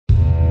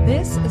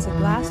This is a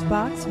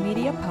Glassbox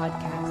Media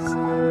podcast.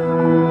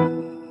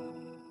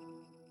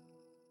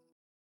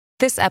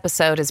 This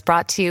episode is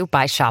brought to you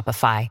by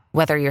Shopify.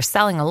 Whether you're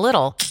selling a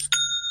little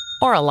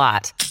or a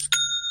lot,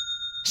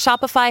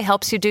 Shopify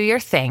helps you do your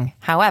thing,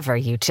 however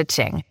you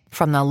cha-ching.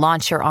 From the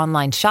launch your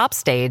online shop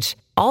stage,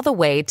 all the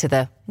way to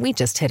the we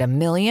just hit 1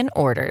 million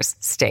orders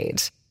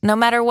stage. No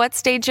matter what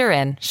stage you're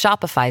in,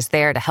 Shopify's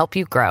there to help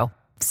you grow.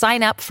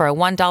 Sign up for a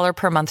 $1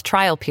 per month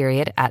trial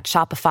period at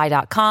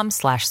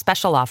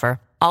shopify.com/special offer,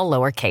 all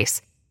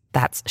lowercase.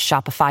 That's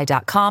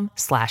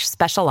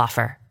shopify.com/special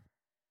offer.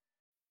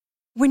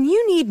 When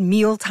you need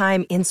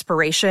mealtime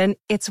inspiration,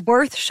 it's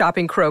worth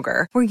shopping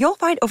Kroger, where you'll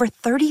find over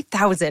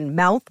 30,000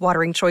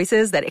 mouth-watering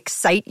choices that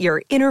excite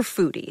your inner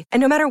foodie. And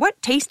no matter what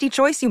tasty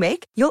choice you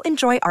make, you'll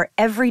enjoy our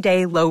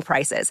everyday low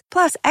prices,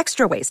 plus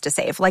extra ways to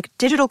save, like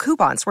digital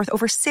coupons worth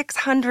over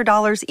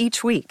 $600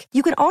 each week.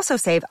 You can also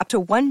save up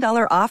to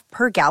 $1 off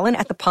per gallon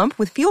at the pump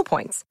with fuel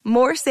points.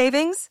 More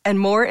savings and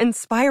more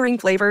inspiring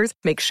flavors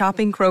make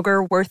shopping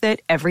Kroger worth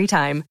it every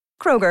time.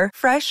 Kroger,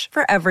 fresh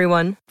for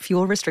everyone.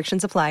 Fuel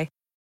restrictions apply.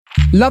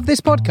 Love this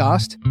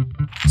podcast?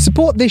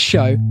 Support this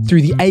show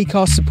through the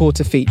Acast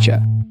supporter feature.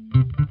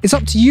 It's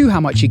up to you how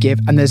much you give,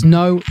 and there's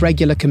no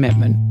regular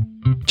commitment.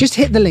 Just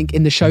hit the link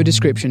in the show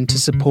description to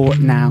support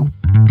now.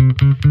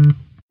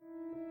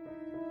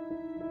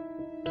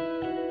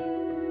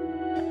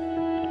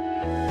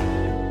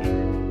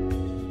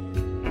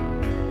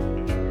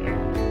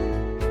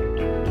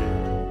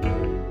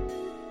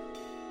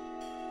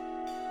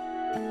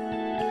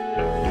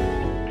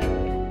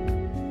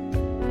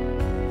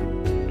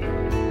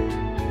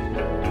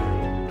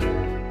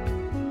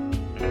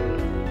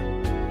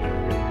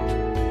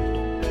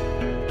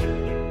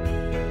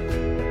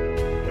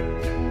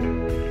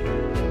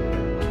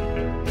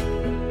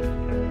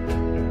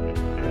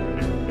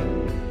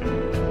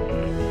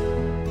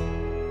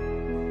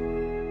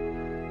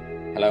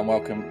 Hello and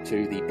welcome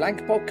to the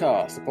Blank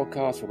Podcast, the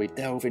podcast where we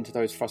delve into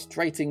those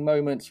frustrating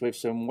moments with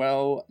some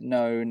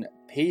well-known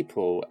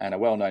people. And a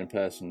well-known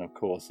person, of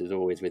course, is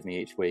always with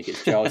me each week.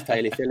 It's Charles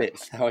Taylor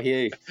Phillips. How are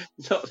you?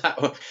 Not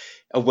that one.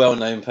 A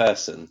well-known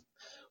person.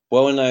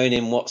 Well-known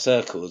in what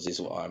circles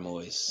is what I'm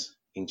always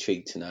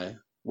intrigued to know.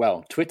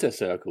 Well, Twitter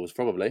circles,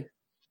 probably.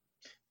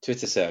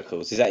 Twitter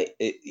circles. Is that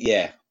it?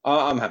 Yeah,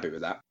 I'm happy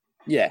with that.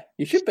 Yeah,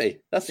 you should be.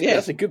 That's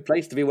a good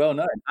place to be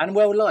well-known and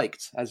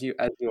well-liked, as you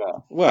are.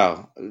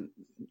 Well,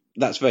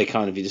 that's very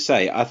kind of you to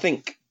say. I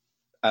think,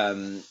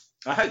 I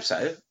hope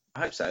so.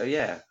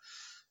 Yeah.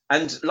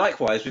 And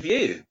likewise with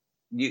you.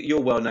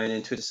 You're well-known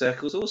in Twitter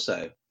circles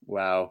also.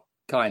 Wow,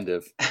 kind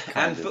of.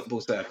 And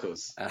football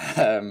circles.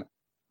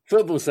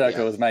 Football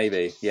circles,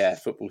 maybe. Yeah,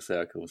 football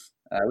circles.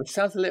 Which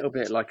sounds a little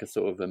bit like a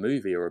sort of a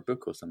movie or a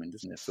book or something,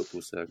 doesn't it?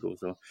 Football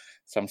circles or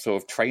some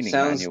sort of training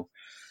manual.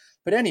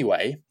 But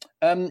anyway,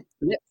 I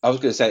was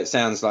going to say it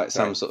sounds like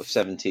some sort of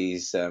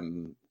 70s,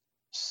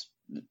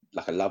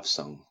 like a love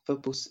song.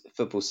 Football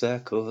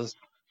circles.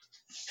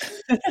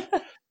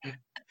 I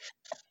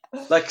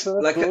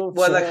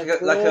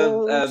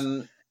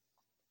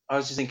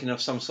was just thinking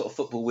of some sort of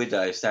football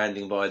widow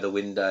standing by the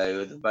window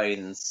with the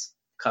rain's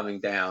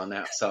coming down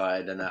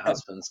outside, and her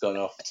husband's gone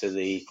off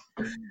to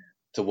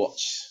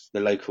watch the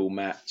local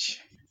match,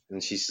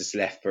 and she's just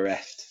left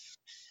bereft,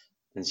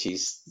 and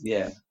she's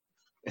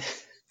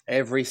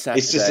every Saturday.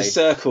 It's just a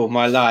circle,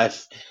 my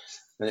life.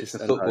 And it's the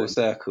football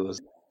circles.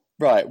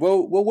 Right,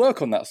 we'll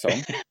work on that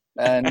song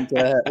and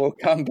we'll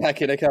come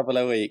back in a couple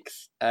of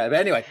weeks. But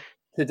anyway,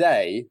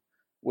 today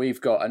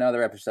we've got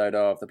another episode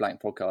of the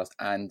Blank Podcast,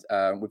 and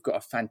we've got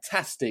a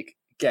fantastic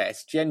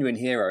guest, genuine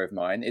hero of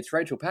mine. It's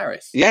Rachel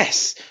Parris.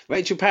 Yes,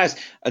 Rachel Parris,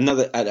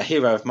 a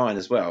hero of mine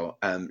as well.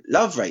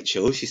 Love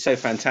Rachel. She's so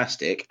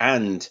fantastic,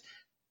 and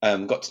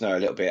got to know her a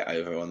little bit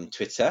over on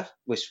Twitter,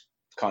 which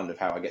kind of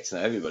how I get to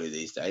know everybody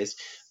these days,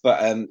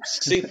 but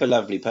super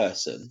lovely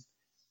person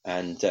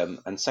and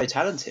so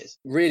talented,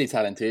 really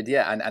talented,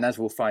 yeah. And as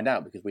we'll find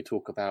out, because we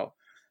talk about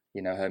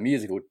her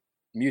music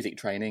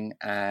training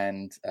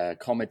and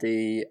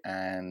comedy,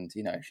 and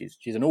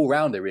she's an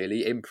all-rounder,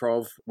 really,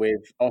 improv with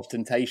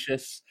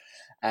ostentatious,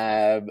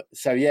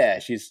 so yeah,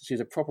 she's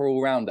a proper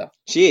all-rounder.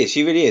 She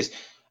really is,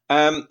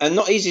 and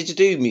not easy to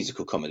do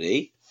musical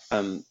comedy.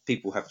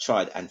 People have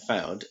tried and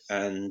found,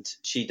 and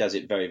she does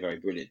it very, very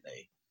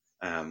brilliantly.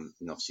 And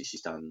obviously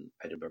she's done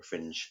Edinburgh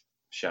Fringe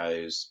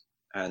shows,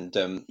 and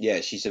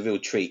she's a real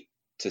treat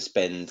to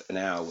spend an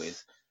hour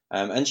with.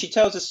 And she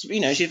tells us,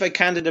 she's very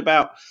candid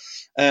about,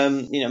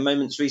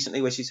 moments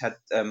recently where she's had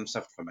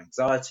suffered from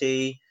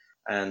anxiety,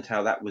 and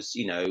how that was,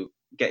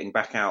 getting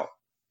back out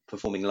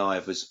performing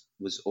live was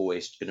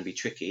always going to be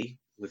tricky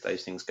with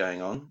those things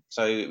going on.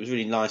 So it was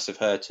really nice of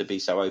her to be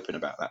so open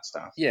about that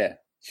stuff. Yeah,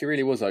 she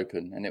really was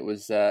open, and it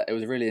was a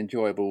really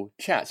enjoyable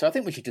chat. So I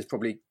think we should just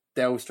probably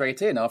delve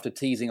straight in after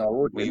teasing our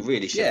audience. We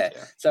really should. Yeah.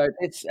 So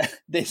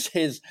this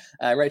is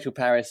Rachel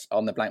Parris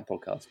on the Blank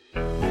Podcast.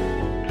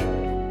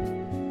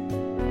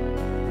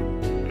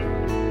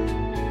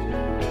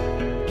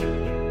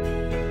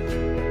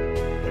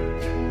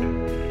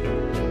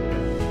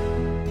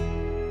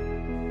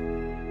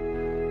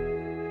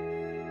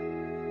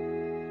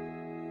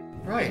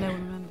 Right. No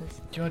one remembers.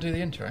 Do you want to do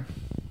the intro?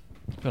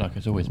 I feel like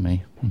it's always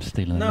me. I'm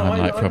stealing the No,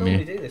 limelight I from normally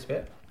you. do this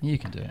bit. You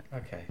can do it.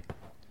 Okay.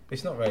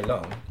 It's not very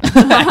long.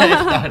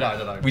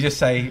 No. We just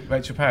say,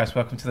 Rachel Parris,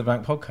 welcome to the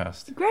Bank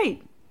Podcast.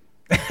 Great.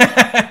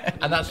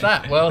 And that's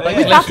that. Well,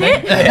 thanks for That's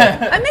listening.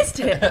 it? I missed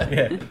it.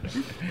 Yeah.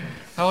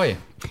 How are you?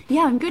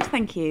 Yeah, I'm good,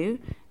 thank you.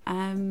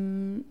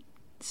 I've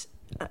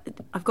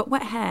got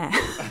wet hair.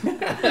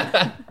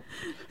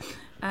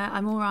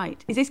 I'm all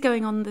right. Is this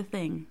going on the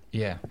thing?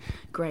 Yeah.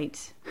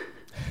 Great.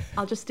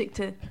 I'll just stick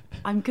to...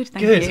 I'm good,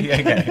 thank Good. you. Yeah,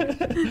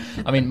 okay.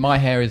 I mean, my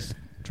hair is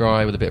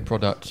dry with a bit of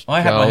product.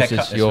 I had my hair Girls,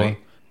 cut is this week.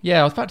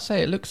 Yeah, I was about to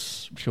say it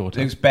looks shorter.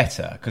 It looks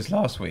better because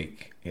last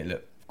week it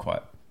looked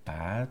quite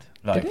bad.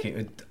 Like it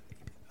would.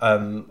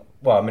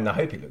 Well, I mean, I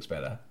hope it looks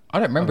better. I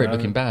don't remember it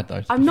looking bad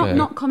though. I'm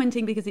not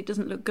commenting because it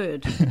doesn't look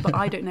good, but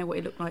I don't know what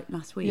it looked like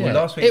last week. Yeah. Well,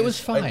 last week It was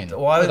fine. I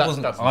Well, that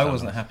wasn't. doesn't I sound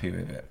wasn't nice. happy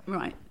with it.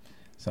 Right.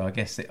 So I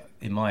guess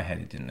in my head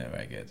it didn't look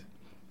very good.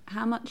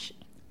 How much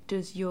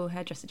does your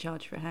hairdresser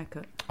charge for a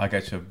haircut? I go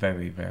to a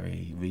very,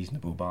 very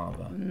reasonable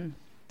barber.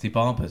 See,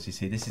 barbers, you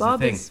see, this is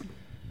Barbers. the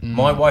thing.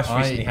 My wife's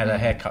recently had her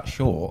hair cut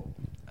short,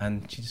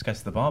 and she just goes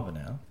to the barber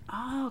now.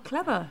 Oh,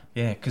 clever.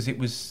 Yeah, because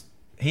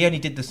he only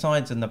did the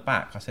sides and the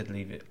back. I said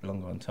leave it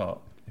longer on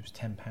top. It was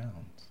 £10.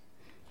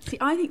 See,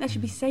 I think there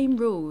should be same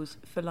rules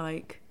for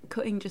like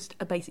cutting just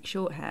a basic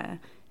short hair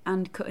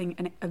and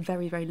cutting a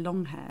very, very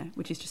long hair,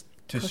 which is just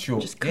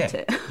short. Just cut Yeah.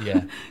 it.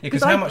 Yeah.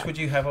 Because how much would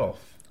you have off?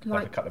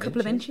 Like a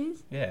couple of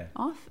inches Yeah.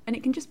 off, and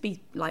it can just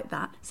be like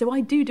that. So I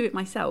do it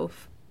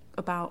myself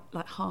about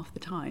like half the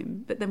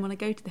time, but then when I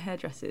go to the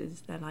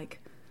hairdressers, they're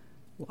like,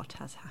 "What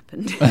has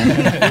happened?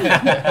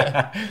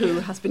 Who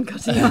has been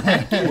cutting your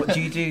hair?" What do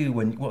you do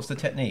what's the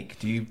technique?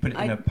 Do you put it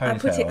in a ponytail? I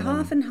put it and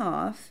half and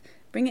half,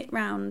 bring it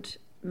round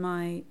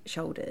my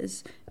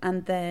shoulders,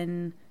 and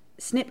then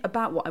snip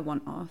about what I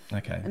want off.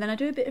 Okay. And then I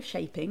do a bit of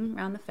shaping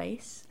around the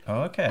face.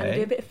 Oh, okay. And I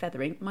do a bit of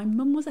feathering. My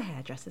mum was a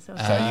hairdresser, so,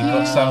 So you've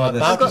got some of the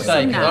About to got say,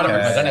 some 'cause I don't now.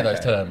 remember any of those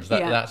terms.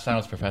 Yeah. That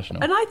sounds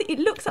professional. and I think it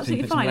looks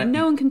absolutely put some fine, and like-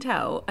 no one can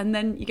tell. And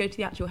then you go to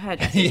the actual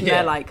hairdressers, and Yeah.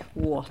 they're like,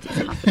 "What is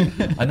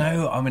happening?" I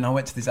know. I mean, I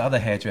went to these other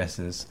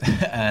hairdressers,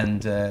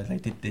 and they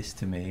did this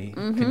to me.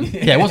 Can you-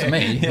 Yeah, it wasn't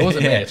me. It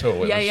wasn't me at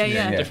all. It Yeah, was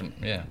yeah. different.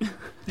 Yeah.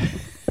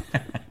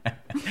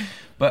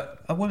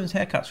 But a woman's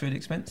haircut's really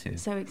expensive.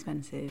 So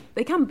expensive.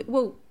 They can be,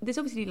 well, there's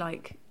obviously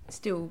like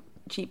still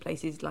cheap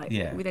places like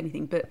Yeah. with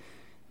anything, but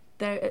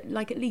they're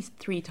like at least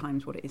 3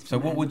 times what it is. So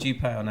for what men. would you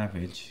pay on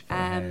average for a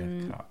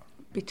haircut?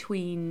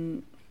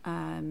 Between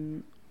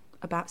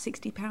about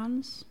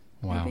 £60.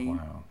 Wow. maybe.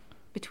 Wow.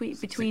 Between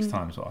 6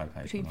 times what I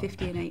pay. between for mine.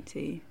 50 and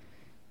 80.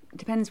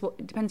 Depends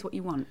what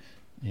you want.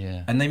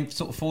 Yeah. And they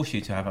sort of force you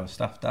to have other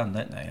stuff done,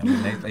 don't they? I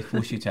mean, they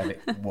force you to have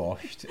it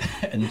washed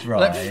and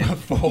dried. Let's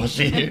force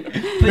you.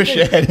 Push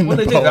your head in Well,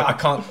 the they do bowl. that. I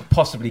can't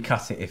possibly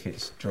cut it if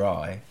it's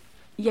dry.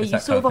 Yeah, Is you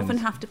that sort of kind of often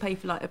thing? have to pay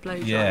for like a blow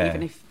dry, Yeah.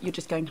 even if you're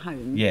just going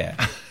home. Yeah.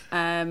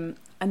 And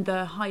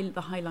the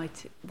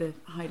highlights. You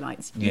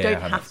Yeah, don't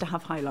highlights. have to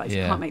have highlights.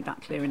 Yeah. You can't make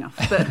that clear enough.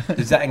 But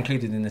Is that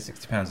included in the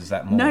 £60? Is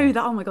that more? no,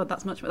 oh my god,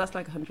 that's much more. That's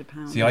like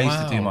 £100. See, I used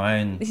to do Wow. my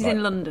own. This is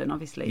in London,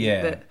 obviously.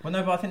 Yeah. But Well,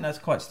 no, but I think that's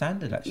quite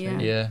standard, actually. Yeah.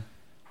 Yeah.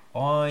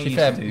 I To be used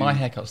fair, to do... my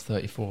haircut's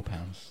 £34. £34.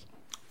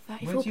 Where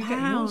do you get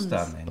yours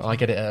done then? But I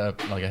get it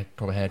at like a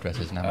proper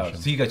hairdresser's in Oh, Amersham.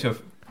 so you go to a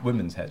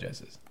women's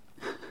hairdresser's?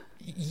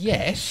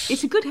 Yes.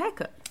 It's a good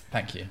haircut.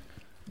 Thank you.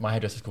 My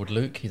hairdresser's called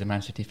Luke. He's a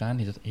Man City fan.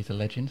 He's a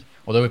legend.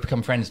 Although we've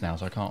become friends now,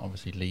 so I can't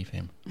obviously leave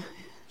him.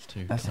 It's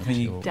too. That's the thing,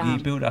 you Damn.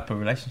 build up a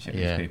relationship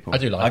Yeah. with people. I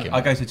do like him.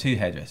 I go to 2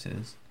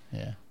 hairdressers.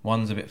 Yeah.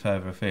 One's a bit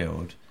further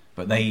afield,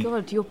 but Oh they...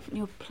 God, you're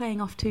playing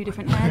off 2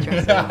 different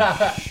hairdressers.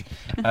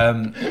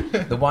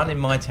 the one in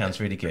my town's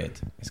really good.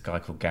 This guy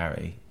called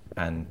Gary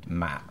and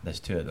Matt. There's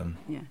 2 of them.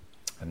 Yeah.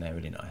 And they're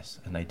really nice,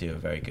 and they do a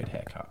very good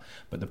haircut.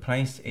 But the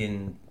place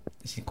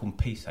it's called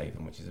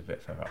Peacehaven, which is a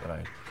bit further up the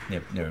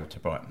road, nearer to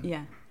Brighton.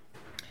 Yeah.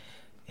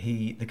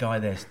 The guy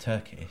there's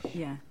Turkish,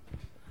 Yeah.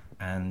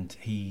 and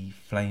he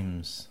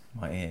flames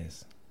my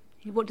ears.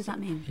 What does that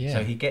mean? Yeah.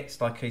 So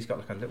he's got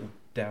like a little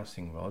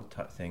dowsing rod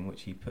type thing,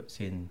 which he puts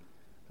in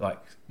like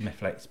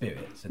methylated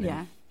spirits, and Yeah.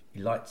 then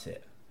he lights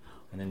it,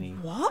 and then he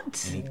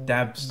What? and he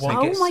dabs. So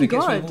Wow. he gets, Oh my so he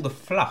gets rid God. of all the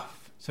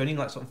fluff. So any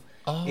like sort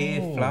of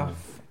ear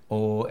fluff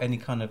or any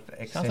kind of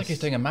excess. Sounds like he's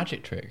doing a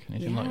magic trick. And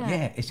he's Yeah. like,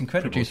 Yeah, it's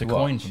incredible. produce a to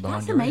coin watch. from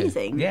behind That's your ear.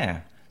 amazing.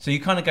 Yeah. So you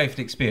kind of go for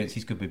the experience.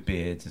 He's good with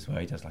beards as well.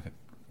 He does like a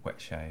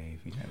wet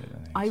shave.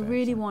 I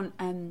really want.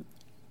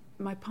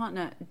 My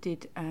partner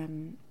did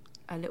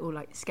a little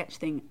like sketch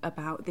thing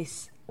about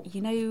this.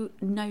 You know,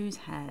 nose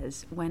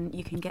hairs when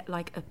you can get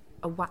like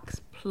a wax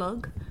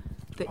plug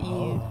that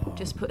you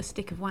just put a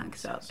stick of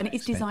wax up, and it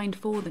is designed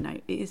for the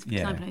nose. It is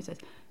designed for nose hairs,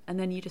 and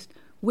then you just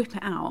whip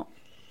it out.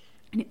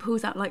 And it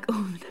pulls out like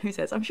all the nose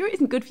hairs. I'm sure it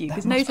isn't good for you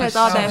because nose hairs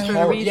are there for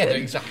a reason. Yeah,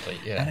 exactly.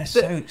 And Yeah. it's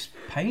so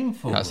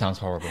painful. That sounds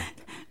horrible.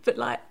 But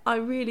like, I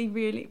really,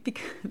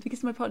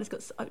 because my partner's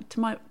got to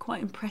my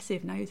quite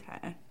impressive nose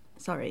hair.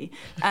 Sorry.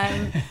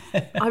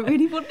 I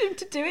really want him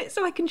to do it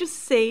so I can just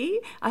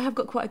see. I have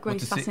got quite a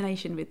gross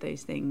fascination with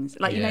those things.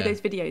 Like, you know,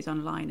 those videos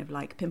online of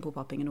like pimple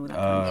popping and all that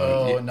kind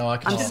of thing. Oh, no, I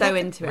can't. I'm so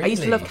into it. I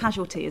used to love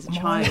Casualty as a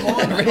child.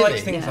 I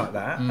like things like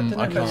that. I don't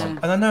know if Yeah.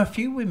 and I know a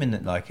few women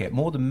that like it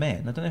more than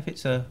men. I don't know if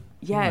it's a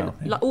female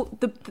thing. Like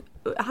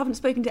I haven't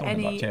spoken to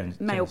any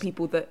male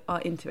people that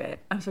are into it.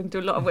 I've spoken to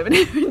a lot of women.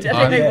 I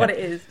don't know what it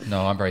is.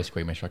 No, I'm very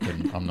squeamish.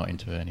 I'm not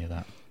into any of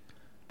that.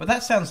 But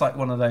that sounds like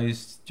one of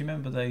those. Do you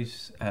remember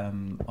those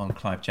on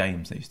Clive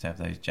James? They used to have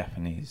those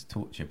Japanese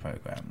torture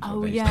programs. Oh,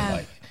 where they used to,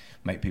 like,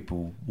 make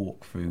people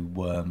walk through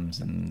worms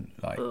and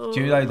like. Do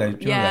you know those?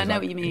 I know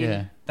what you mean.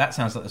 Yeah. That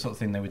sounds like the sort of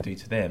thing they would do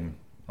to them.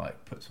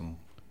 Like put some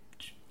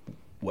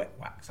wet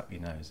wax up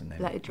your nose and then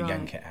Let it dry.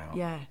 yank it out.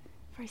 Yeah,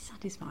 very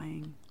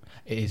satisfying.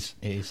 It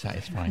is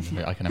satisfying.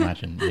 I can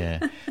imagine. Yeah.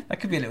 That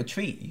could be a little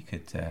treat. You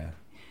could.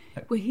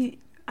 Well,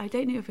 I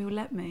don't know if he'll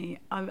let me.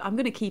 I'm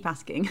going to keep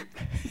asking.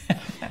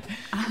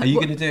 Are you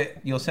going to do it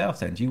yourself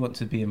then? Do you want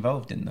to be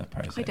involved in the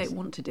process? I don't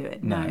want to do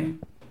it. No. No.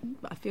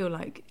 But I feel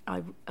like I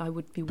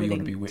would be But you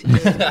willing want to be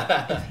to do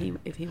it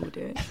if he will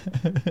do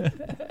it.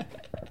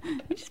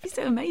 It'd just be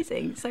so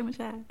amazing. So much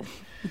hair.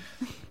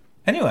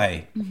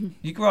 Anyway,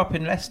 you grew up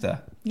in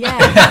Leicester. Yeah.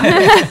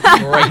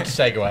 Great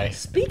segue.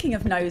 Speaking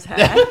of nose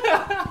hair.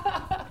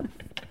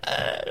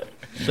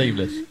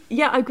 Seamless.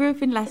 Yeah, I grew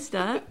up in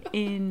Leicester,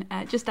 in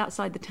just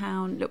outside the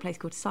town, a little place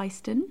called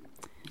Syston,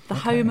 the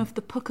home of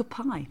the Pucker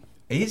Pie.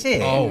 Is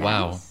it? Oh,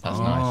 wow. That's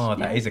nice. Oh,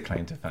 that is a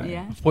claim to fame.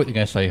 Yeah. I thought you were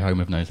going to say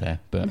home of nose hair,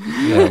 but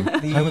home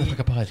of the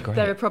Pucker Pie is great.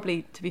 There are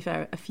probably, to be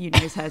fair, a few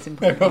nose hairs in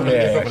There Pucker Pie.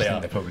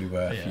 there probably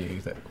were a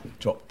few that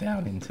dropped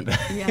down into the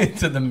Yeah.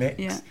 into the mix.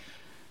 Yeah.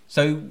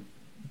 So,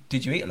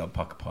 did you eat a lot of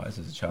pucker pies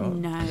as a child?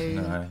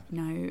 No.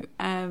 No.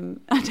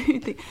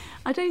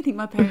 I don't think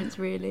my parents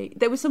really.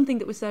 There was something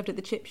that was served at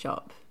the chip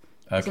shop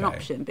as an Okay.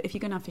 option, but if you're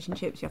going to have fish and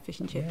chips, you have fish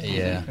and chips.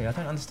 Yeah. Exactly. I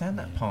don't understand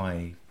that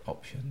pie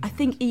option. I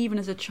think even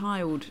as a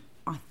child,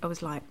 I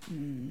was like,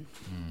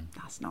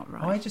 that's not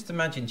right. I just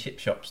imagine chip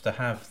shops to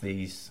have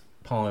these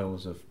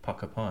piles of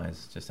pucker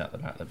pies just out the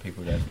back that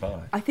people don't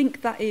buy. I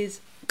think that is.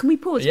 Can we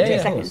pause Yeah, for 2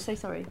 yeah. seconds? So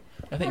sorry.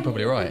 I think you're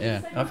probably right,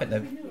 yeah. I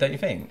think don't you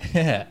think?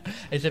 Yeah.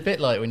 It's a bit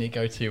like when you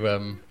go to,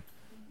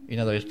 you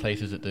know, those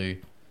places that do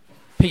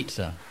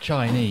pizza,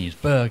 Chinese,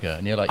 burger,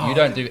 and you're like, you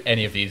don't do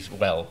any of these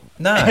well.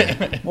 No.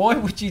 Why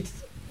would you?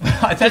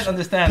 I don't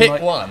understand. Pick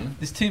like, one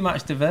There's too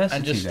much diversity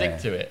and just there.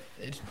 stick to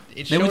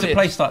it. There was a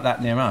place like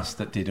that near us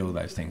that did all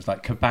those things,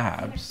 like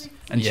kebabs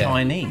and Yeah.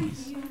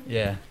 Chinese.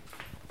 Yeah.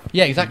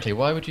 Yeah, exactly.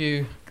 Why would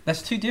you...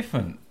 That's too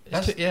different.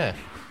 yeah.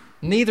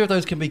 Neither of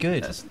those can be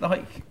good. That's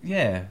like,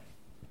 yeah.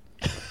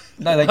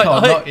 No, they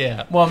can't.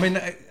 Yeah. Well, I mean,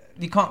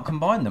 you can't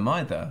combine them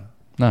either.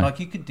 No. Like,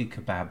 you could do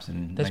kebabs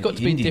and There's maybe got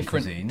to be Indian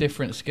different cuisine.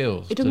 different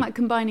skills. You're talking about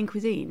combining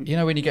cuisine? You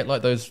know when you get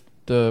like those,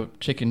 the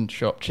chicken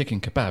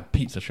kebab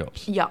pizza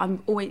shops? Yeah,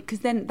 I'm always... Because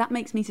then that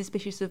makes me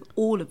suspicious of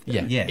all of them.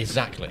 Yeah, Yes.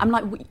 exactly. I'm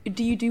like,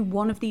 do you do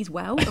one of these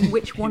well? And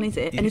which one is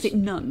it? And is it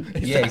none?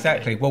 Yeah,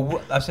 exactly.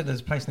 Well, I said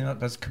there's a place near that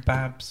does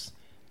kebabs.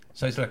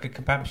 So it's like a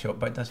kebab shop,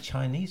 but it does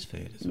Chinese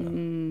food as well.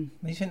 You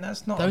think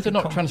that's not... Those a are good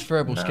not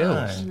transferable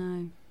skills.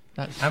 No.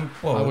 That's, And,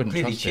 I well, wouldn't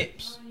clearly trust it.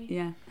 chips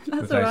Yeah. with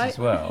That's all those right. as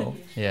well.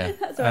 Yeah.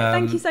 That's all right.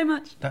 Thank you so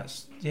much.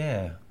 That's,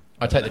 yeah.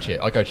 I take the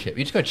chip. I go chip.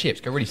 You just go chips.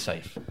 Go really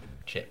safe.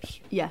 Chips.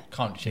 Yeah.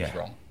 Can't chips Yeah.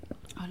 wrong.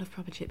 I love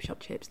proper chip shop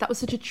chips. That was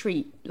such a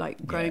treat,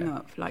 like, growing Yeah.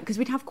 up. Like, because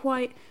we'd have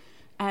quite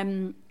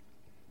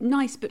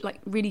nice but, like,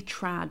 really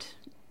trad,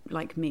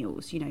 like,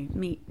 meals. You know,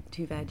 meat,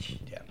 2 veg.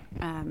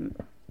 Yeah.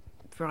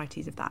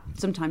 Varieties of that.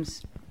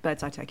 Sometimes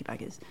bird's eye turkey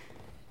burgers,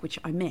 which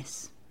I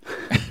miss.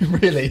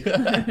 Really?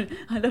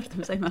 I love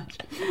them so much.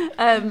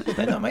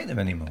 They don't make them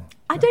anymore.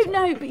 I don't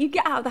know, but you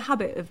get out of the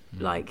habit of,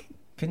 like...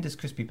 Finder's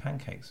crispy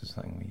pancakes was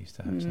something we used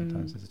to have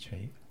sometimes as a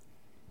treat.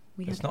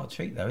 It's not a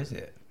treat though, is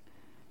it?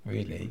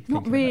 Really?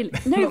 Not Thinking really.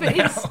 about- No, Not but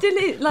now. it still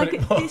is.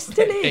 Like, But it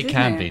still is. It isn't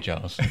can it? be,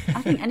 Giles.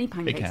 I think any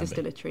pancakes can are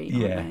still be. a treat,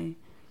 Yeah. aren't they?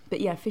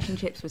 But yeah, fish and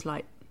chips was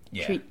like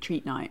Yeah.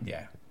 treat night,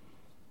 Yeah.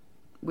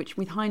 which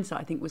with hindsight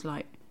I think was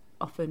like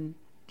often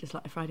just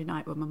like a Friday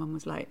night where my mum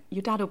was like,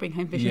 "Your dad will bring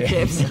home fish Yeah. and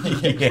chips.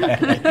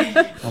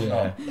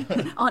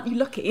 Yeah. Aren't you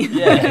lucky?"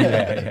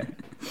 Yeah.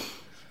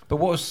 But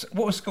what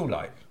was school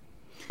like?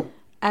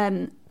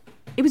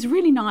 It was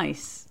really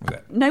nice. Was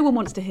it? No one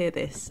wants to hear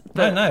this.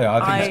 No, but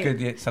I think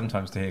it's good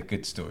sometimes to hear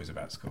good stories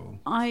about school.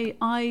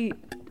 I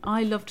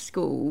loved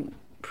school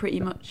pretty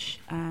much.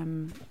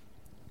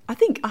 I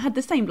think I had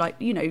the same, like,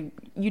 you know,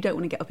 you don't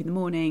want to get up in the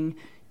morning,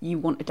 you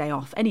want a day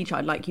off. Any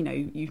child, like, you know,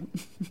 you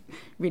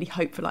really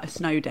hope for like a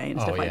snow day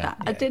and stuff like that.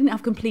 I didn't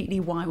have completely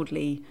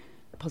wildly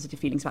positive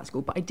feelings about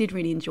school, but I did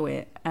really enjoy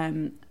it.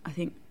 I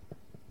think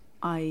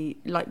I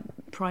like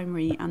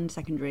primary and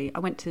secondary. I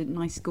went to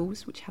nice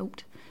schools, which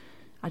helped.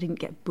 I didn't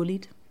get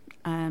bullied,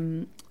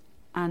 and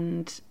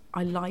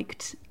I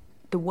liked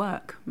the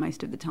work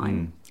most of the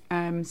time.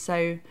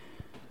 So,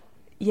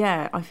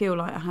 yeah, I feel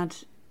like I had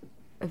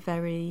a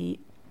very...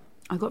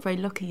 I got very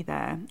lucky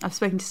there. I've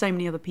spoken to so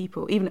many other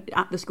people, even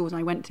at the schools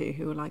I went to,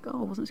 who were like,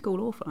 "Oh, wasn't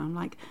school awful?" I'm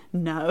like,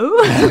 "No,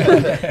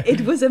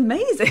 it was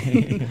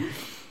amazing."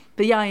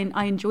 But yeah,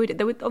 I enjoyed it.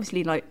 There were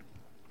obviously like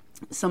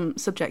some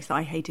subjects that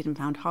I hated and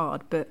found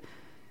hard, but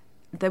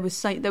there was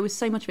so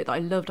much of it that I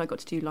loved. I got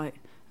to do like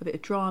a bit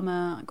of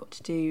drama. I got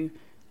to do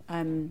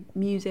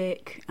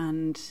music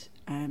and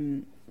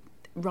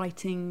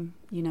writing,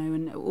 you know,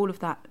 and all of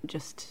that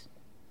just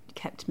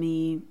kept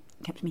me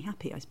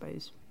happy, I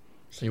suppose.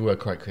 So you were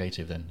quite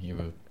creative then. You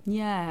were.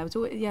 Yeah, I was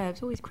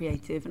always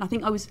creative, and I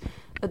think I was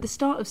at the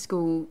start of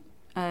school.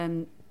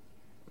 I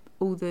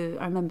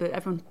remember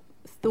everyone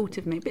thought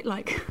of me a bit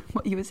like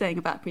what you were saying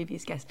about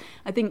previous guests.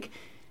 I think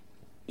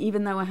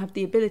even though I have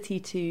the ability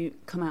to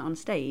come out on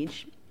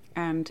stage,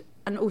 and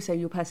also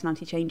your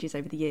personality changes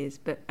over the years,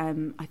 but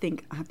I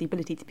think I have the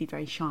ability to be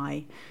very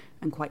shy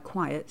and quite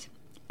quiet.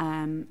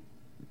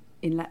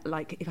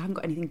 Like if I haven't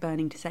got anything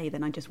burning to say,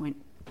 then I just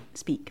won't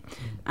speak.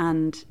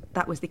 And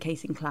that was the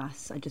case in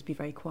class. I'd just be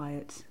very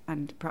quiet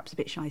and perhaps a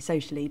bit shy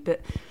socially.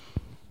 But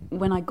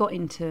when I got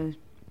into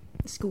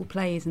school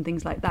plays and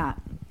things like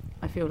that,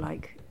 I feel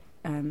like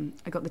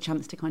I got the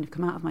chance to kind of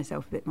come out of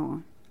myself a bit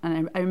more.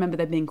 And I remember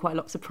there being quite a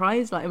lot of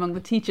surprise, like among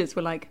the teachers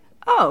were like,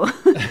 "Oh,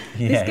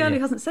 this girl who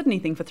hasn't said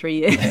anything for 3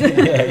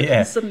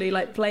 years suddenly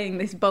like playing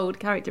this bold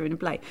character in a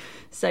play."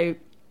 So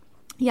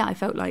yeah, I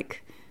felt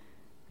like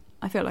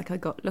I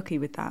got lucky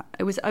with that.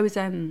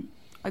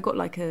 I got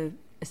like a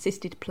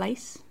assisted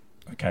place.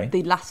 Okay. I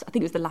think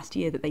it was the last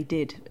year that they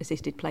did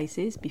assisted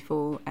places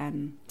before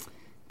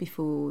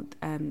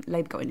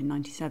Labour got in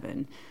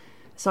 '97.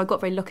 So I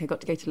got very lucky. I got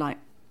to go to like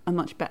a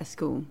much better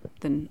school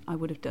than I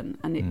would have done,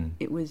 and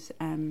it was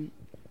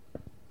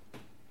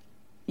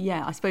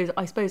I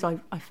suppose I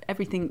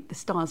everything, the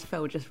stars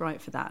fell just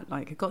right for that.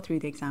 Like I got through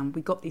the exam,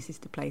 we got the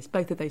assisted place,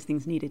 both of those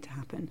things needed to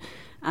happen,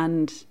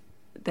 and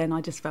then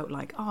I just felt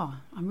like,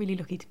 I'm really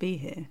lucky to be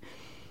here.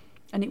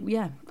 And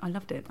I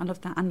loved it. I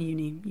loved that, and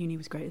uni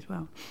was great as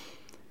well.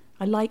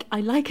 I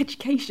like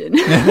education.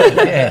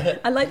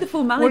 I like the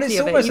formality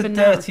of it. Well, it's almost even a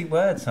dirty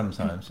word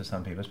sometimes for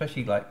some people,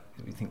 especially like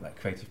we think like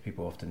creative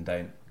people often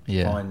don't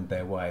find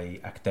their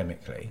way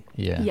academically.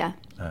 Yeah.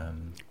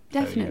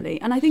 Definitely.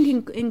 And I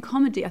think in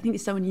comedy, I think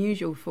it's so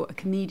unusual for a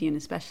comedian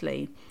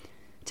especially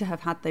to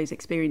have had those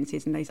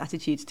experiences and those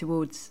attitudes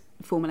towards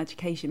formal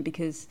education,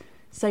 because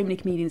so many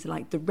comedians are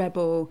like the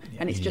rebel,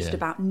 and it's just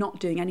about not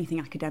doing anything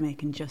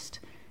academic and just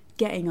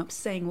getting up,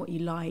 saying what you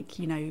like,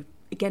 you know,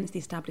 against the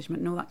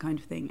establishment and all that kind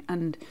of thing.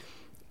 And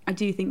I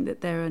do think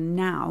that there are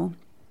now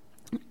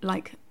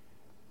like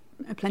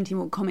plenty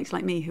more comics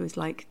like me who is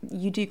like,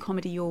 you do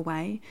comedy your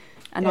way,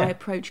 and I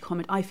approach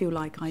comedy. I feel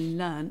like I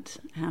learnt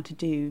how to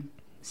do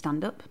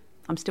stand-up.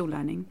 I'm still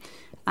learning.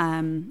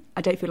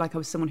 I don't feel like I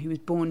was someone who was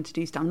born to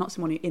do stand-up. I'm not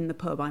someone who in the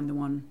pub I'm the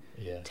one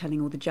telling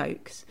all the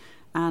jokes,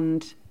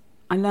 and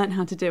I learnt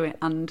how to do it,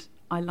 and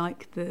I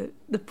like the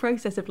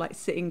process of like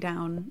sitting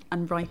down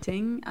and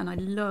writing. And I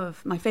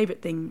love, my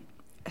favourite thing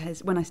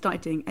when I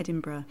started doing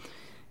Edinburgh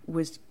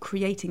was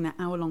creating that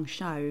hour-long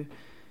show.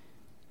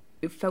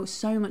 It felt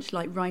so much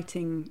like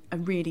writing a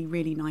really,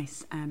 really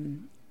nice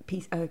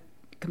piece,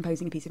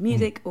 composing a piece of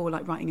music, or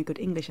like writing a good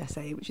English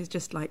essay, which is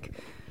just like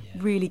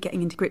really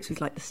getting into grips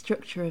with like the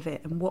structure of it,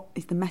 and what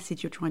is the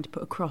message you're trying to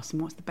put across,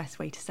 and what's the best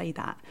way to say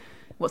that,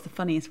 what's the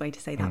funniest way to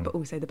say that, but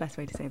also the best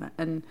way to say that.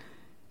 And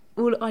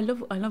I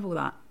love all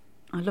that.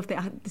 I love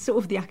the sort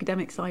of the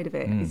academic side of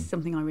it is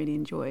something I really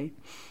enjoy.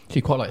 So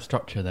you quite like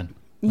structure then?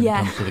 When it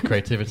comes to the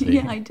creativity.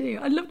 Yeah, I do.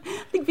 I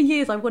think for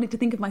years I wanted to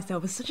think of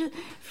myself as such a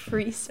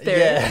free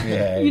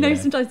spirit. You know,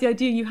 sometimes the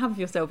idea you have of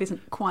yourself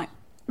isn't quite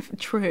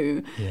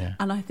true. Yeah.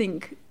 And I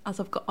think as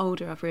I've got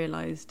older, I've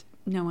realised,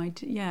 no, I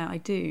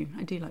do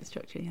like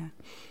structure.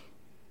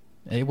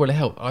 Yeah. Well, it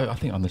helps. I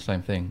think I'm the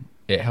same thing.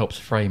 It helps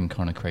frame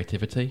kind of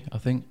creativity, I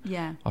think.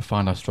 Yeah. I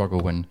find I struggle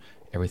when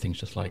everything's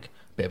just like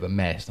a bit of a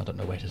mess and I don't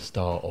know where to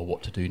start or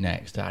what to do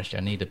next. Actually,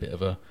 I need a bit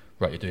of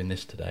right, you're doing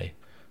this today,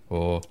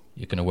 or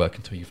you're going to work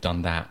until you've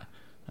done that,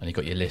 and you've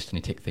got your list and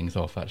you tick things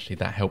off. Actually,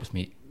 that helps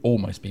me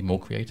almost be more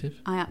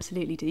creative. I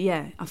absolutely do,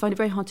 yeah. I find it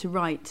very hard to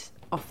write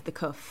off the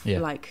cuff. Yeah.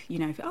 Like, you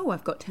know, if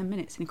I've got 10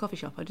 minutes in a coffee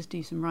shop, I'll just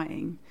do some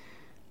writing.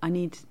 I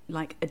need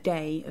like a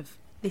day of,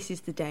 this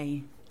is the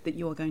day that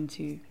you're going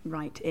to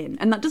write in.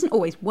 And that doesn't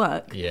always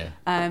work. Yeah.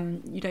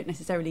 You don't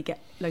necessarily get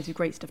loads of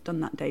great stuff done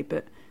that day,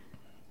 but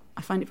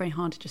I find it very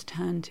hard to just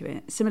turn to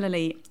it.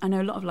 Similarly, I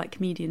know a lot of like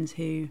comedians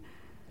who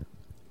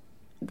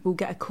will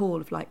get a call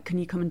of like, can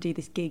you come and do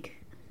this gig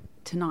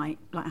tonight,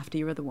 like after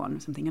your other one or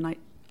something? And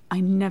I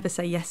never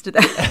say yes to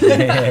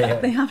that.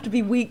 They have to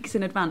be weeks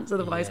in advance,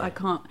 otherwise I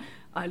can't.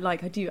 I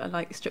like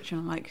structure,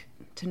 and I like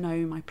to know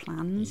my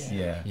plans.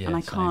 And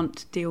I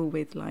can't deal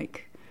with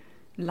like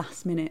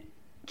last minute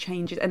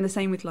changes. And the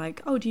same with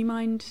like, do you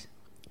mind,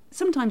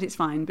 sometimes it's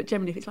fine, but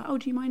generally if it's like,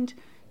 do you mind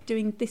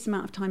doing this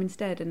amount of time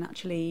instead, and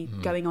actually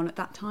going on at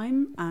that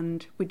time,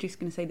 and we're just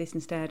going to say this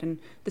instead, and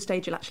the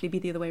stage will actually be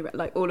the other way,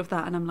 like all of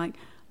that. And I'm like,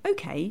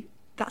 okay,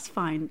 that's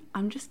fine,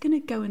 I'm just going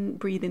to go and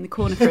breathe in the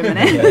corner for a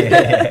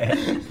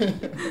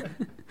minute.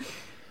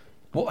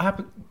 What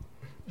happened?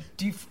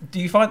 Do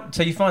you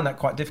find that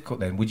quite difficult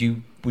then? Would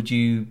you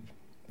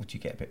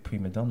get a bit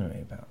prima donna-y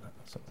about that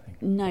sort of thing?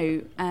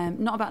 No,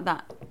 not about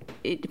that.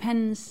 It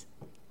depends.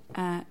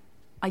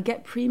 I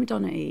get prima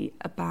donna-y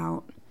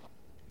about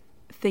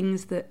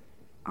things that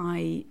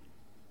I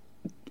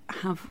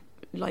have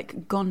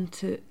like gone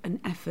to an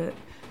effort,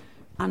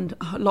 and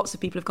lots of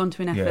people have gone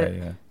to an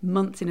effort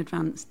months in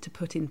advance to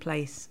put in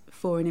place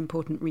for an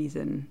important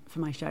reason for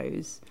my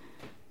shows,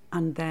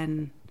 and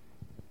then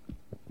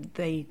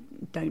they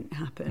don't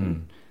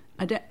happen.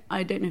 I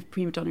don't know if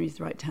prima donna is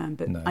the right term,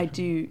 but no.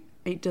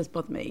 It does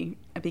bother me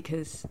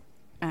because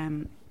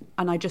and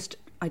I just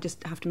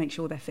have to make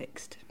sure they're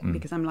fixed,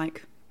 because I'm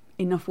like,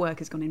 enough work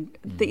has gone in.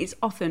 It's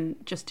often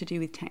just to do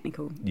with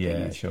technical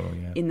things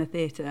in the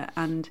theatre,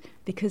 and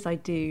because I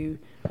do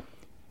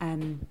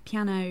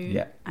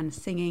piano and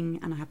singing,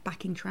 and I have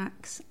backing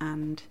tracks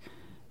and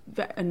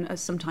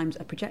sometimes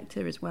a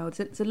projector as well.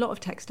 It's a lot of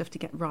tech stuff to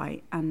get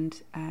right,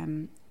 and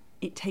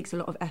it takes a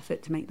lot of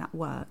effort to make that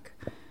work.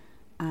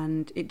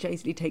 And it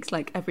basically takes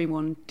like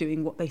everyone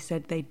doing what they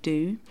said they'd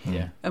do.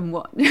 Yeah. And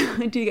what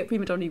I do get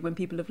prima donna when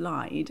people have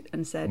lied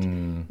and said,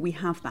 we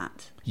have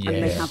that,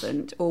 and they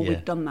haven't, or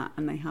we've done that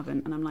and they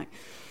haven't. And I'm like,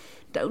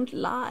 don't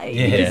lie,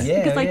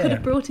 because I could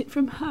have brought it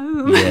from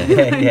home.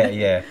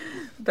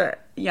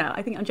 But yeah,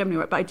 I think I'm generally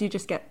right. But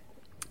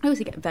I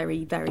also get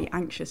very, very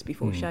anxious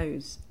before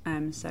shows.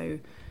 So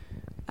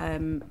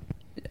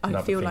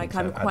I feel like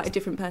I'm quite a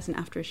different person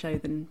after a show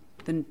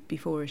than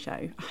before a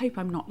show. I hope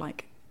I'm not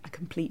like a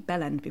complete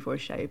bell end before a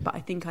show, but I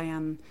think I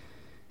am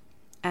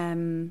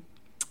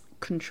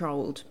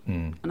controlled,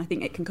 and I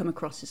think it can come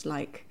across as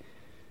like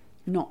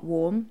not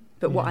warm,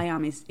 but what I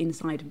am is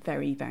inside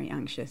very, very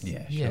anxious.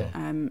 Yeah, sure.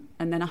 And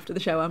then after the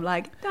show I'm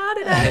like, da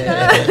da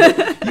da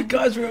da. You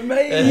guys were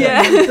amazing.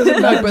 Yeah.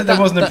 Doesn't matter, but there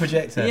wasn't a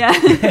projector. Yeah.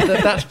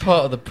 That's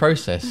part of the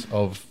process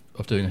of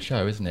doing a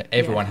show, isn't it?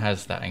 Everyone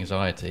has that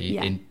anxiety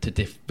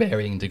to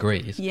varying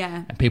degrees,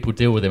 and people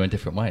deal with them in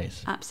different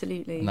ways.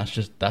 Absolutely. And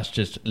that's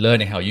just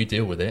learning how you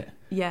deal with it.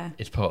 Yeah,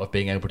 it's part of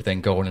being able to then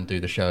go on and do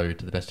the show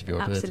to the best of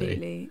your ability.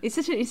 Absolutely. It's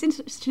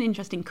such an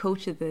interesting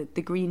culture,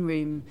 the green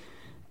room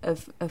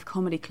of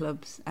comedy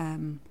clubs,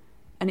 and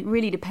it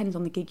really depends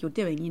on the gig you're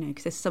doing,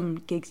 because there's some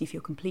gigs you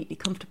feel completely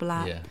comfortable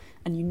at,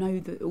 and you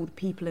know all the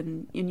people,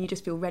 and you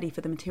just feel ready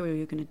for the material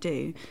you're going to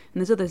do.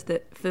 And there's others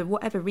that, for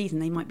whatever reason,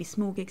 they might be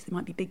small gigs, they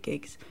might be big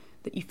gigs,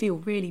 that you feel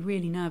really,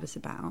 really nervous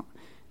about,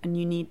 and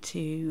you need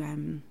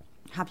to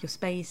have your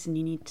space, and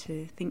you need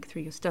to think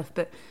through your stuff.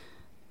 But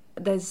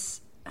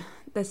there's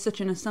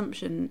such an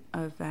assumption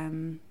of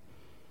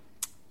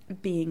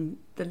being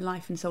the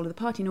life and soul of the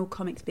party, and all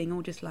comics being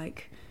all just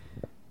like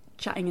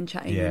chatting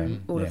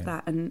and all of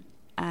that, and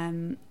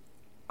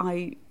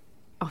I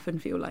often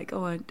feel like,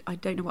 I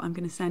don't know what I'm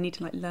going to say. I need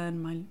to like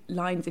learn my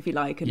lines, if you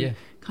like, and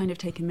kind of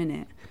take a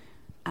minute.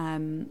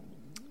 And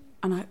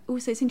I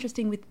also, it's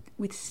interesting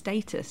with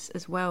status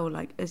as well.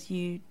 Like as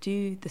you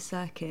do the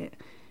circuit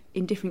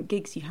in different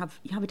gigs, you have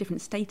a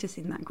different status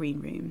in that green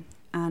room,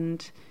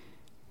 and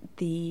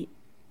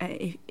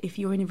if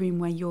you're in a room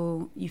where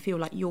you feel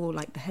like you're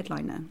like the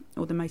headliner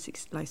or the most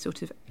like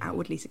sort of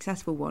outwardly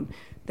successful one,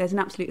 there's an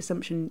absolute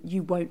assumption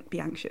you won't be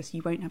anxious,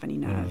 you won't have any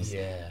nerves,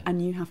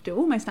 and you have to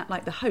almost act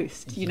like the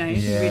host, really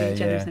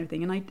generous and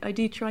everything. And I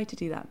do try to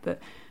do that, but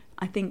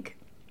I think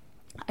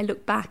I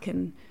look back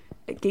and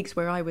at gigs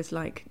where I was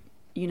like,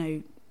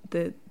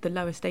 the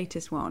lower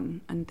status one,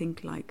 and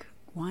think like,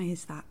 why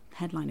is that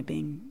headliner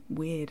being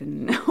weird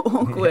and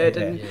awkward,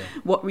 and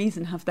what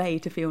reason have they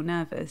to feel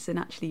nervous? And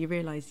actually you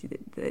realise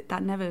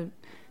that never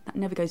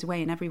goes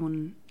away, and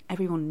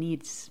everyone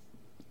needs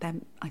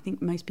them. I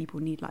think most people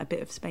need like a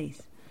bit of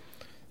space.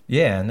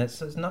 Yeah, and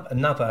that's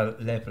another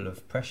level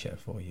of pressure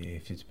for you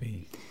if it's to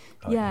be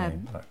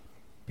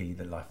be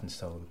the life and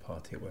soul of the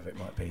party, or whatever it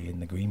might be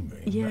in the green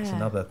room. That's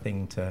another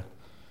thing to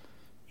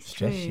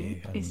stress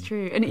you. It's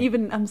true. And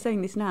even, I'm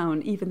saying this now,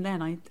 and even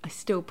then I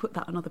still put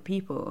that on other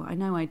people. I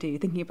know I do,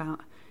 thinking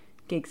about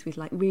gigs with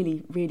like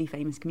really, really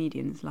famous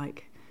comedians,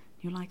 like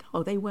you're like,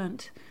 they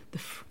weren't the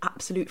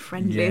absolute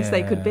friendliest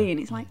they could be, and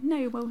it's like,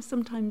 no, well,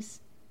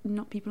 sometimes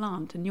not, people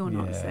aren't, and you're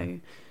not, so.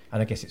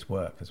 And I guess it's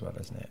work as well,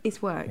 isn't it?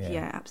 It's work,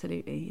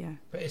 absolutely,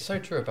 But it's so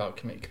true about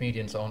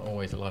comedians aren't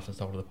always the life and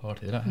soul of the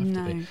party. They don't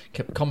have to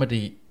be.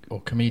 Comedy or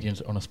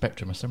comedians on a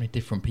spectrum are so many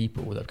different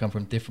people that have come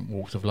from different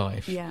walks of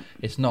life. Yeah.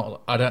 It's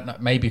not, I don't know,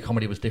 maybe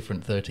comedy was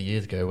different 30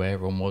 years ago where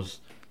everyone was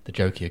the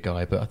jokier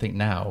guy, but I think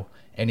now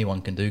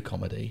anyone can do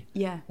comedy.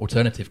 Yeah.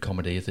 Alternative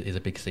comedy is a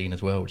big scene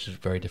as well, which is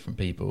very different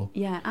people.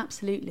 Yeah,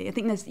 absolutely. I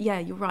think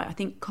you're right. I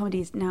think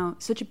comedy is now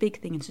such a big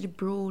thing and such a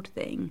broad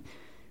thing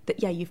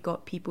that, you've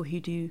got people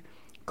who do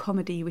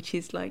comedy, which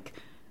is like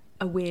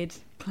a weird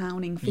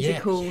clowning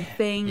physical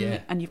thing,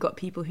 and you've got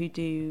people who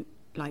do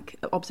like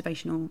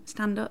observational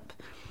stand-up.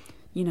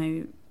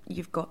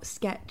 You've got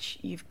sketch,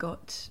 you've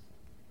got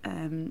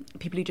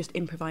people who just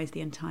improvise the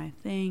entire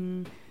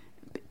thing,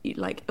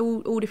 like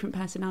all different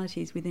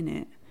personalities within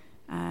it.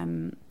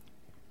 And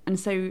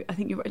so I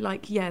think you're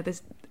like, I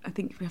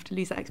think we have to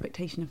lose that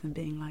expectation of them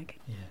being like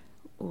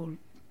all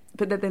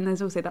but then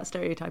there's also that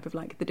stereotype of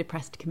like the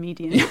depressed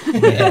comedian.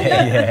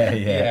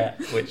 yeah.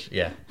 Which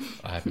I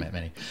have met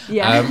many.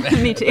 Yeah,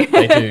 me too.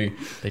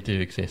 They do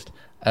exist.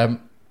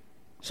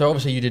 So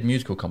obviously you did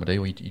musical comedy,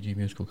 or you do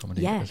musical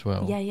comedy as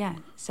well. Yeah.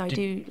 So I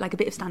do like a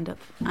bit of stand-up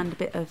and a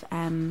bit of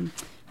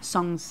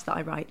songs that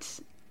I write.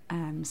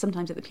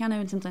 Sometimes at the piano,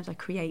 and sometimes I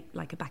create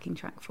like a backing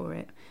track for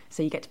it.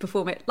 So you get to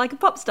perform it like a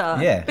pop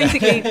star. Yeah.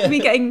 Basically, me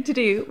getting to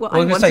do what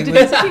I wanted to do.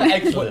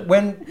 Excellent.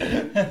 When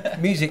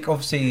music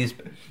obviously has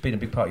been a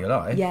big part of your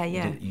life. Yeah.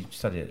 You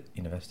studied at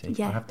university.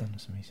 Yeah. I have done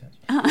some research.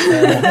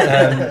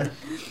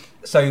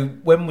 So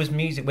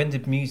when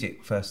did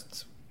music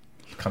first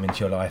come into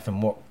your life,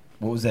 and what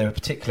was there a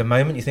particular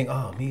moment you think,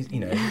 music,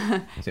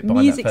 is it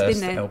buying that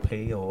first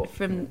LP or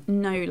from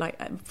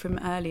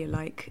earlier,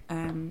 like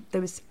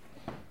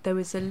there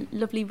was a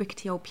lovely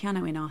rickety old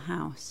piano in our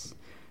house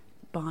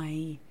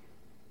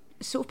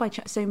so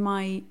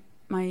my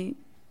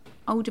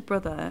older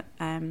brother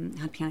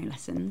had piano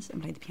lessons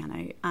and played the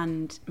piano,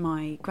 and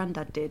my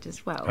granddad did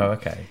as well. Oh,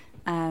 okay.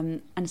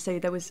 And so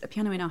there was a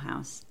piano in our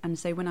house, and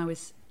so when I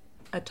was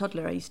a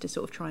toddler I used to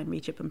sort of try and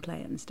reach up and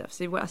play it and stuff.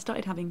 So I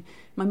started having,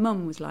 my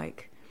mum was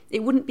like,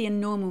 it wouldn't be a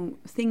normal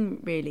thing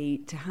really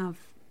to have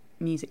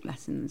music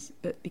lessons,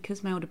 but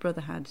because my older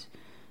brother had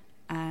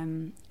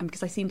and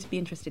because I seemed to be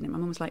interested in it, my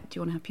mum was like, do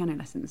you want to have piano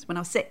lessons? When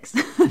I was 6.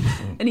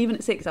 And even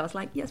at 6 I was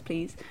like, yes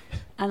please.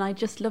 And I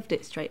just loved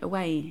it straight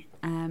away.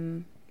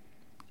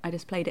 I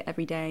just played it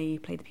every day,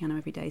 played the piano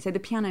every day. So the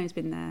piano's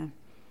been there.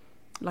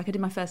 Like I did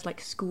my first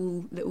like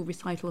school little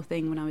recital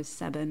thing when I was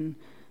 7,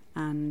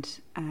 and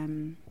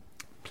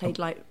played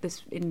like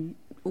this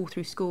all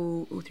through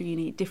school, all through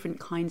uni, different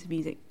kinds of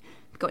music.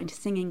 Got into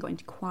singing, got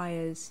into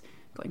choirs,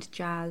 got into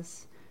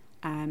jazz,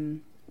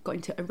 got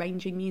into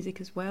arranging music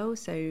as well.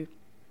 So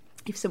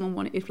if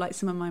like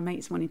some of my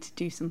mates wanted to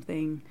do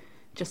something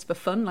just for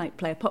fun, like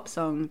play a pop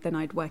song, then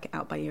I'd work it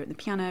out by ear at the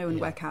piano and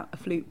work out a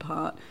flute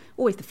part.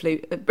 Always the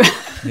flute.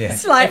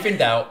 It's like, if in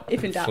doubt,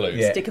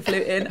 flute. Stick a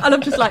flute in. And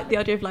I'm just like the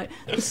idea of like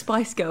the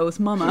Spice Girls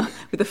mama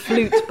with a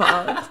flute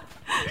part.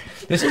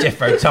 This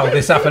Jeffro told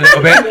this up a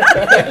little bit.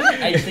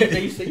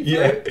 AC/DC.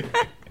 Yeah.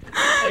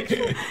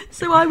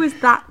 So I was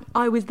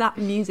that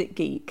music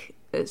geek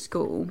at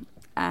school,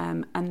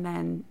 and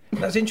then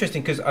that's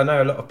interesting because I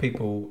know a lot of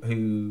people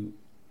who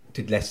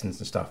did lessons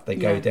and stuff. They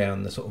go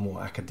down the sort of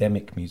more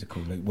academic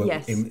musical route. Well,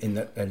 yes. in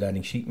that they're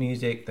learning sheet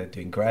music, they're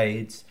doing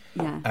grades,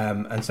 yeah.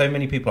 And so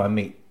many people I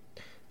meet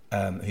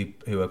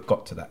who have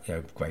got to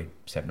that grade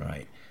 7 or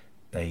 8,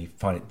 they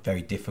find it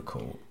very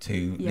difficult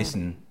to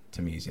listen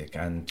to music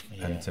and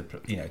to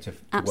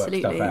work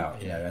stuff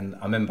out. And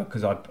I remember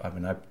because I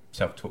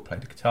self-taught,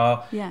 played the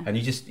guitar, and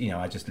you just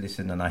I just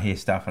listen and I hear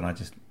stuff and I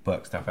just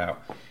work stuff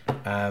out.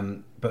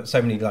 But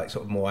so many like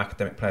sort of more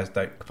academic players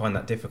don't find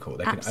that difficult.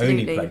 They can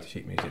only play to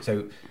sheet music.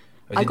 So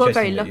I got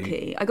very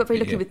lucky. I got very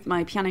lucky with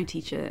my piano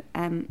teacher,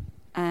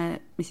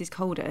 Mrs.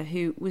 Calder,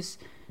 who was,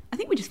 I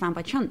think we just found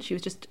by chance. She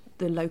was just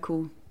the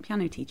local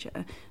piano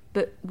teacher,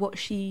 but what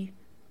she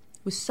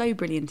was so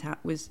brilliant at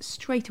was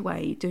straight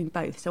away doing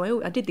both.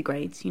 So I did the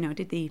grades, I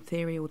did the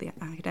theory or the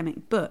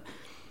academic, but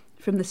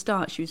from the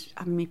start she was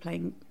having me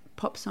playing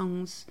pop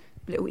songs,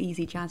 little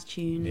easy jazz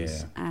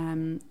tunes,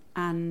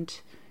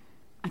 and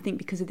I think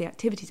because of the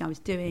activities I was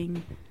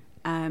doing,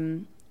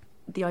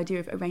 the idea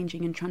of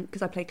arranging and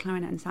because I played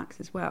clarinet and sax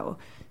as well,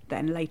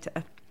 then later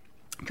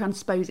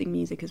transposing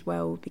music as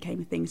well became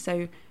a thing.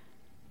 So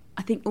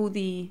I think all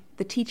the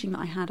teaching that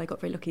I had, I got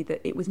very lucky that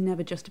it was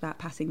never just about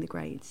passing the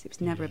grades. It was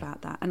never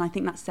about that. And I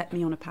think that set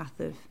me on a path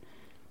of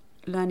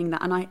learning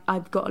that. And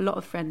I've got a lot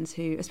of friends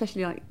who,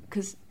 especially like,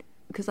 because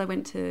I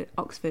went to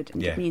Oxford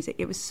and did music,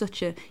 it was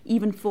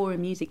even for a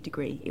music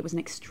degree, it was an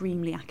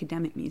extremely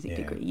academic music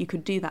degree. You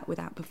could do that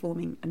without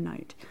performing a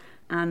note.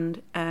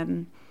 And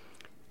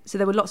so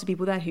there were lots of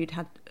people there who'd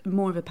had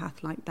more of a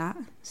path like that,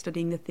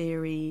 studying the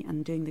theory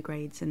and doing the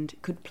grades, and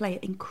could play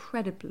it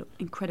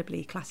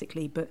incredibly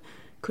classically, but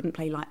couldn't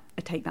play like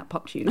a Take That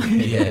pop tune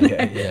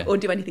or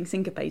do anything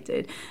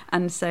syncopated.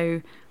 And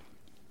so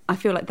I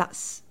feel like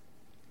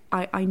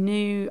I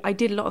knew I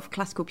did a lot of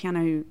classical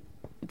piano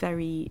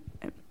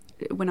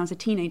when I was a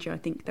teenager. I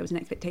think there was an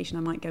expectation I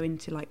might go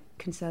into like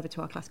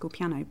conservatoire classical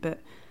piano, but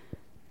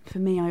for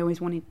me I always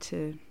wanted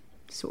to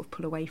sort of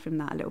pull away from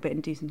that a little bit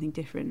and do something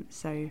different.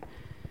 So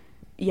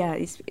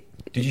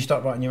did you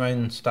start writing your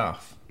own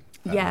stuff?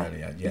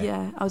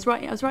 I was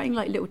writing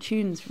like little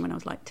tunes from when I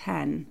was like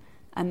 10,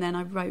 and then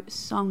I wrote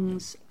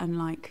songs and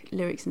like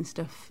lyrics and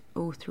stuff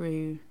all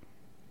through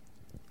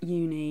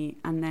uni,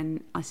 and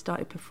then I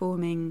started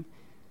performing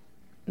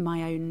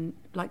my own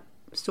like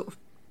sort of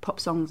pop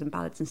songs and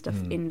ballads and stuff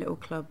in little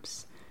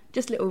clubs,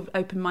 just little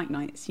open mic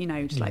nights,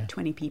 like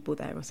 20 people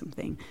there or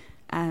something.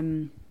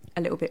 A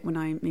little bit when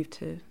I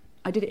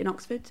did it in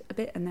Oxford a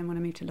bit, and then when I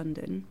moved to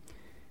London.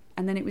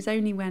 And then it was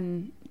only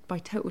when, by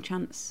total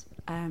chance,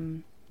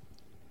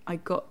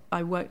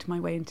 I worked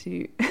my way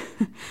into,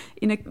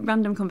 in a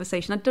random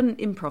conversation. I'd done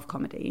improv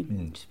comedy,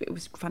 it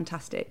was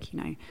fantastic,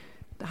 It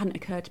hadn't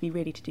occurred to me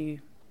really to do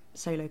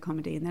solo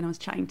comedy. And then I was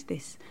chatting to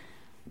this,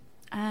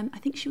 I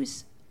think she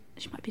was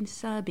she might have been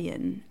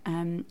Serbian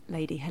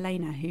lady,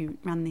 Helena, who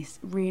ran this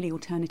really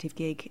alternative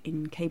gig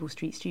in Cable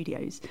Street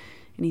Studios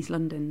in East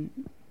London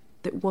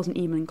that wasn't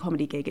even a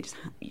comedy gig. It just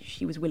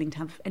she was willing to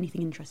have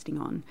anything interesting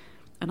on.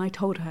 And I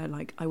told her,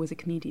 like, I was a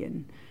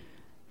comedian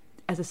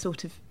as a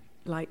sort of,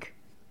 like,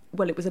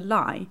 well, it was a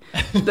lie,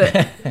 but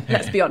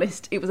let's be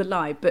honest, it was a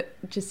lie,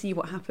 but to see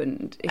what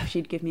happened if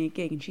she'd give me a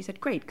gig. And she said,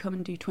 great, come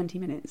and do 20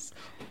 minutes.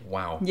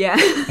 Wow. Yeah.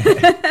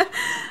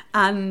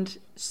 And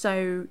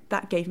so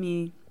that gave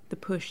me the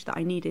push that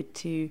I needed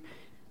to.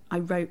 I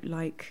wrote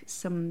like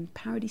some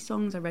parody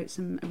songs, I wrote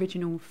some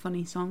original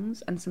funny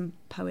songs and some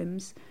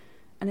poems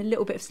and a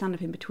little bit of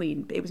stand-up in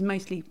between, but it was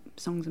mostly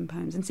songs and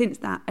poems. And since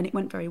that, and it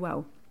went very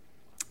well,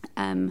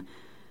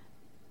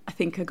 I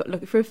think I got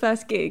looking for a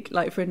first gig,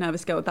 like for a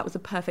Nervous Girl. That was a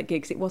perfect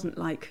gig because it wasn't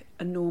like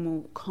a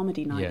normal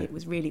comedy night. Yeah. It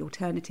was really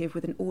alternative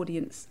with an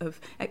audience of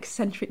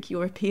eccentric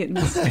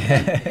Europeans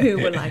who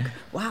were like,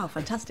 wow,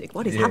 fantastic,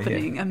 what is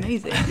happening? Yeah.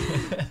 Amazing.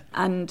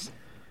 And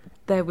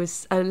there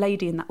was a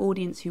lady in that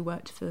audience who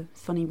worked for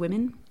Funny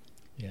Women,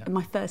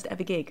 my first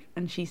ever gig,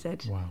 and she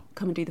said, wow,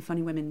 come and do the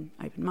Funny Women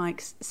open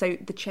mics. So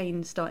the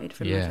chain started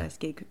from my first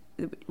gig,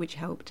 which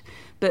helped.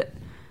 But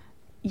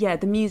yeah,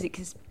 the music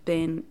has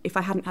been, if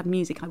I hadn't had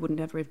music, I wouldn't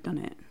ever have done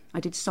it. I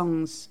did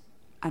songs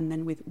and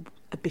then with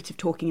a bit of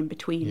talking in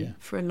between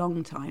for a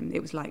long time.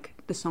 It was like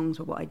the songs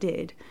were what I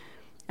did.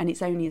 And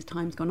it's only as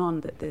time's gone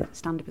on that the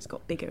stand-up has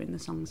got bigger and the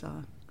songs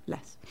are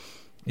less.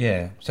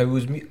 Yeah. So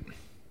was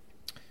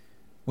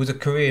a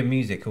career in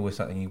music always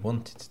something you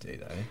wanted to do,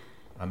 though?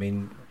 I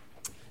mean,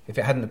 if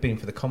it hadn't been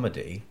for the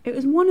comedy... It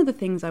was one of the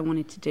things I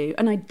wanted to do.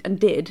 And I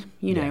did,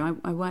 you know,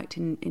 I worked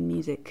in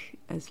music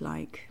as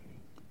like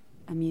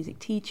a music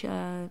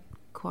teacher,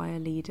 choir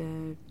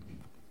leader,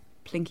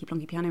 plinky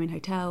plonky piano in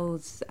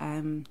hotels,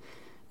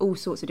 all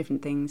sorts of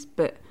different things.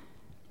 But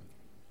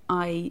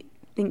I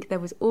think there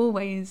was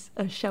always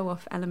a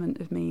show-off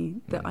element of me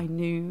that I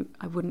knew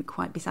I wouldn't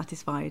quite be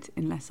satisfied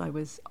unless I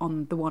was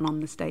on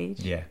the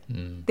stage. Yeah.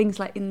 Mm. Things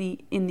like in the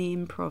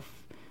improv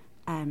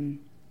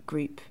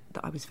group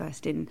that I was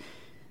first in,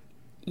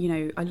 you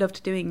know, I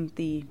loved doing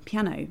the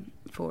piano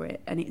for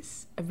it, and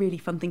it's a really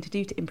fun thing to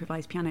do, to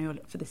improvise piano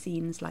for the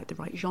scenes, like the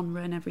right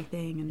genre and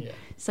everything, and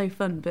so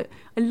fun. But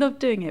I loved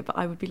doing it, but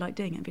I would be like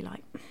doing it and be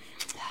like,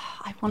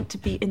 I want to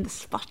be in the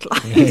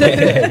spotlight.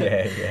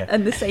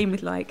 And the same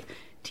with like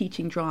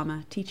teaching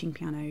drama, teaching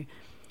piano,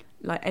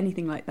 like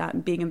anything like that.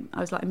 And I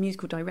was like a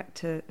musical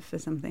director for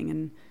something,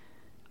 and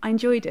I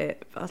enjoyed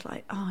it, but I was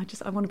like, I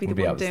want to be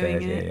the one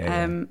doing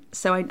it.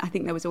 So I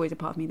think there was always a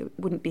part of me that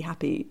wouldn't be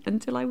happy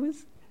until I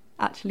was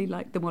actually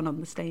like the one on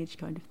the stage,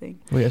 kind of thing.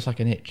 Well, it's like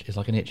an itch. It's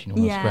like an itch you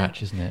want to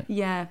scratch, isn't it?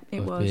 Yeah,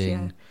 it was.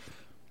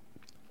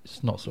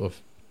 It's not sort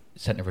of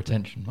centre of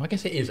attention. I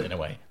guess it is in a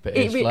way, but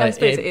I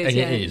suppose it is.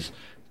 It is,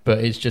 but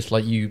it's just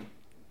like you've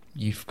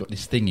got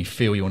this thing you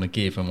feel you want to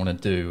give and want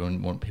to do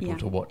and want people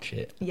to watch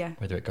it. Yeah.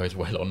 Whether it goes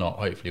well or not,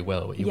 hopefully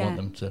well, but you want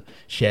them to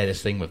share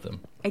this thing with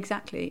them.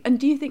 Exactly. And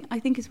do you think? I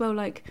think as well,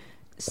 like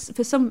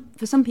for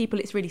some people,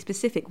 it's really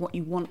specific what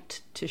you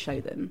want to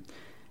show them.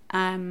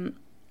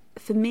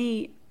 For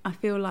me, I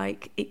feel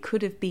like it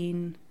could have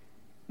been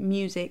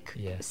music,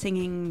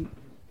 singing,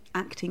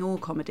 acting, or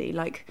comedy.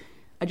 Like,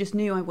 I just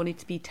knew I wanted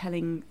to be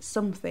telling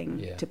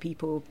something to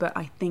people, but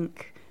I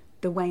think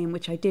the way in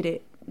which I did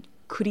it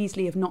could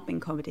easily have not been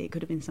comedy. It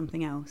could have been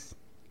something else.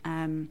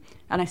 And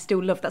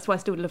that's why I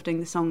still love doing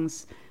the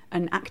songs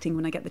and acting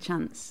when I get the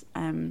chance.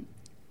 I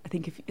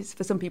think if it's,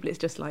 for some people, it's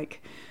just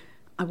like,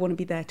 I want to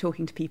be there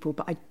talking to people,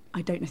 but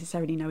I don't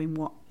necessarily know in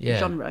what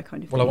genre,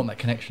 kind of thing. Well, I want that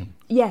connection.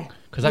 Yeah.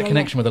 Because that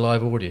connection with a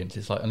live audience,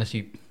 it's like, unless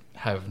you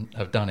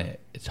have done it,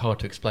 it's hard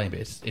to explain, but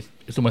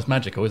it's almost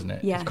magical, isn't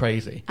it? Yeah. It's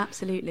crazy.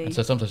 Absolutely. And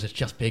so sometimes it's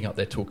just being up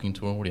there talking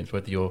to an audience,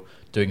 whether you're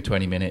doing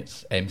 20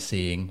 minutes,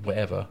 emceeing,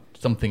 whatever,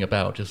 something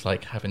about just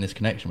like having this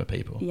connection with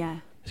people. Yeah.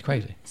 It's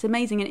crazy. It's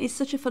amazing. And it's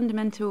such a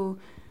fundamental,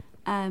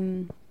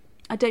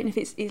 I don't know if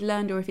it's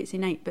learned or if it's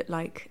innate, but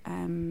like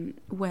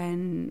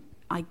when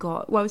I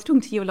was talking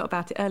to you a lot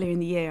about it earlier in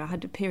the year. I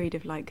had a period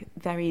of like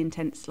very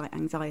intense like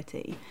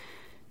anxiety,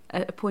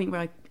 at a point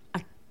where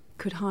I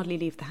could hardly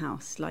leave the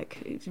house.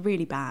 Like, it was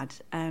really bad.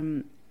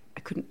 I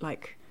couldn't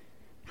like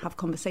have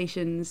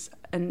conversations,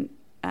 and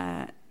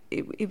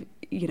it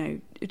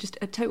just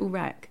a total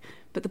wreck.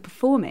 But the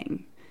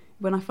performing,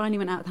 when I finally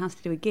went out of the house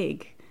to do a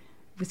gig,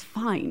 was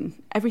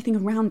fine. Everything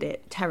around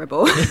it,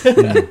 terrible.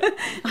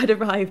 I'd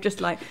arrived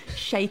just like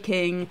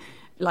shaking,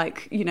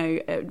 like,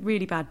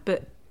 really bad.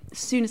 But as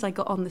soon as I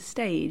got on the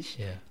stage,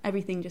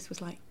 everything just was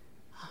like,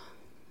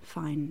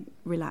 fine,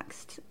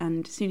 relaxed.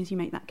 And as soon as you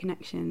make that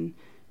connection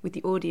with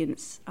the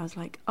audience, I was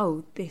like,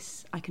 oh,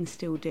 this I can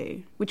still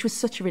do, which was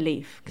such a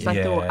relief, because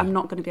I thought I'm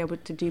not going to be able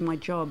to do my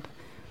job.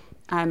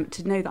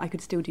 To know that I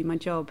could still do my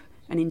job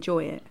and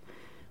enjoy it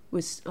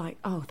was like,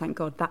 oh, thank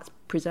God, that's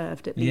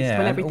preserved at least,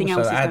 when everything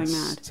else is going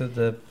mad. To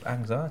the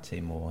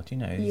anxiety more, do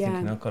you know? You're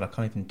thinking, oh God, I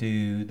can't even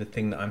do the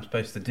thing that I'm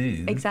supposed to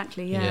do.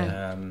 Exactly,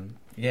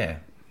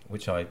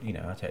 Which I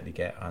totally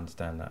get. I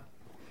understand that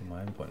from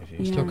my own point of view.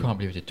 I still can't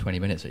believe you did 20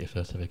 minutes at your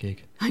first ever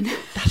gig. I know.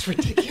 That's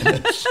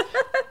ridiculous.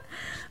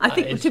 I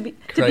think to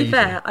be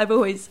fair, I've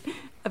always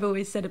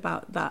said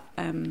about that.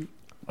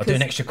 I'll do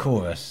an extra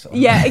chorus.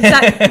 Yeah,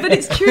 exactly. But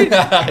it's true.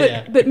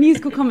 But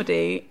musical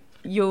comedy,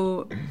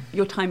 your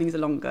timings are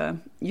longer.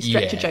 You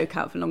stretch a joke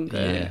out for longer.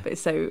 Yeah. But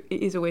so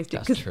it is always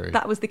That's because true.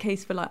 that was the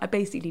case for I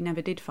basically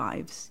never did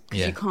fives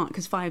because Yeah. you can't,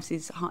 because fives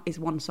is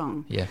one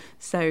song. Yeah.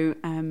 So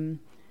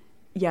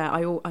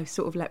I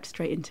sort of leapt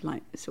straight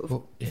into sort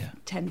of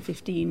 10,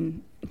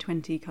 15,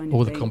 20 kind of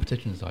All thing. the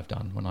competitions I've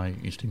done when I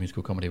used to do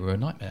musical comedy were a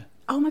nightmare.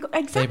 Oh my god!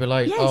 Exactly. They were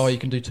like, yes. "Oh, you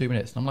can do 2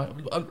 minutes," and I'm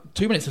like,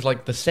 2 minutes is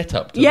like the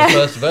setup to the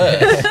first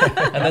verse,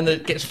 and then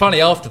it gets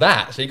funny after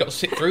that. So you got to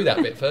sit through that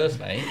bit first,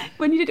 mate.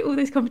 When you did all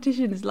those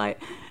competitions,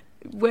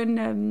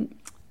 when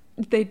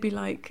they'd be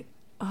like,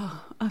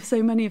 "Oh,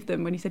 so many of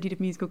them." When you said you did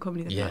musical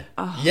comedy, they'd be like,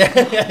 "Oh,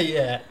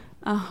 yeah.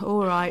 Oh,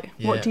 all right.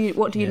 Yeah.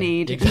 What do you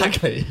need?"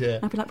 Exactly. Yeah.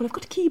 I'd be like, "Well, I've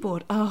got a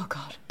keyboard." "Oh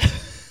God,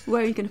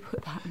 where are you going to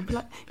put that?" And I'd be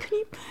like, "Can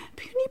you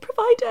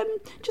provide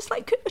just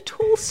like a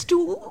tall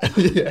stool?"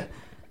 Yeah.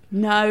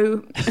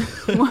 No.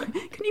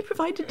 Can you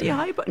provide a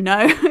DI? But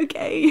no.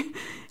 Okay.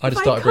 I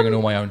just started bringing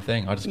all my own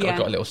thing. I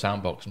got a little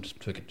sound box and just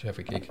took it to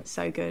every gig.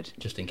 So good.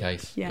 Just in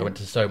case. Yeah. I went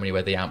to so many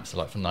where the amps are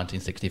like from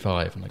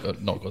 1965 and I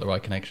not got the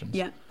right connections.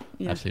 Yeah.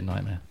 Absolute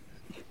nightmare.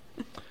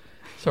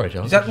 Sorry,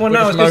 John. Is that I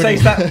was going to say,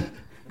 is that...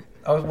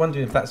 I was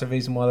wondering if that's a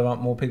reason why there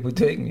aren't more people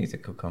doing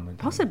musical comedy.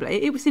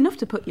 Possibly. It was enough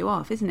to put you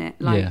off, isn't it?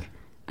 And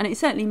it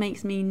certainly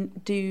makes me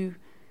do...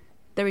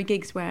 There are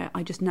gigs where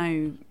I just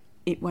know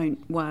it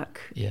won't work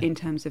in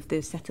terms of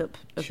the setup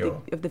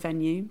of the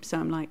venue. So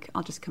I'm like,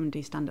 I'll just come and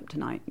do stand-up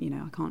tonight.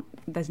 I can't...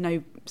 There's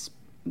no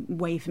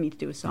way for me to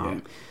do a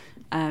song.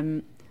 Yeah.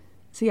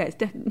 So yeah, it's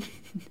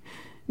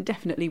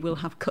definitely will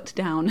have cut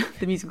down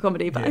the musical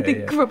comedy. But I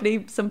think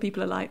probably some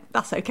people are like,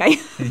 that's okay.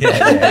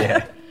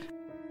 Yeah.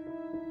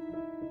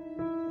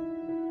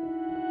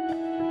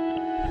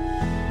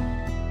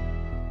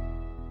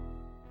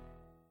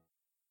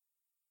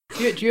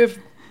 Do you have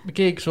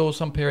gigs or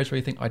some periods where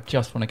you think, I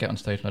just want to get on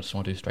stage and I just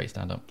want to do straight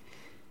stand-up?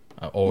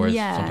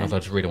 Sometimes I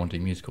just really want to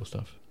do musical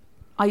stuff?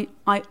 I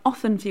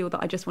often feel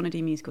that I just want to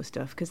do musical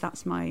stuff because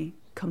that's my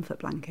comfort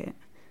blanket.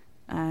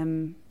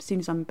 As soon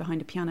as I'm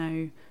behind a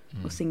piano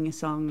or singing a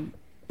song,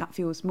 that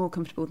feels more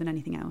comfortable than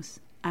anything else.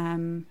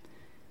 But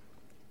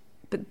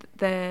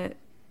there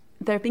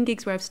have been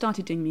gigs where I've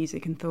started doing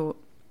music and thought,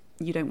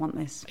 you don't want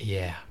this.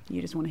 Yeah.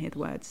 You just want to hear the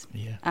words.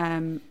 Yeah.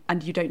 And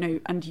you don't know,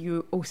 and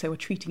you also are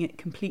treating it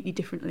completely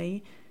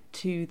differently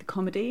to the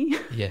comedy.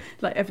 Yeah.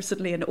 Like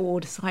suddenly an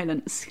awed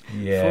silence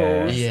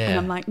falls. Yeah. And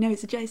I'm like, no,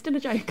 it's still a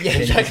joke. Yeah,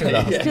 exactly.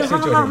 Still ha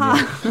ha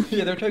ha.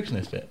 Yeah, there are jokes in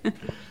this bit.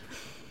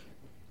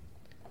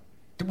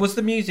 Was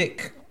the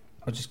music...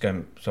 I'll just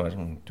go... Sorry, I don't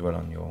want to dwell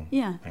on your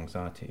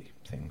anxiety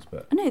things,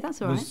 but... No,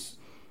 that's all right.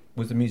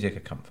 Was the music a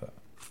comfort?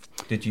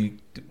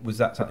 Was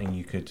that something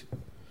you could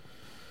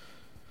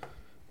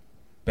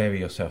bury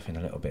yourself in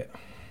a little bit?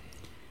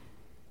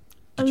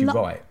 Did you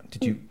write?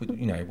 Did you...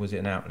 was it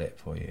an outlet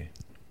for you?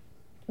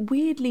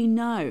 Weirdly,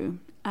 no.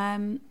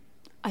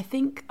 I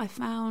think I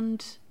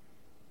found...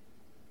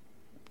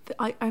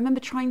 I remember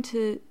trying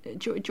to...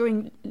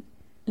 during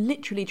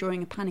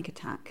a panic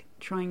attack,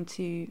 trying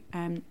to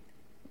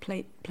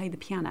play the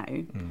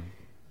piano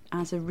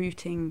as a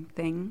rooting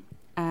thing.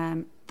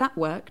 That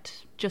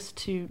worked, just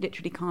to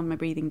literally calm my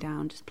breathing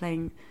down, just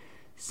playing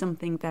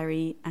something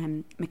very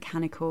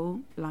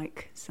mechanical,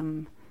 like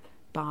some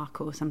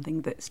Bach or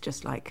something that's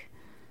just like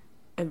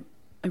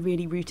a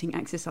really rooting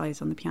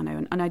exercise on the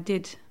piano. And I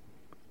did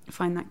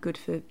find that good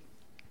for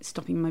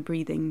stopping my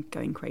breathing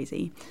going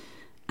crazy.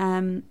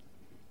 But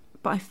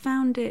I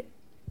found it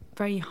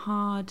very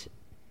hard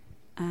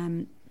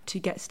to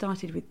get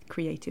started with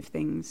creative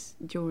things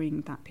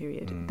during that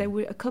period. There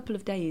were a couple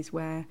of days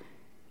where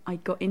I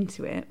got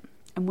into it,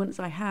 and once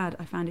I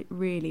found it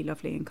really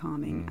lovely and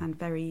calming and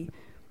very,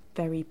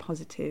 very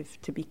positive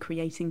to be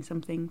creating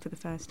something for the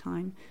first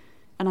time.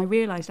 And I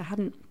realised I've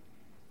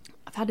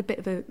had a bit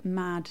of a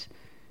mad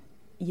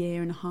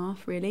year and a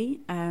half, really,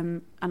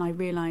 and I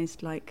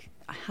realised I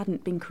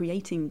hadn't been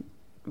creating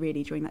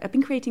really during that. I've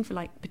been creating for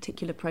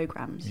particular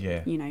programmes,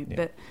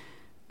 but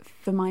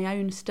for my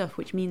own stuff,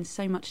 which means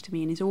so much to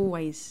me and is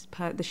always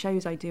the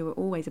shows I do are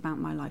always about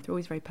my life. They're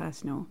always very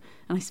personal,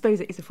 and I suppose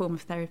it is a form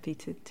of therapy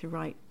to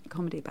write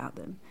comedy about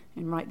them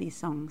and write these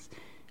songs.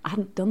 I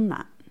hadn't done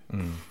that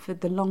for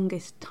the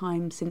longest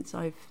time since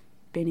I've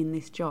been in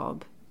this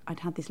job. I'd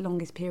had this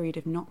longest period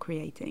of not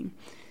creating.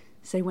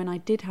 So when I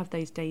did have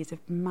those days of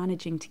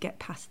managing to get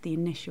past the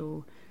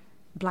initial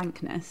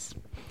blankness,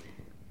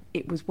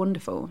 it was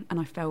wonderful, and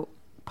I felt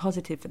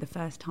positive for the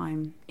first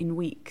time in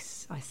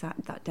weeks. I sat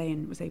that day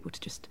and was able to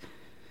just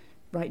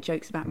write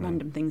jokes about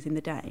random things in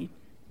the day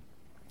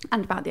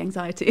and about the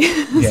anxiety.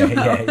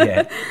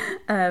 Yeah.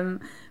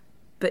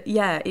 But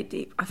yeah,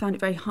 I found it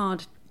very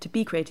hard to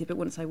be creative. But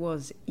once I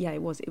was,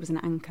 it was an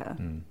anchor,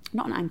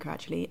 not an anchor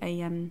actually,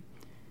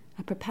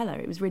 a propeller.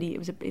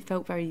 It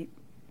felt very,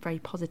 very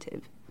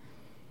positive.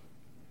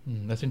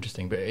 That's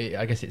interesting, but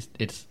I guess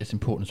it's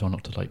important as well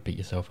not to beat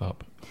yourself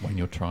up when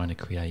you're trying to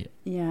create.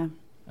 Yeah.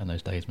 and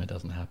those days when it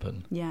doesn't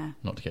happen. Yeah.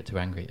 Not to get too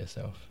angry at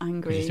yourself.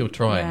 Angry. 'Cause you're still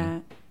trying. Yeah.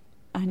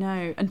 I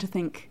know. And to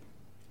think,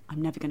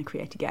 I'm never going to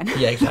create again.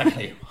 Yeah,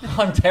 exactly.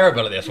 I'm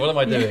terrible at this. What am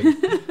I doing?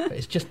 But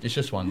it's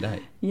just one day.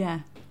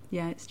 Yeah.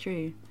 Yeah, it's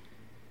true.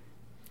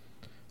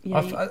 Yeah,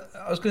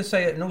 I was going to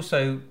say, and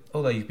also,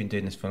 although you've been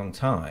doing this for a long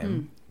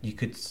time, you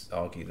could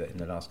argue that in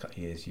the last couple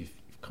of years you've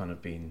kind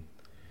of been,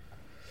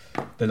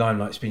 the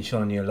limelight's been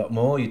shone on you a lot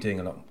more. You're doing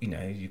a lot,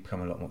 you've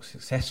become a lot more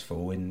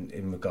successful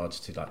in regards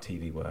to like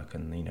TV work,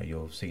 and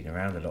you're seen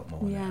around a lot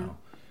more now.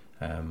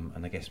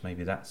 And I guess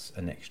maybe that's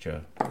an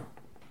extra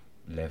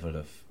level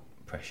of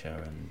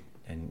pressure and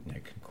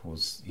can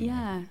cause.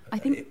 I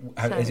think.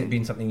 Has it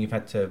been something you've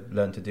had to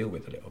learn to deal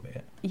with a little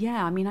bit?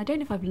 Yeah, I mean, I don't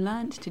know if I've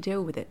learnt to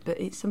deal with it, but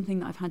it's something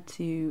that I've had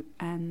to,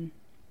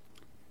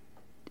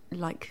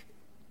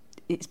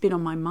 it's been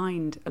on my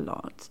mind a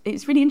lot.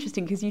 It's really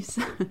interesting because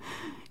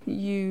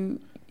you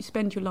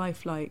spend your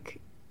life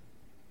like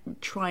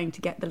trying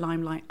to get the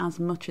limelight as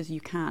much as you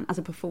can as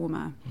a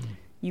performer.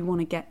 You want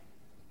to get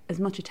as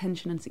much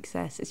attention and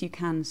success as you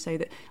can, so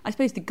that I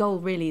suppose the goal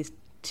really is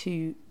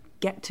to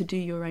get to do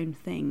your own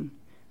thing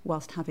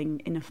whilst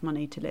having enough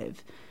money to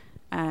live.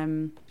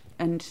 And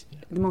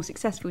the more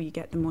successful you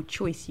get, the more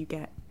choice you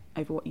get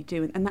over what you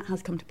do. And that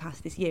has come to pass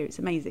this year. It's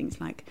amazing.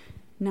 It's like,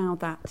 now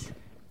that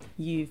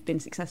you've been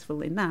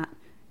successful in that,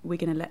 we're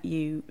going to let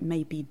you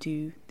maybe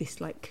do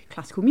this like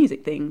classical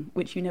music thing,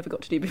 which you never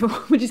got to do before,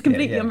 which is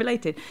completely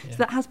unrelated. Yeah. So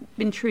that has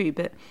been true.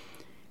 But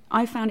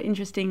I found it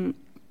interesting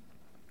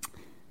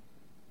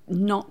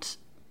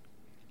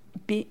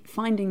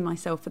finding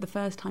myself for the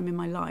first time in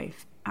my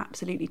life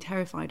absolutely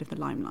terrified of the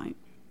limelight.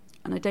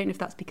 And I don't know if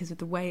that's because of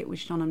the way it was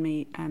shone on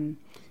me. And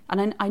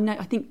I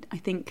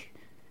think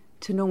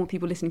to normal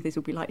people listening to this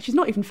will be like, she's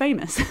not even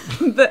famous.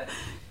 but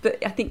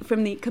I think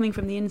coming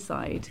from the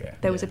inside,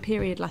 there was a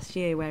period last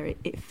year where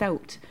it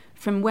felt,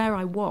 from where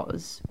I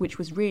was, which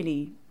was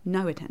really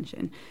no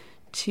attention,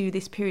 to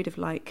this period of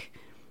like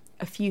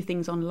a few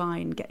things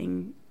online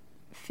getting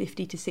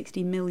 50 to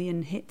 60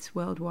 million hits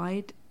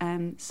worldwide,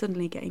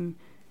 suddenly getting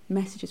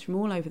messages from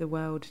all over the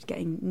world,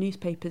 getting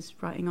newspapers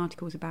writing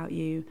articles about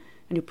you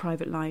and your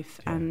private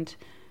life. And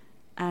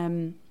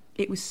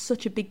it was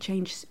such a big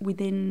change.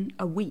 Within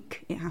a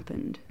week it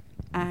happened,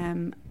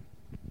 and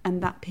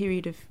that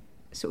period of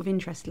sort of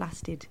interest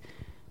lasted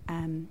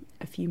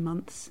a few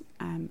months,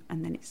 and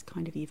then it's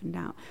kind of evened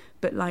out.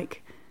 But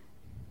like,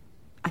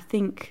 I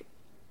think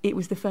it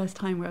was the first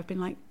time where I've been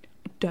like,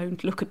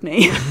 don't look at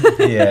me.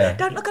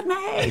 Don't look at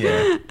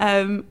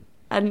me.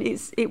 And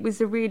it was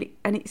a really,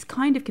 and it's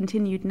kind of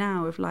continued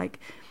now of like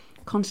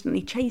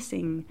constantly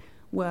chasing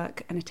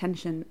work and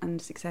attention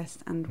and success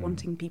and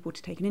wanting people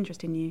to take an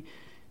interest in you,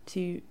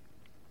 to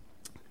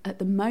at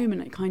the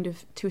moment it kind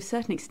of, to a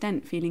certain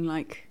extent, feeling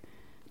like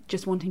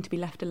just wanting to be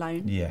left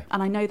alone.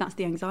 And I know that's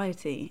the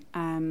anxiety,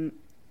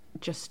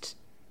 just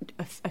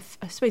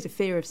I suppose a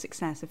fear of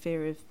success, a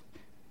fear of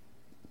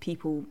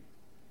people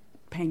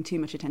paying too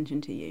much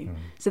attention to you.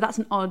 So that's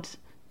an odd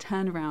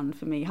turnaround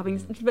for me, having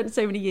spent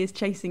so many years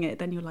chasing it.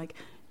 Then you're like,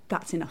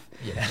 that's enough.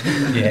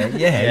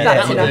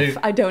 That's enough.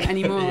 I don't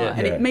anymore.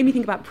 And it made me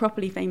think about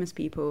properly famous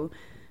people,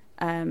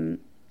 and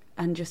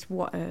just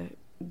what a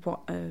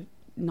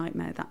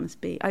nightmare that must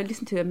be. I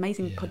listened to an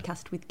amazing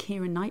podcast with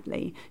Keira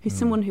Knightley, who's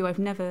someone who I've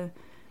never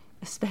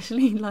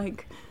especially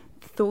like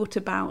thought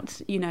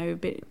about,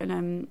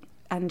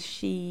 and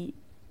she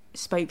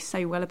spoke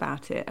so well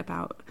about it,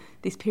 about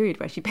this period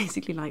where she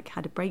basically like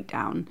had a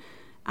breakdown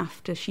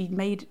after she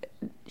made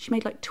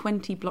like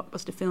 20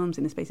 blockbuster films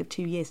in the space of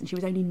 2 years, and she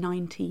was only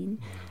 19.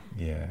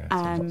 It's a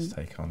lot to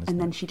take on, and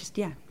then she just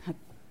had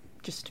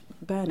just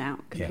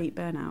complete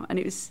burnout, and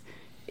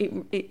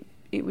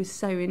it was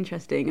so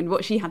interesting, and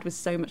what she had was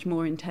so much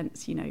more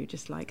intense,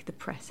 just like the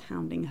press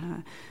hounding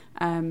her.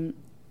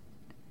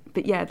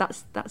 But yeah,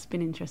 that's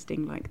been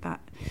interesting, like that.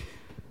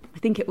 I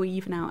think it will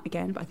even out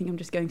again, but I think I'm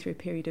just going through a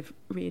period of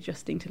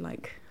readjusting to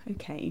like,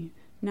 okay,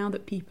 now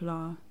that people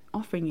are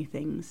offering you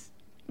things,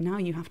 now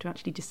you have to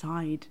actually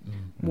decide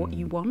what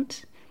you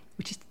want,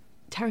 which is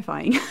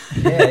terrifying.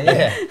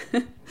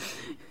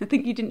 I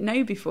think you didn't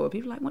know before.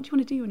 People are like, what do you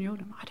want to do when you're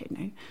older? I don't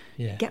know.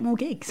 Get more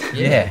gigs.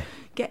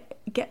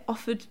 Get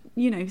offered,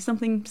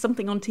 something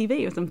on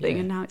TV or something.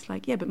 And now it's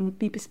like, but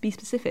be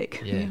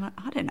specific. And you're like,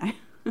 I don't know.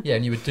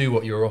 And you would do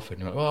what you were offered.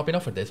 You're like, well, I've been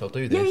offered this, I'll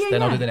do this.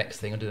 Then I'll do the next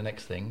thing, I'll do the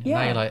next thing. And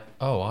now you're like,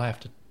 oh, I have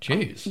to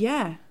choose.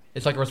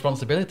 It's like a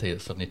responsibility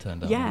that's suddenly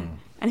turned up.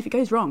 And if it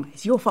goes wrong,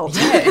 it's your fault.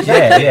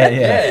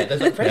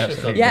 There's a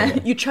pressure.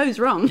 You chose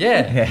wrong.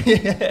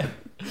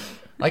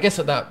 I guess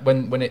at that,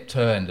 when it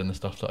turned and the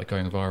stuff started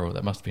going viral,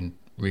 that must have been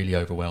really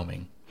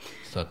overwhelming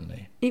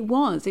suddenly. It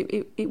was.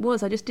 It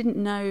was. I just didn't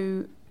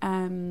know.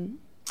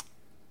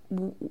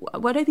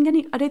 Well, I don't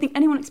think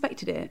anyone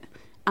expected it,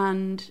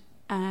 and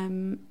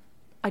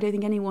I don't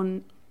think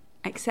anyone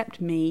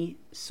except me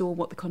saw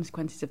what the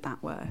consequences of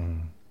that were.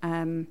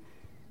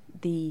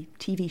 The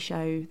TV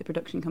show, the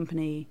production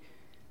company,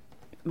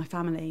 my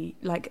family.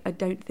 Like, I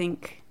don't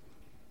think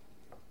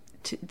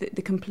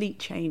the complete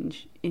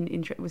change in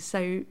interest was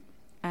so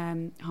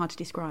hard to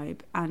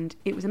describe, and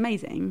it was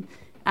amazing.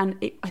 And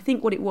I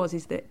think what it was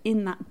is that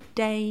in that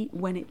day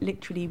when it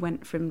literally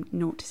went from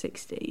 0 to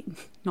 60,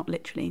 not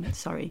literally,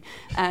 sorry,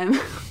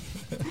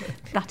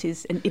 that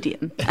is an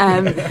idiom.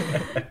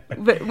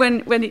 But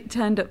when it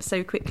turned up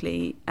so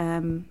quickly,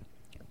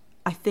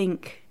 I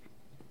think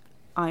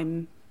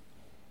I'm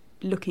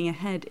looking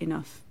ahead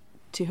enough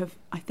to have,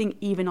 I think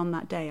even on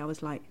that day I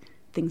was like,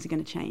 things are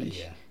going to change.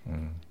 Yeah.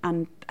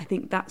 And I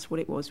think that's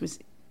what it was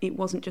it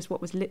wasn't just what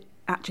was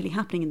actually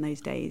happening in those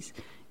days,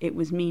 it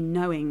was me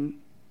knowing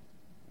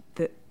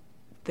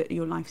that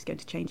your life's going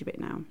to change a bit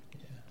now.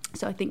 Yeah.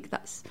 So I think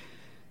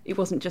it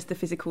wasn't just the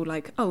physical,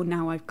 like, oh,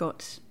 now I've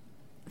got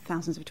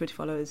thousands of Twitter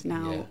followers,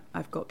 now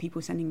I've got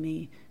people sending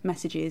me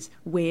messages,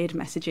 weird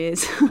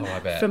messages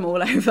from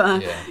all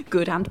over,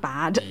 good and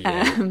bad.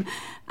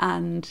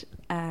 And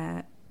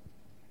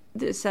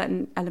there's a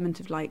certain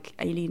element of like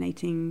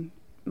alienating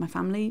my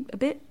family a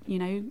bit, you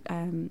know.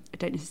 I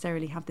don't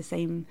necessarily have the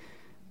same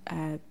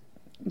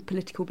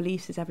political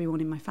beliefs as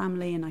everyone in my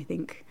family, and I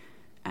think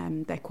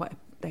they're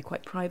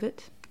quite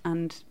private,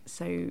 and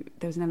so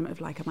there was an element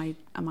of like,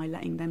 am I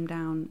letting them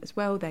down as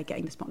well? They're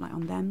getting the spotlight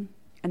on them,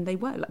 and they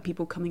were like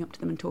people coming up to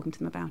them and talking to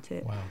them about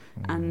it. Wow.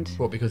 And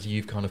because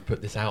you've kind of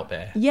put this out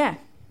there. Yeah.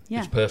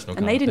 It's personal,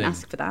 and they didn't thing.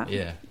 ask for that.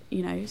 Yeah.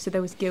 You know, so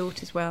there was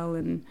guilt as well,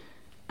 and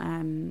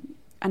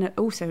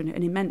also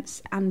an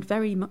immense and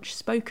very much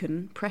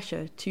spoken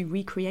pressure to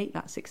recreate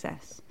that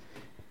success,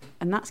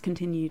 and that's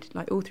continued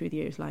like all through the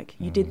years. Like,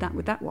 you did that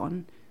with that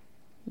one,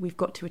 we've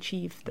got to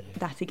achieve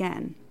that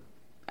again.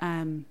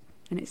 And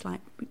it's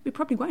like, we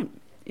probably won't.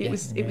 It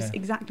was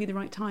exactly the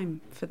right time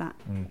for that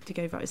to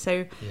go viral.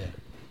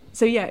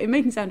 So it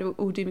made me sound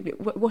all doom.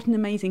 What an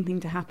amazing thing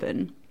to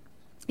happen.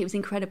 It was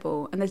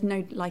incredible, and there's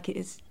no like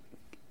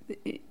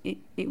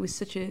it was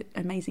such an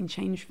amazing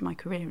change for my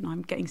career, and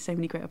I'm getting so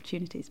many great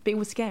opportunities. But it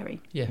was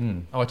scary. Yeah.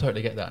 Oh, I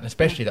totally get that, and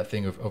especially that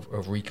thing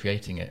of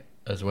recreating it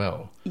as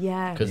well.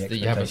 Yeah. Because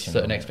you have a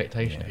certain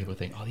expectation. People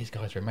think, oh, these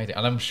guys are amazing,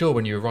 and I'm sure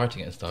when you were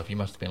writing it and stuff, you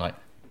must have been like,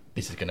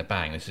 this is going to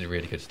bang, this is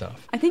really good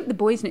stuff. I think the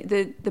boys,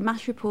 the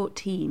MASH Report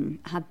team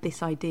had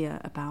this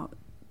idea about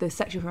the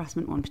sexual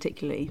harassment one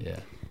particularly. Yeah.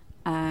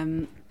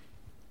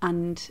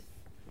 And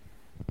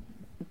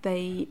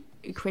they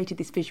created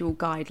this visual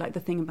guide, like the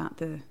thing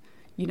about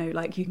you know,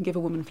 like you can give a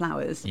woman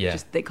flowers,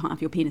 just they can't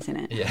have your penis in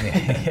it.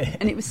 Yeah.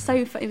 And it was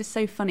so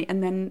funny.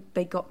 And then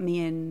they got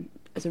me in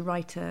as a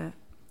writer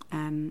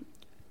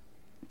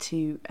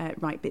to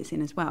write bits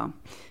in as well.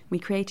 We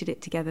created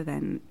it together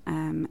then,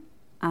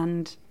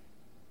 and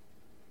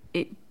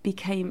it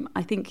became,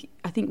 I think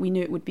we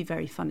knew it would be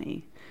very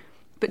funny.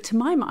 But to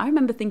my mind, I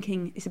remember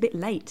thinking, it's a bit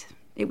late.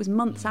 It was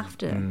months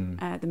after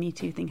the Me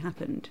Too thing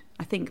happened.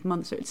 I think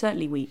months, or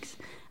certainly weeks.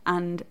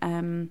 And I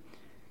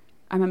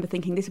remember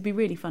thinking, this would be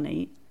really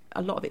funny.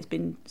 A lot of it's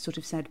been sort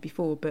of said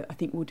before, but I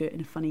think we'll do it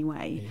in a funny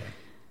way.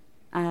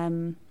 Yeah.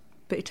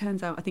 But it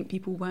turns out, I think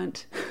people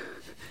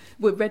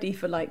were ready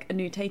for like a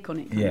new take on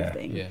it kind of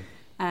thing. Yeah.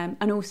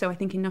 And also, I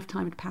think enough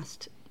time had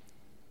passed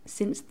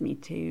since the Me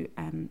Too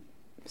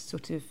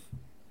sort of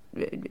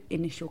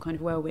initial kind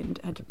of whirlwind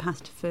had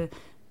passed for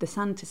the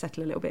sand to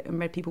settle a little bit,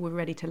 and people were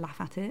ready to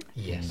laugh at it.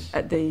 Yes.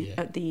 At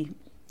the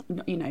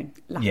you know,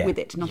 laugh with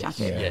it, not at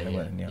it. Yeah, they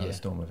weren't in the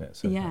storm of it.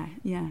 So. Yeah.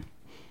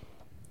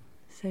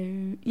 So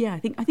I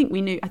think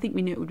we knew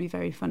it would be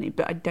very funny,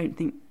 but I don't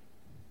think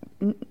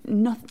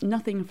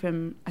nothing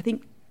from I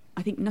think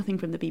nothing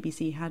from the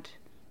BBC had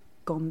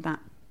gone that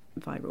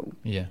viral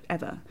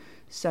ever.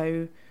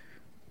 So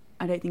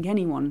I don't think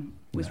anyone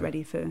was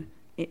ready for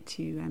it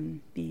to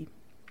be.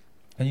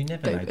 And you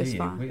never know, do you?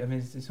 Far. I mean,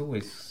 it's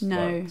always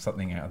like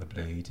something out of the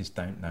blue. You just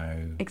don't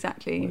know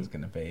exactly what it's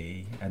going to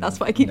be. And that's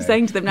what I keep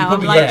saying to them now.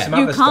 I'm like,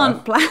 you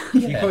can't plan.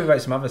 You probably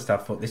wrote some other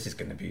stuff. Thought this is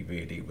going to be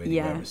really, really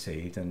well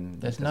received.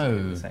 And there's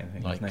no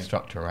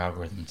structure or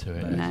algorithm to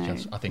it. No.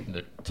 It's just, I think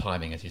the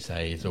timing, as you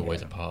say, is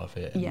always a part of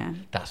it. Yeah,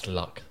 that's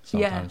luck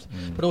sometimes.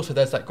 Yeah. But also,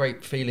 there's that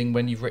great feeling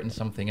when you've written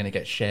something and it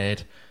gets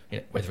shared,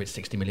 whether it's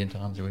 60 million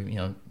times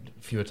or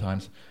fewer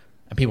times.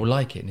 And people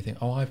like it, and you think,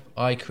 oh,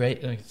 I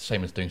created,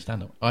 same as doing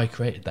stand-up, I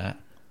created that,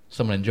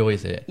 someone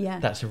enjoys it. Yeah.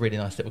 That's a really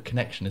nice little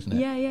connection, isn't it?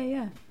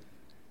 Yeah.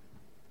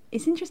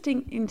 It's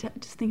interesting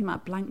just thinking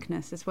about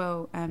blankness as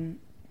well.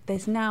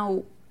 There's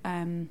now,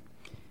 I'm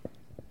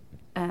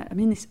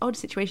in this odd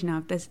situation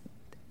now.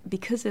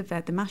 Because of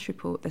the MASH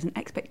Report, there's an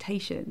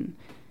expectation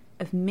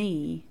of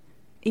me,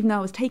 even though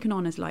I was taken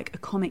on as like a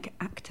comic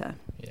actor,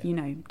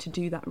 to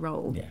do that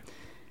role.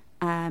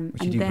 Yeah.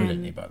 Which you do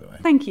brilliantly, by the way.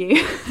 Thank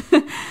you.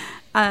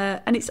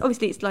 And it's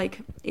obviously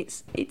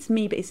it's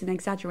me, but it's an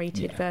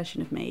exaggerated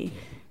version of me,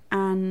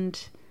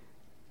 and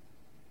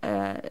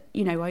I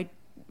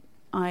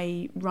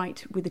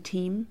write with a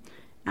team,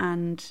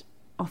 and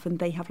often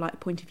they have like a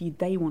point of view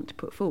they want to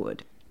put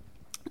forward,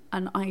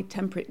 and I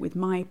temper it with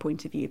my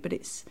point of view, but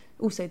it's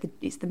also the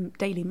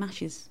Daily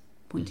Mash's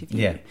point of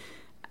view. Yeah.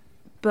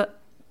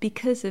 But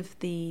because of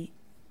the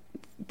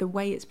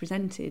way it's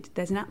presented,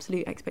 there's an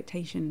absolute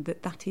expectation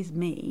that is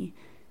me,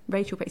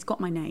 Rachel. It's got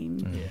my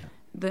name.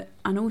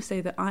 and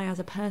also that I, as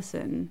a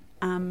person,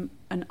 am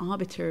an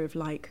arbiter of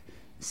like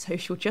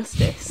social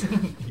justice.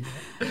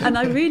 And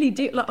I really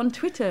do, like, on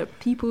Twitter,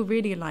 people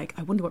really are like,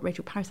 I wonder what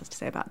Rachel Parris has to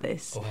say about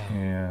this. Wow.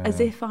 Yeah. As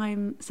if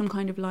I'm some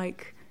kind of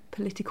like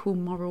political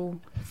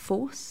moral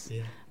force.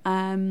 Yeah.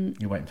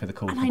 You're waiting for the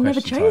call. And for I never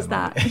question chose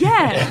time, that.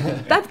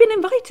 Yeah, I've been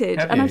invited,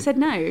 Have and you? I've said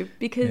no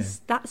because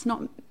that's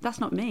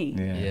not me.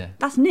 Yeah.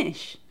 That's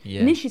Nish.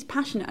 Yeah. Nish is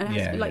passionate, and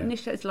Yeah, like yeah.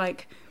 Nish is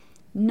like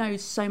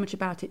knows so much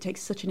about it.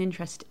 Takes such an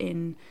interest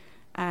in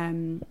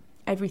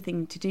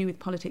everything to do with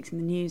politics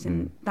and the news,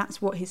 and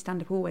that's what his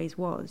stand-up always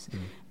was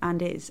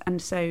and is. And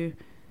so,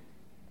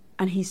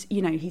 and he's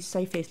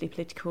so fiercely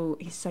political.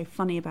 He's so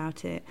funny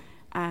about it.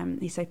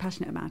 He's so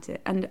passionate about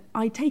it, and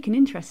I take an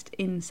interest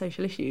in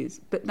social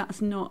issues, but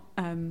that's not.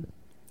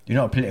 You're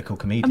not a political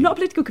comedian. I'm not a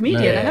political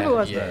comedian. I never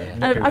was. Yeah.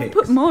 I've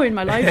put more in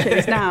my live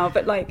shows now,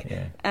 but like,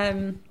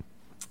 Yeah.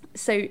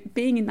 so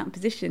being in that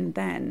position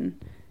then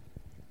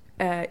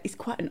is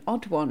quite an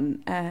odd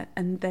one,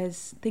 and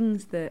there's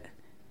things that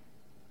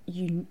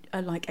you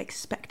are like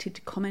expected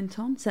to comment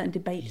on, certain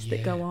debates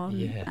that go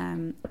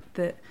on,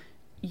 that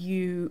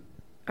you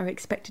are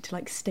expected to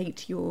like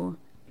state your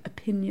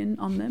opinion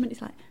on them, and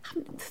it's like, I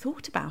haven't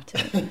thought about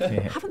it.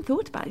 Haven't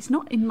thought about it. It's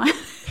not in my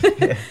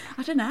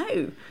I don't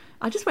know,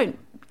 I just won't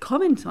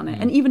comment on it.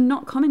 And even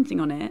not commenting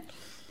on it,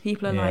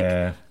 people are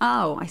like,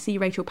 oh, I see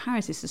Rachel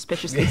Parris is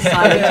suspiciously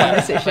silent on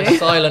this issue.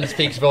 Silence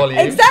speaks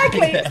volumes.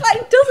 Exactly. It's like,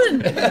 it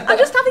doesn't. I'm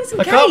just having some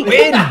I cake. can't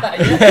win.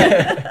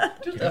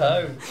 Just at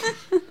home.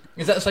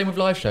 Is that the same with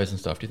live shows and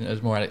stuff? Do you think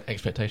there's more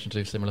expectation to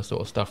do similar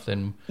sort of stuff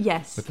than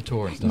Yes. with the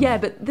tour and stuff? Yeah,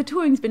 but the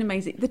touring's been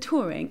amazing. The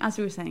touring, as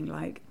we were saying,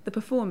 like, the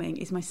performing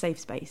is my safe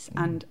space,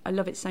 and I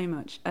love it so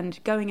much. And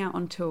going out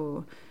on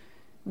tour,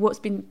 what's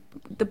been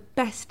the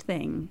best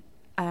thing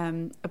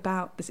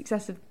about the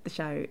success of the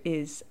show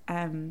is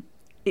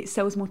it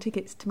sells more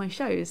tickets to my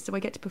shows, so I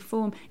get to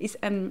perform. It's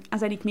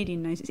as any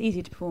comedian knows, it's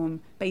easier to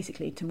perform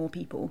basically to more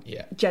people,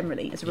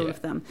 generally, as a rule of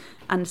thumb.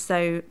 And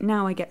so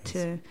now I get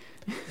to.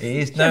 It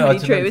is. No, I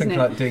true, don't isn't think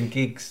it? like doing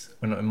gigs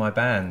when in my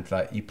band.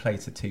 Like you play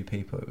to 2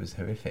 people, it was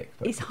horrific.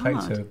 But It's to play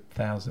hard. to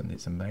 1,000,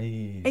 it's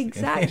amazing.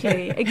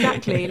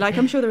 Exactly. Like,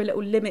 I'm sure there are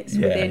little limits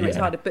within where it's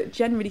harder, but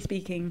generally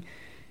speaking,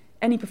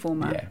 any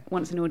performer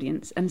wants an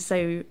audience, and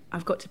so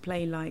I've got to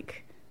play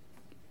like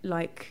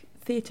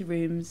theatre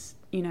rooms,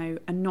 you know,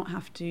 and not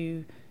have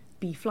to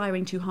be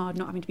flying too hard,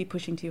 not having to be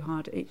pushing too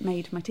hard. It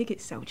made my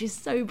tickets sell, which is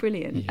so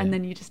brilliant. And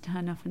then you just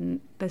turn up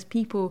and there's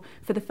people,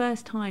 for the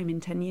first time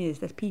in 10 years,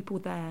 there's people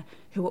there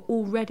who are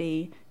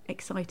already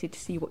excited to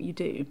see what you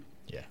do.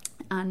 Yeah.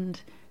 And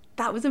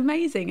that was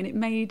amazing, and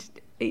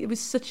it was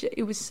such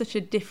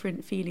a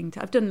different feeling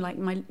to. I've done like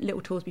my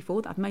little tours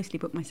before that I've mostly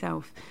booked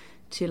myself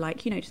to,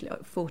 like, you know, just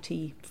like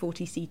 40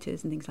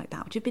 seaters and things like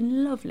that, which have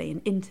been lovely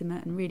and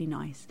intimate and really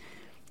nice.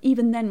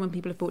 Even then, when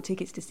people have bought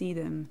tickets to see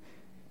them,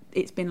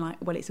 it's been like,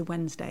 well, it's a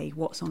Wednesday,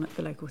 what's on at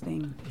the local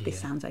thing? This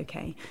sounds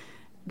okay.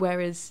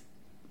 Whereas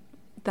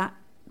that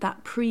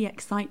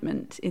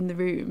pre-excitement in the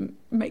room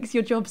makes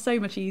your job so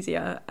much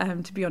easier,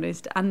 to be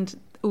honest. And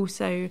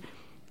also,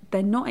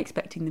 they're not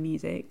expecting the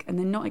music, and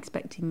they're not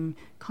expecting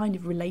kind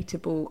of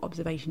relatable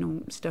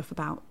observational stuff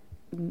about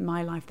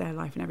my life, their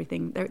life and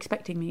everything. They're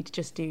expecting me to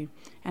just do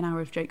an hour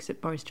of jokes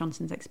at Boris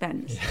Johnson's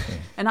expense.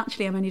 And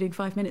actually I'm only doing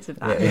 5 minutes of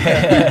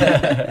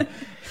that.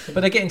 But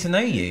they're getting to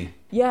know you.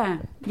 Yeah.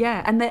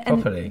 And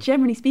Properly.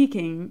 generally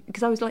speaking,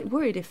 because I was like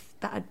worried if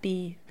that'd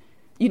be,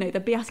 you know,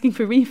 they'd be asking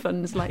for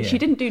refunds, like she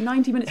didn't do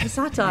 90 minutes of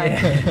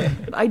satire.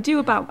 But I do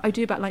about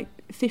like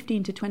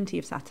 15 to 20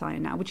 of satire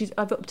now, which is,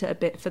 I've upped it a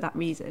bit for that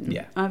reason.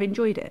 Yeah. I've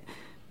enjoyed it,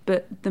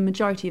 but the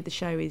majority of the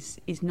show is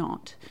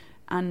not.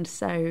 And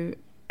so,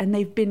 and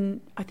they've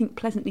been, I think,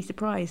 pleasantly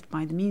surprised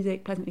by the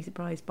music, pleasantly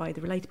surprised by the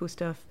relatable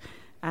stuff.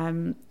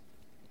 And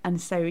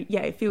so,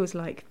 yeah, it feels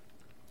like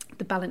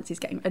the balance is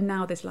getting... And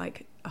now there's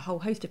like a whole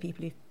host of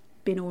people who've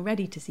been all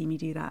ready to see me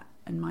do that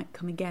and might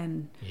come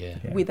again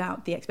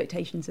without the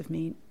expectations of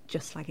me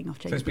just slagging off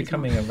James. So it's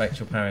becoming a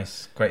Rachel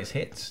Parris greatest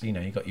hits. You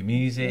know, you've got your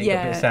music, got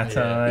a bit of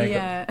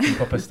satire, got some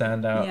proper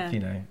stand-up,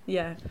 you know.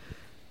 Yeah,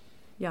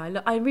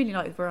 I really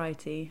like the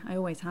variety. I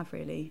always have,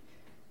 really.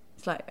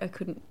 It's like I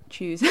couldn't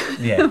choose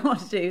what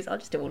to do, so I'll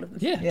just do all of them.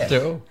 Yeah. Do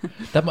it all.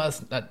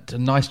 That's a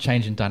nice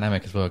change in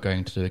dynamic as well,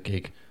 going to do a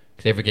gig.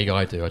 Because every gig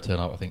I do, I turn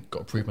up, I think, got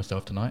to prove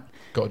myself tonight.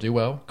 Got to do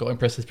well. Got to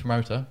impress this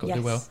promoter. Got to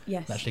do well.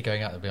 Yes. And actually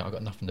going out and being, I've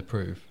got nothing to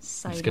prove.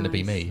 So it's going to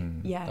be me.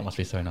 Yeah. That must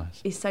be so nice.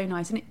 It's so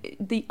nice. And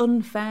the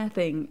unfair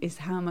thing is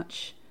how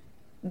much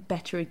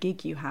better a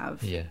gig you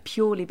have,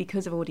 purely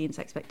because of audience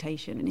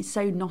expectation. And it's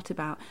so not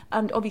about...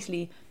 And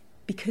obviously...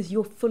 because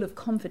you're full of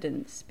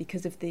confidence,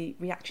 because of the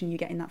reaction you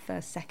get in that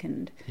first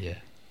second,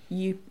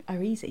 you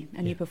are easy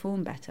and you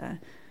perform better.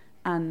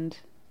 And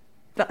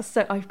that's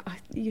so... I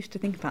used to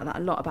think about that a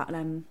lot, about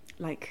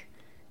like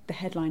the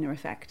headliner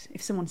effect.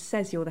 If someone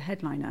says you're the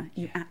headliner,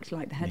 you act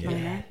like the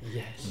headliner.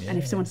 Yes. And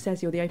if someone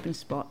says you're the open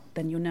spot,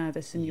 then you're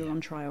nervous and you're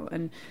on trial.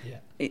 And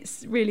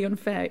it's really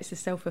unfair. It's a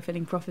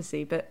self-fulfilling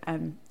prophecy. But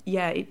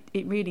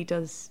it really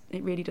does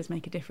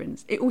make a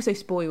difference. It also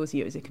spoils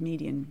you as a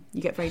comedian.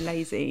 You get very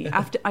lazy.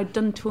 After I'd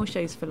done tour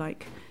shows for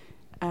like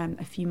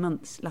a few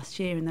months last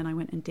year, and then I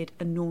went and did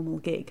a normal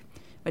gig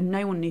where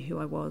no one knew who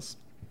I was.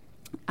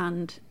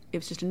 And it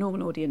was just a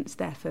normal audience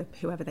there for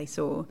whoever they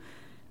saw.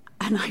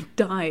 And I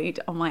died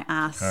on my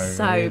ass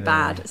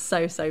bad,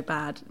 so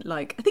bad.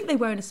 Like, I think they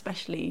were an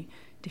especially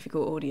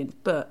difficult audience,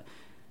 but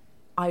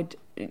I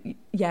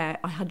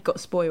had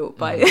got spoiled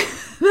by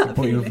that.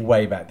 Put you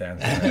way back down.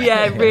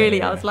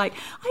 Really. I was like,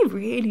 I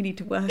really need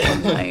to work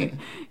on my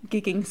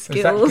gigging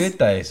skills. Was that good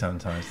though?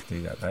 Sometimes to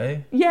do that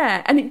though.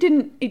 Yeah, and it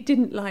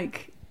didn't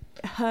like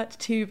hurt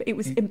too. It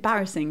was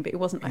embarrassing, but it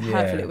wasn't like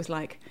hurtful. It was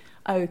like,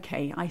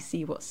 okay, I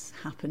see what's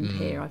happened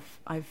here.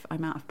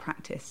 I'm out of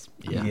practice.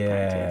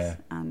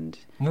 And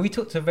we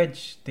talked to Reg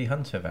the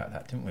Hunter about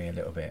that, didn't we, a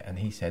little bit? And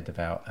he said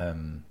about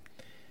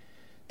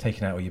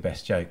taking out all your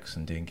best jokes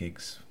and doing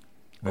gigs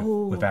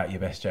without your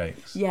best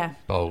jokes. Yeah.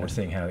 And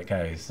seeing how it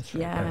goes.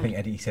 Yeah. And I think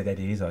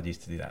Eddie Izzard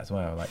used to do that as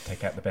well, like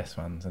take out the best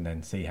ones and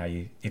then see how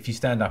if you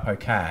stand up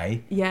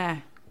okay. Yeah.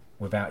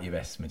 Without your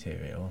best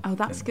material. Oh,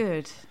 that's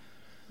good.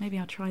 Maybe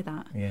I'll try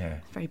that. Yeah.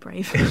 Very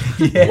brave.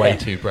 Way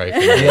too brave.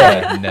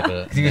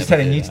 Never. Because he was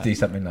telling you to do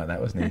something like that,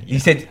 wasn't he?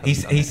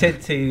 He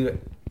said to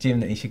Jim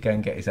that he should go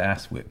and get his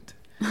ass whipped.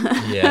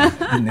 Yeah.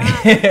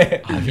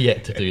 I've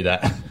yet to do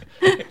that.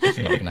 It's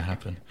not going to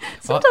happen.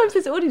 Sometimes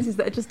there's audiences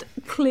that are just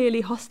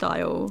clearly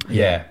hostile.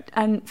 Yeah.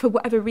 And for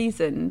whatever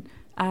reason,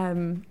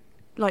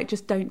 like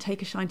just don't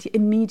take a shine to you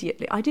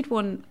immediately. I did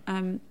one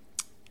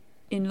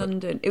in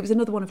London. It was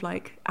another one of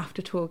like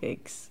after tour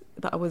gigs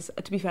that I was,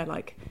 to be fair,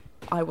 like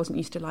I wasn't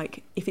used to,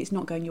 like, if it's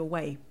not going your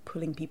way,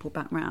 pulling people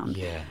back round.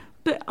 Yeah.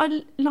 But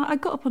I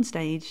got up on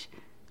stage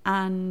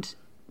and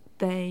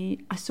I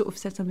sort of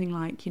said something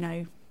like, you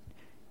know,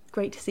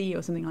 great to see you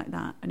or something like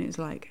that, and it was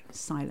like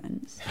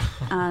silence.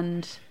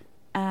 And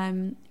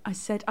I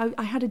said I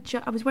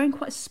was wearing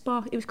quite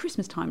a it was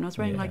Christmas time, and I was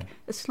wearing like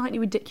a slightly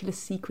ridiculous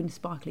sequin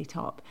sparkly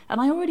top,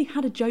 and I already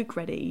had a joke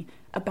ready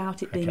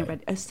about it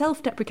being a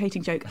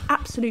self-deprecating joke,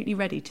 absolutely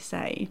ready to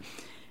say.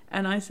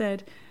 And I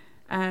said,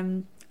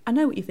 I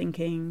know what you're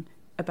thinking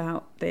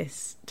about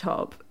this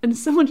top. And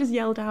someone just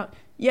yelled out,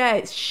 yeah,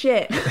 it's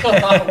shit.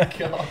 Oh,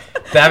 God.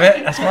 Damn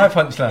it, that's my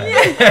punchline.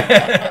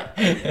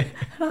 And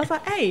I was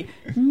like, A,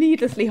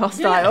 needlessly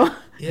hostile.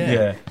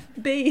 Yeah.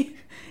 B,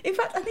 in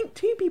fact, I think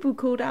 2 people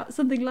called out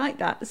something like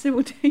that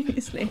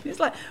simultaneously. It's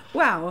like,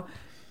 wow,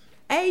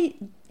 A,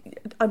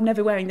 I'm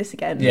never wearing this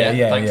again.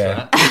 Thanks for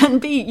that. And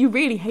B, you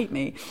really hate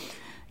me.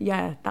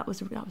 Yeah, that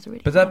was a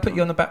really. But that put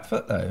you on the back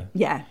foot, though.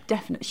 Yeah,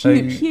 definitely, So,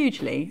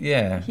 hugely.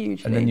 Yeah,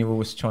 hugely. And then you're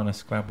always trying to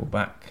scrabble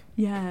back.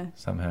 Yeah,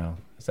 somehow.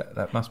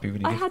 That must be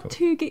really difficult. I had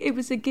 2 gigs. It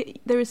was a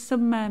gig. There is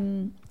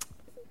some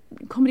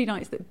comedy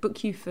nights that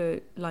book you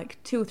for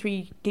like 2 or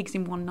 3 gigs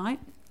in one night,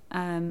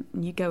 and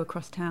you go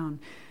across town.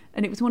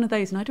 And it was one of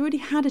those, and I'd already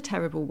had a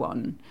terrible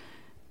one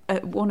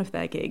at one of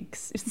their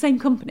gigs. It's the same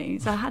company,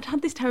 so I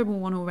had this terrible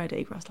one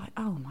already. Where I was like,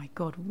 oh my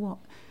God, what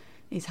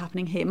is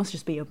happening here? It must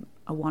just be a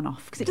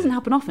one-off, because it doesn't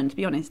happen often, to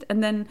be honest.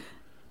 And then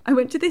I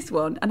went to this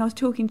one, and I was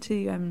talking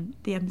to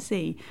the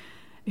MC,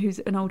 who's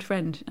an old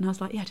friend, and I was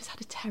like, yeah, I just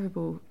had a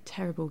terrible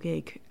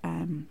gig.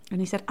 And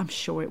he said, I'm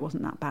sure it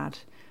wasn't that bad.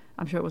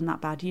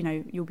 You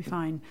know, you'll be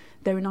fine.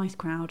 They're a nice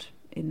crowd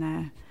in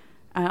there.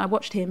 I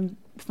watched him,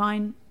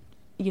 fine.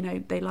 You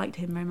know, they liked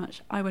him very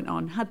much. I went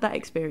on, had that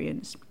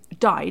experience,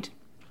 died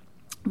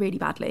really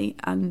badly,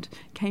 and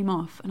came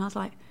off. And I was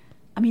like,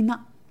 I mean,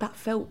 that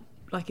felt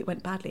like it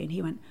went badly. And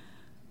he went,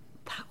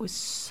 that was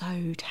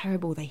so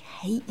terrible. They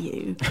hate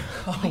you.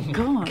 Oh my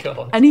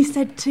God. And he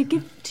said, to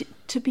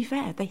be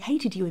fair, they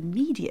hated you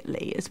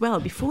immediately as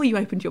well before you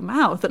opened your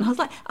mouth. And I was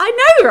like,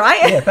 I know,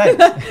 right? Yeah,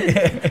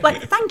 thanks.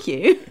 Like, thank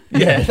you.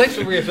 Yeah, thanks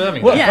for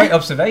reaffirming what that. a great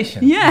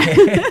observation. Yeah.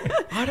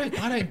 I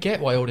don't get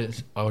why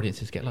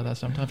audiences get like that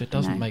sometimes. It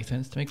doesn't make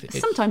sense to me.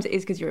 Sometimes it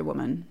is because you're a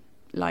woman.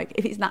 Like,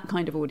 if it's that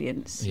kind of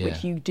audience,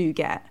 which you do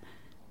get,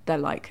 they're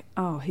like,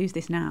 oh, who's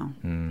this now?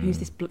 Who's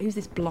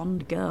this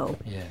blonde girl?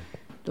 Yeah.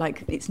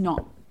 Like, it's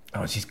not.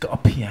 Oh, she's got a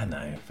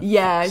piano.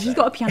 Yeah, she's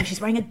got a piano. She's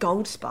wearing a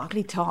gold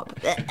sparkly top.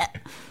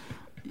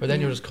 But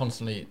then you're just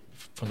constantly,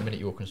 from the minute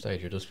you walk on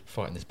stage, you're just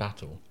fighting this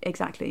battle.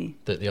 Exactly.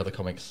 That the other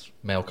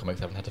male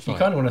comics haven't had to fight. You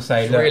kind of want to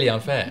say, it's really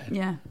unfair.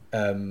 Yeah.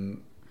 Should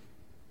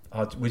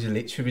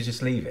we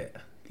just leave it?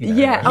 You know,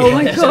 yeah. Oh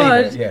my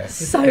God. Yeah.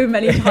 So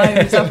many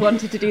times I've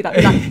wanted to do that.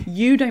 But like,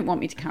 you don't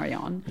want me to carry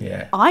on.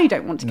 Yeah. I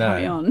don't want to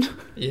carry on.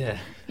 Yeah.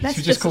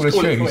 Let's just call a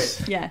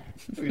truce. Yeah.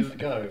 We just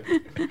go.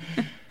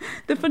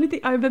 The funny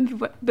thing, I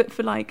remember, but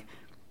for like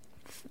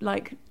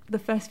the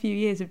first few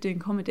years of doing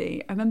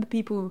comedy, I remember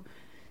people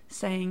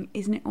saying,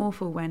 "Isn't it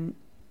awful when,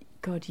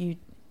 God, you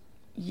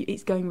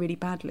it's going really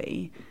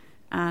badly,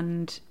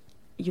 and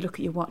you look at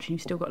your watch and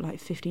you've still got like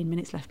 15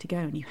 minutes left to go,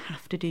 and you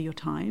have to do your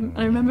time." And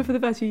I remember for the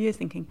first few years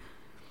thinking,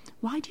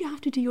 why do you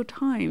have to do your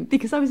time?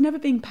 Because I was never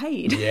being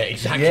paid. Yeah,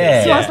 exactly.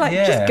 Yeah. So I was like,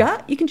 just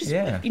gut. You can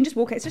just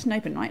walk out. It's just an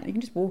open night. You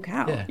can just walk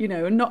out,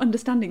 and not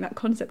understanding that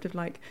concept of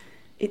like,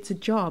 it's a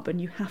job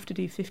and you have to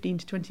do 15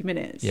 to 20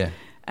 minutes. Yeah.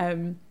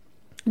 And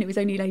it was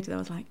only later that I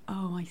was like,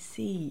 oh, I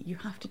see. You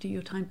have to do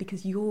your time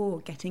because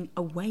you're getting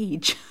a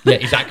wage. Yeah,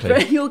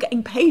 exactly. You're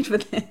getting paid for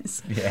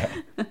this. Yeah.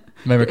 I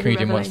remember a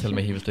comedian once telling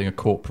me he was doing a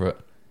corporate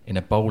in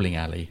a bowling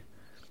alley.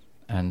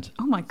 And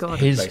oh my God,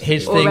 his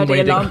thing already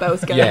when alarm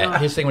bells going on.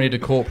 His thing when he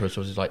did corporates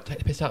was like, take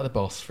the piss out of the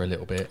boss for a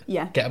little bit,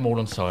 get them all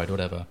on side,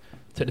 whatever.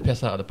 Took the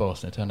piss out of the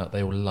boss, and it turned out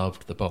they all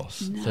loved the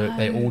boss, so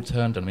they all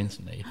turned on him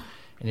instantly,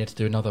 and he had to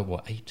do another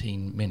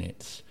 18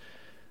 minutes,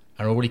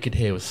 and all he could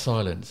hear was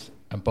silence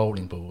and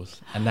bowling balls,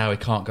 and now he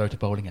can't go to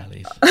bowling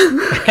alleys.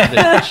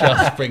 It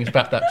just brings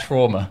back that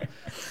trauma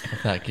of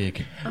that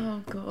gig.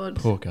 Oh God,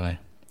 poor guy.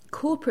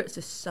 Corporates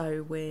are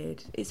so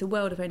weird. It's a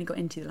world I've only got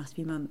into the last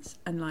few months,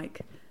 and like.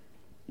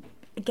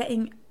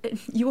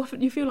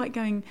 You feel like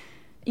going,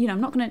 I'm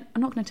not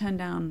gonna turn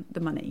down the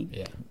money.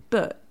 Yeah.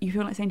 But you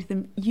feel like saying to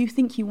them, you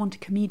think you want a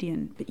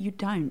comedian, but you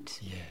don't.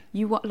 Yeah.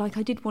 You what? Like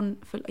I did one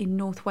in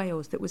North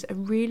Wales that was a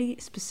really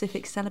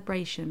specific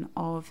celebration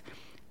of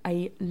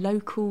a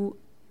local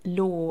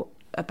law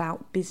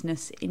about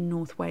business in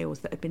North Wales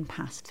that had been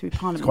passed through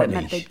Parliament. That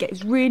meant they'd get. It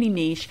was really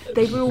niche.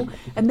 They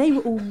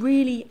were all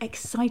really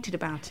excited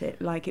about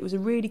it. Like it was a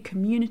really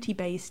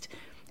community-based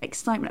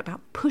excitement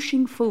about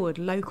pushing forward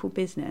local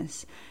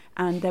business,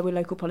 and there were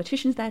local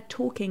politicians there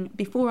talking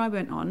before I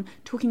went on,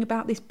 talking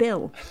about this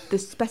bill, the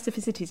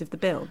specificities of the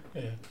bill.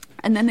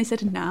 And then they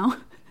said, now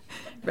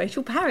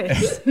Rachel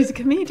Parris, who's a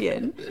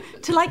comedian,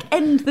 to like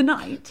end the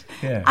night.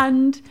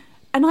 And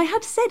I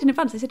had said in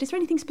advance, I said, is there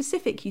anything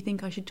specific you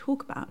think I should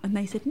talk about? And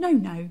they said,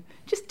 no,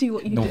 just do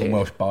what you do. Northern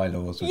Welsh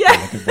bylaws would be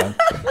a good one.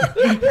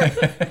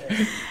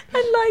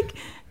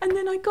 And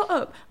then I got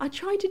up. I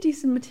tried to do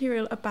some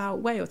material about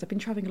Wales. I've been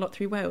travelling a lot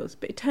through Wales,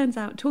 but it turns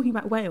out talking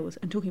about Wales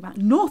and talking about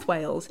North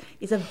Wales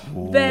is a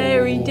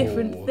very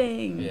different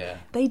thing. Yeah.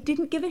 They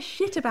didn't give a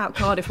shit about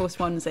Cardiff or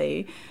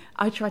Swansea.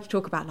 I tried to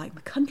talk about like the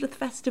Cunliffe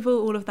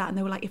Festival, all of that, and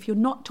they were like, if you're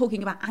not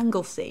talking about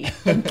Anglesey,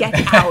 then get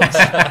out.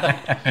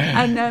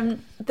 And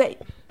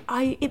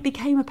it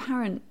became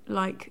apparent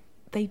like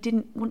they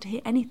didn't want to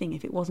hear anything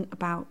if it wasn't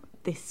about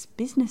this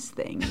business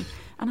thing.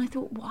 And I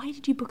thought, why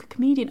did you book a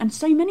comedian? And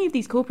so many of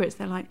these corporates,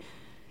 they're like,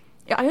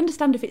 I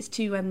understand if it's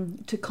to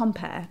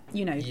compare,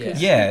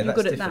 because you're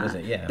good at that.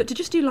 Isn't it? Yeah. But to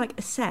just do like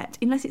a set,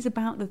 unless it's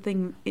about the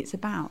thing it's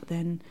about,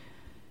 then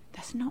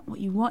that's not what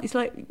you want. It's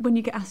like when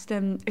you get asked,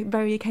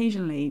 very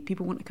occasionally,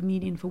 people want a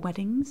comedian for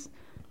weddings,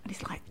 and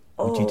it's like,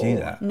 would you do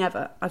that?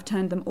 Never. I've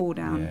turned them all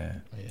down.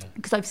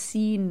 Because I've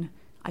seen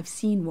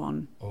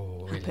one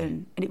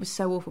happen, and it was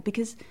so awful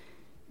because.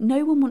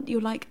 No one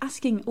you're like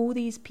asking all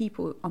these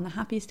people on the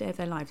happiest day of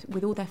their lives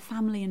with all their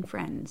family and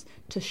friends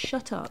to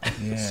shut up,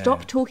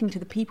 stop talking to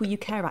the people you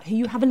care about, who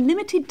you have a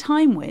limited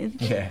time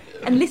with,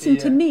 and listen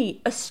to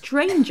me, a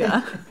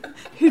stranger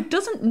who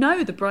doesn't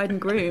know the bride and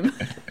groom.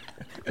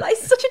 That is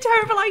such a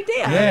terrible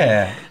idea.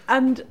 Yeah.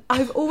 And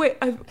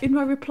in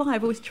my reply,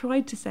 I've always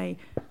tried to say,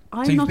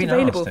 I'm not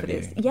available for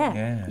this.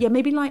 Yeah,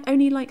 maybe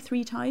only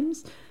 3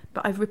 times,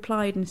 but I've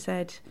replied and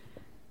said,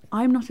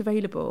 I'm not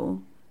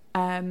available.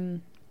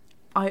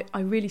 I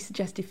really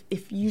suggest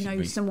if you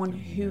know someone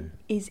who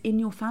is in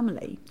your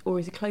family or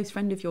is a close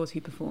friend of yours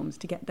who performs,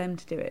 to get them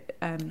to do it.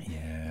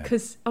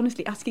 Because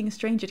honestly, asking a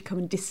stranger to come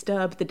and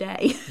disturb the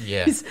day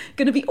is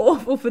going to be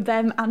awful for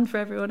them and for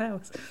everyone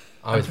else.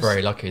 I was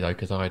very lucky though,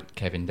 because I had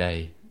Kevin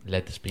Day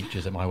led the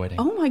speeches at my wedding.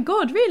 Oh my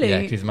God, really? Yeah,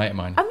 he's a mate of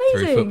mine. Amazing.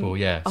 Through football,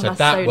 so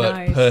that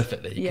worked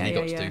perfectly. Because he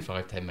got to do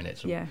 5-10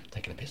 minutes of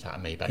taking a piss out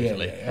of me,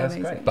 basically. That's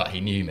great. But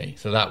he knew me,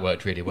 so that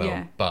worked really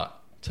well. But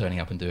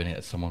turning up and doing it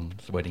at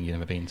someone's wedding you've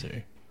never been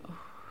to.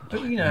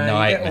 But you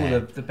get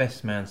all the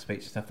best man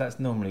speech stuff. That's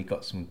normally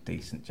got some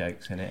decent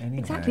jokes in it anyway.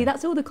 Exactly,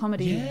 that's all the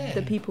comedy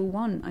that people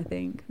want, I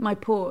think.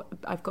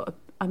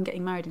 I'm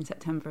getting married in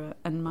September,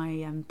 and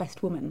my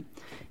best woman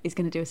is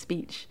going to do a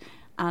speech.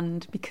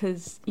 And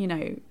because,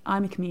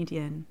 I'm a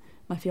comedian,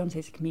 my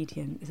fiance's a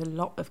comedian, there's a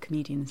lot of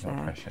comedians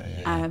there. Pressure,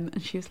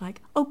 and she was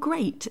like, oh,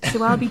 great.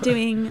 So I'll be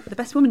doing the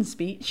best woman's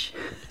speech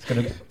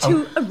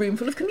to a room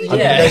full of comedians.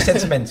 Very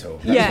sentimental.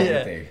 That's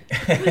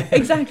what you do.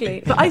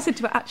 Exactly. But I said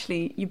to her,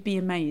 actually, you'd be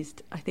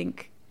amazed. I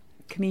think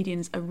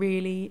comedians are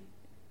really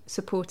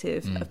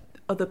supportive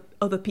of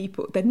other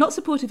people. They're not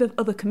supportive of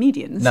other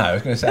comedians. No, I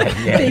was going to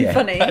say, being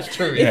funny. That's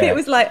true, If it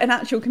was like an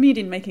actual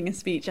comedian making a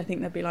speech, I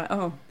think they'd be like,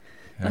 oh,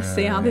 let's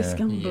see how this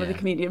scumbag of a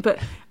comedian. But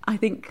I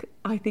think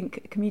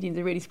comedians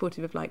are really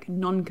supportive of like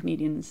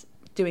non-comedians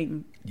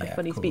doing a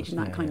funny speech and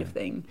that kind of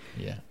thing.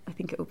 Yeah, I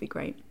think it will be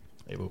great.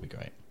 It will be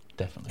great,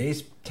 definitely. It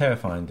is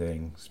terrifying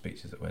doing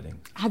speeches at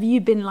weddings. Have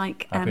you been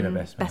like I've been a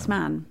best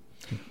man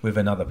with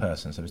another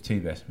person? So it was 2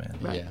 best men.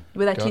 Right. Yeah.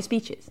 Were there 2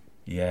 speeches?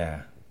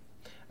 Yeah.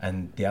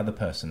 And the other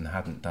person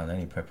hadn't done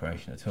any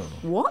preparation at all.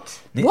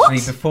 What? Literally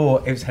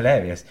before, it was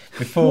hilarious.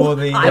 Before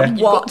the what? You've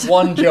got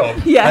one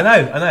job. Yeah.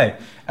 I know.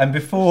 And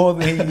before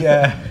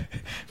the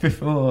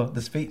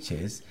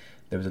speeches,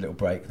 there was a little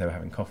break. They were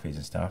having coffees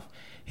and stuff.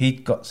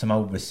 He'd got some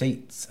old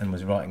receipts and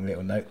was writing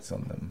little notes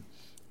on them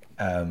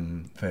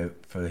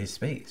for his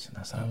speech. And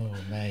I was like, oh,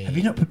 mate. Have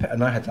you not prepared?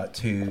 And I had like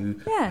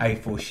 2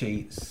 A4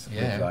 sheets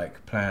with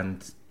like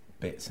planned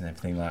bits and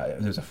everything. Like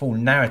there was a full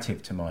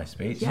narrative to my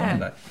speech.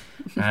 And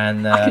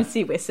I can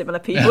see we're similar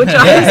people. I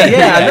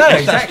know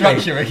exactly. I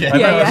was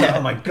like,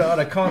 oh my god,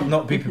 I can't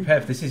not be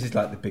prepared for this. This is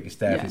like the biggest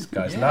day of this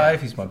guy's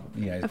life. He's my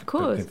of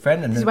course good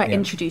friend. And this is where I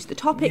introduce the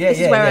topic. This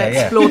is where I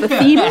explore the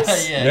themes.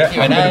 I'm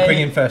going to bring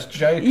in first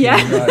joke in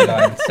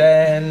line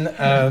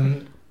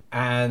 10.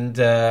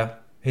 And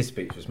his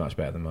speech was much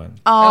better than mine.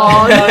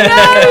 Oh, no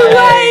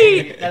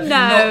way! That's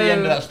not the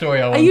end of that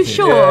story I wanted. Are you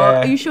sure?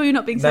 Yeah. Are you sure you're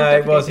not being No,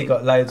 it was. He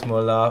got loads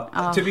more laughs.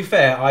 Oh. To be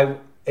fair,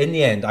 in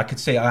the end, I could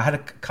see I had a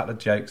couple of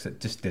jokes that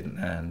just didn't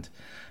land.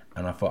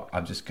 And I thought,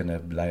 I'm just going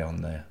to lay on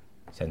the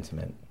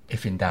sentiment.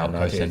 If in doubt,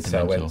 go sentimental. So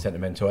I went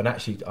sentimental. And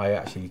I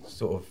actually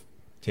sort of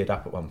teared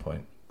up at one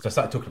point. Because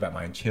I started talking about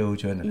my own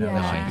children and how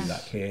I should be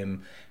like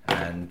him.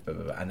 And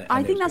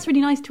I think that's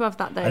really nice to have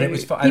that, though. And it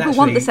was fun. People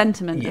want the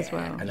sentiment as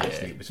well. And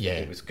actually, it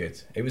was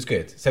good. It was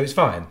good. So it's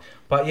fine.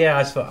 But yeah,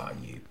 I just thought,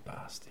 oh, you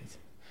bastard.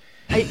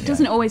 It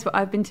doesn't always, but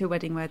I've been to a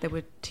wedding where there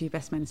were 2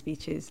 best men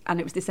speeches, and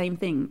it was the same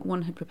thing.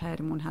 One had prepared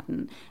and one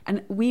hadn't.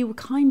 And we were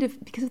kind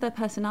of, because of their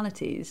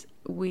personalities,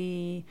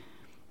 we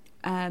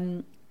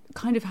kind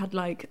of had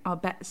like our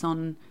bets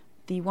on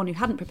the one who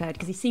hadn't prepared,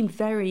 because he seemed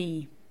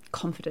very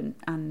confident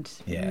and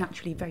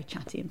naturally very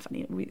chatty and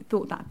funny. We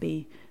thought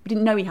we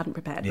didn't know he hadn't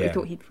prepared, but we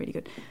thought he'd be really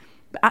good.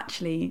 But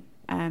actually,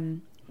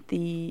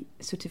 the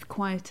sort of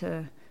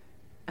quieter,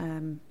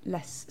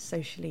 less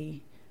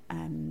socially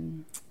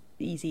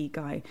easy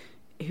guy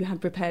who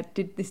had prepared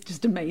did this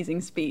just amazing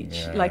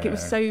speech. Like it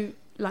was so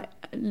like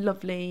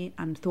lovely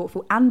and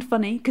thoughtful and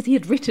funny, because he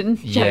had written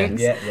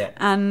jokes.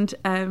 And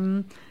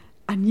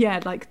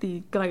like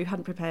the guy who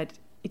hadn't prepared,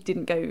 it did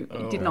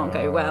not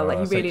go well. Like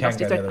he really lost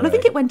his own. And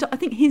I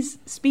think his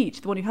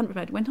speech, the one who hadn't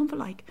prepared, went on for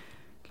like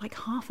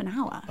half an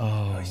hour.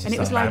 And it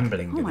was like,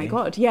 oh my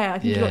god, I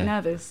think he got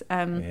nervous.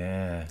 And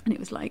it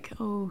was like,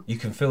 you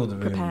can feel the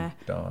room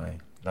die.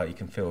 Like you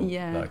can feel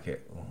like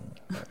it.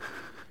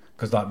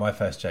 Because like my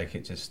first joke,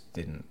 it just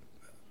didn't.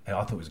 I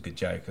thought it was a good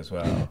joke as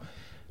well,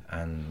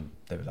 and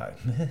they were like,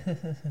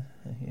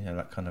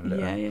 like kind of a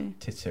little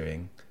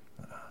tittering.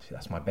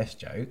 That's my best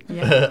joke.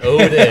 Yeah. Oh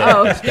dear.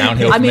 It's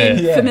downhill from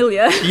here.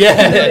 Familiar.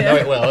 Know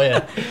it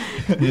well,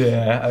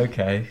 yeah,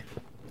 okay.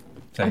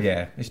 So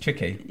it's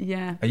tricky.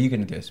 Yeah. Are you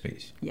going to do a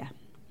speech?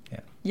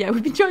 Yeah,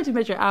 we've been trying to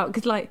measure it out,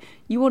 because like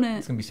you want to...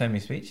 It's going to be so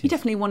many speeches. You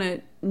definitely want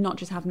to not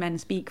just have men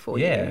speak for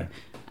you.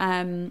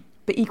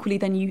 But equally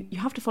then you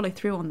have to follow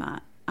through on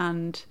that.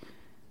 And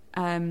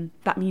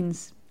that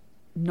means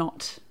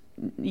not,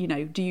 are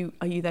you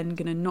then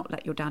going to not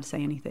let your dad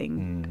say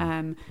anything?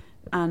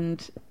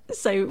 And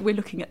so we're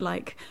looking at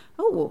like,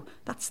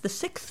 that's the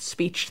 6th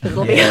speech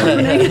that'll be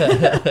happening.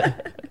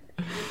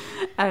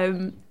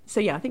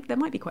 So I think there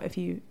might be quite a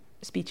few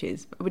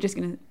speeches, but we're just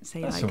going to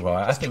say that's like,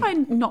 right. Just try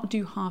and not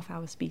do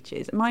half-hour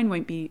speeches. Mine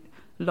won't be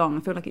long.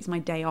 I feel like it's my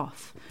day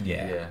off.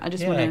 I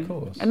just want to, of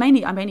course. And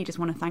I mainly just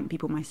want to thank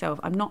people myself.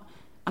 I'm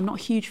not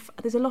huge.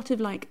 There's a lot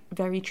of like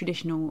very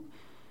traditional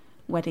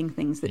wedding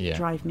things that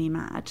drive me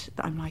mad.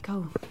 That I'm like,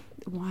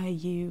 why are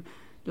you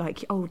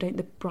like? Don't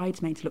the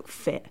bridesmaids look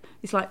fit?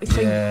 It's like it's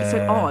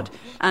so odd.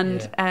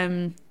 And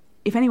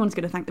if anyone's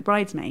going to thank the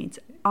bridesmaids,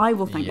 I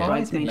will thank the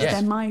bridesmaids.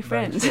 They're my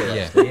friends.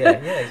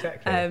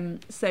 Exactly.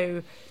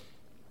 So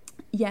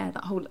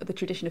that whole the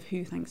tradition of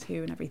who thanks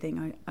who and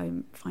everything, I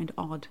find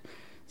odd.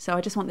 So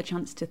I just want the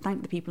chance to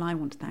thank the people I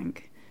want to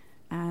thank,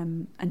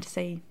 and to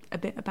say a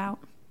bit about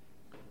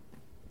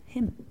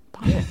him.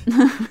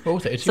 Well,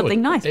 also, it's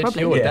something nice. It's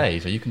probably. your day,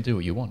 so you can do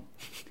what you want.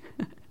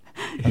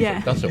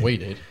 That's what we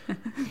did.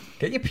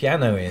 Get your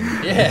piano in.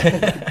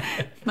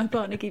 My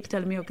partner keeps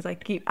telling me off because I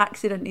keep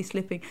accidentally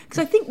slipping. Because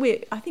I think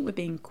we're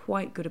being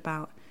quite good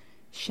about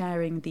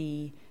sharing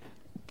the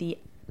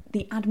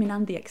admin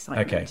and the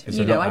excitement. Okay,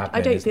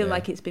 I don't feel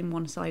like it's been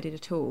one-sided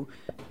at all,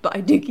 but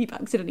I do keep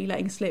accidentally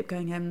letting slip,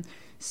 going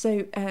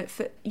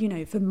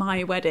for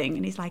my wedding,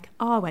 and he's like,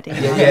 our wedding.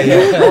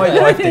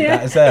 My wife did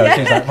that as well.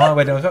 She was like, my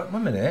wedding. I was like,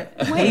 1 minute,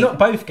 we're not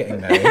both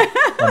getting married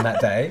on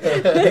that day.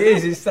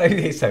 It's so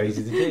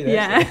easy to do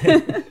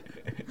that.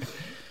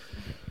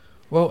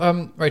 Well,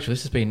 Rachel,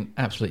 this has been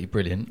absolutely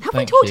brilliant. Have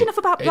we talked enough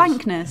about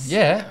blankness?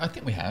 Yeah, I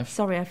think we have.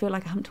 Sorry, I feel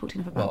like I haven't talked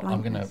enough about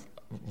blankness. I'm going to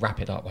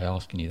wrap it up by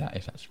asking you that,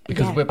 if that's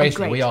because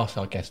we ask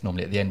our guests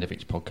normally at the end of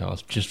each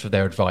podcast just for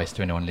their advice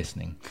to anyone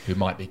listening who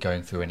might be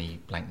going through any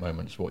blank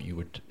moments, what you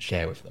would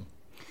share with them.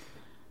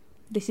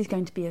 This is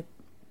going to be a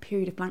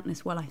period of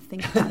blankness while I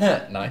think about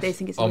that. Nice. I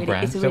think it's a really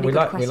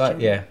good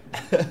question.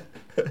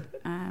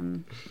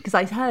 Because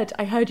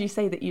I heard you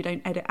say that you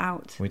don't edit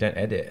out. We don't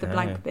edit the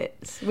blank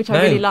bits, which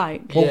I really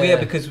like. Well,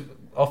 because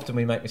often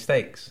we make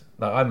mistakes.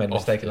 Like I made a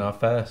mistake in our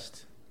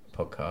first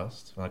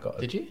podcast.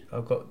 Did you?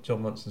 I got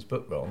John Monson's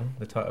book wrong,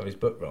 the title of his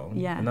book wrong.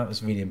 Yeah. And that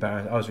was really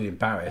embarrassing. I was really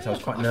embarrassed. I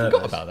was quite nervous. I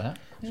forgot about that.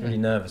 I was really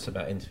nervous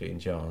about interviewing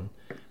John.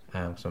 So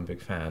I'm a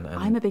big fan. And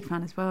I'm a big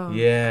fan as well.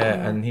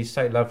 Yeah, and he's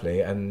so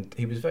lovely, and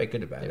he was very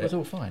good about it. It was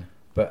all fine.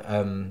 But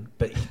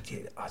he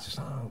did, I was just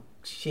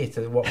shit.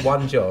 What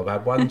one job? I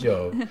had one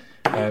job.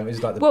 It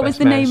was like the what best was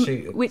the man name?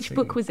 shooter. Which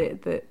book was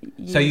it that?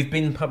 So you've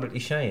been publicly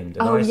shamed,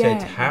 and I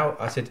said, "How?"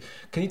 I said,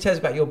 "Can you tell us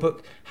about your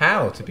book?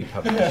 How to be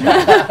publicly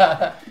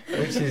shamed?"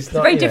 Which is it's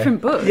a very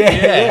different book.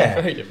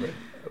 Yeah, very different.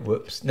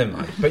 Whoops, never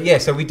mind. But yeah,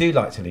 so we do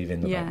like to leave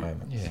in the back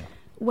moments. Yeah.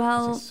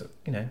 Well, it's,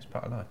 it's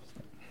part of life.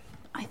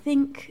 I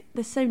think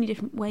there's so many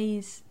different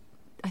ways.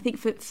 I think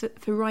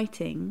for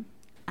writing,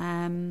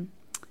 I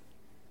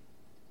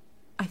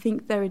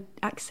think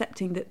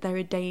accepting that there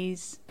are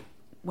days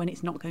when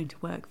it's not going to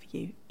work for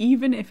you,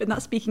 even if, and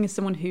that's speaking as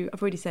someone who,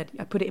 I've already said,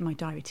 I put it in my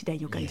diary, today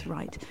you're going to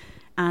write.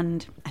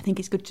 And I think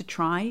it's good to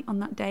try on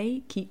that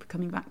day, keep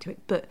coming back to it,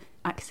 but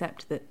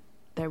accept that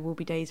there will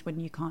be days when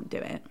you can't do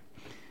it.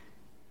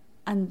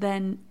 And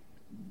then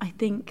I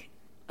think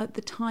at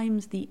the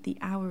times, the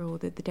hour or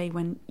the day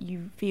when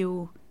you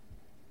feel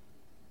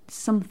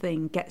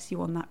something gets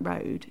you on that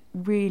road,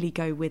 really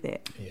go with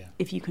it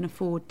if you can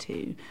afford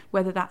to,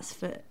 whether that's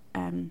for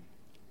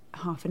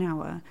half an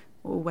hour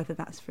or whether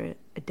that's for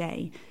a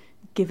day.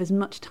 Give as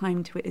much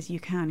time to it as you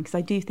can, because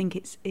I do think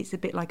it's a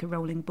bit like a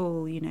rolling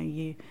ball.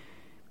 You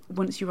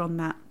once you're on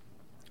that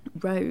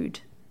road,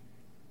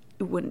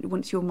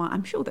 once you're,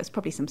 I'm sure there's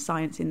probably some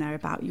science in there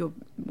about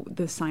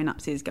the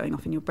synapses going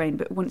off in your brain,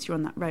 but once you're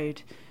on that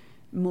road,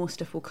 more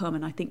stuff will come,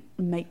 and I think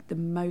make the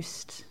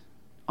most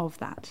of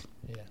that,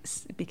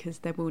 because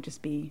there will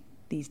just be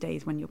these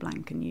days when you're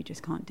blank and you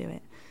just can't do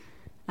it.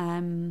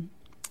 And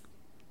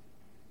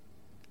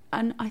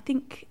I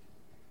think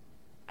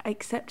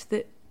accept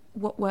that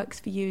what works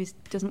for you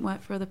doesn't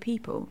work for other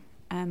people.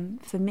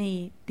 For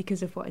me,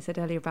 because of what I said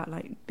earlier about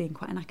like being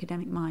quite an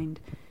academic mind,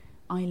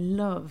 I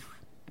love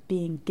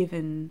being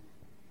given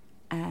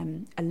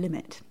a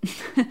limit,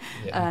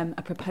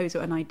 a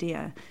proposal, an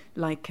idea.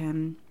 Like,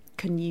 can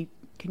you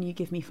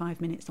give me 5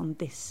 minutes on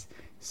this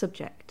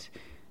subject?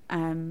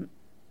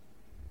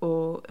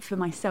 Or for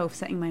myself,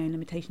 setting my own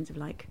limitations of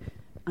like,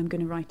 I'm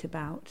going to write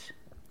about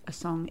a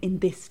song in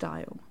this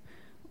style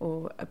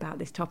or about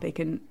this topic,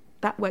 and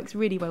that works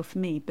really well for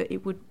me, but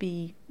it would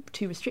be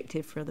too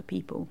restrictive for other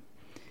people.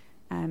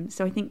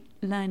 So I think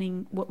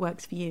learning what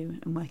works for you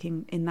and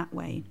working in that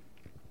way,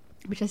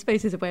 which I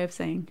suppose is a way of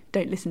saying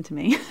don't listen to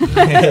me,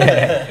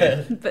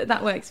 but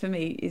that works for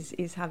me,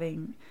 is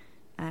having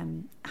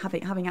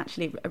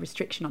actually a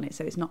restriction on it,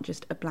 so it's not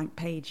just a blank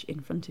page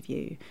in front of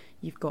you.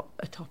 You've got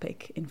a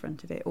topic in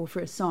front of it. Or for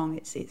a song,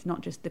 it's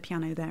not just the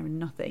piano there and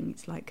nothing.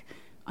 It's like,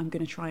 I'm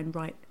going to try and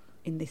write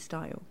in this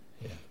style.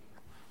 Yeah.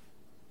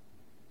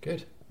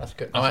 Good. That's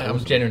good.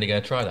 I'm genuinely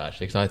going to try that,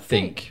 actually, because I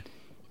think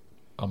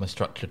I'm a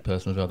structured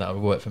person as well. That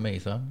would work for me,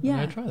 so I'm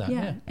going to try that.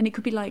 Yeah. And it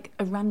could be like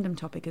a random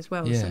topic as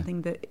well,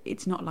 something that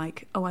it's not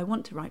like, I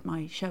want to write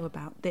my show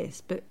about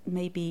this, but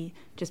maybe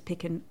just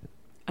pick an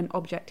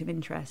object of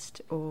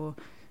interest or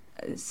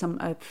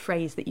a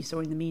phrase that you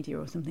saw in the media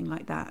or something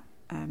like that.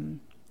 And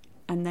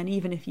then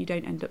even if you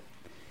don't end up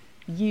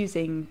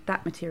using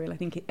that material, I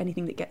think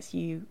anything that gets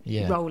you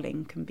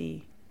rolling can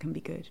be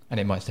good. And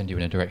it might send you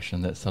in a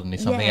direction that suddenly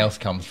something else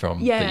comes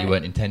from that you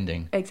weren't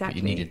intending.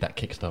 Exactly. But you needed that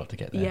kickstart to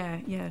get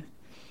there. Yeah.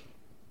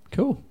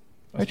 Cool.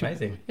 That's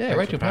amazing. Yeah,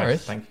 Rachel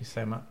Parris. Thank you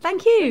so much.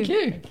 Thank you.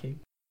 Thank you.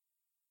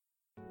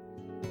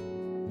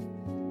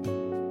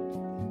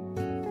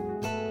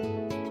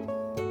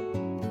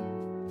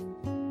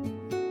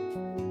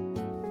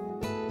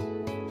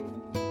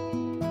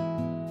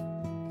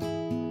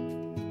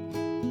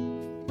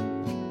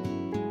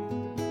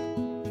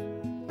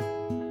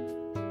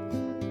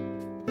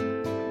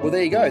 Well,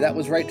 there you go. That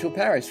was Rachel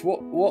Parris.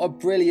 What a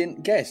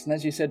brilliant guest. And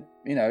as you said,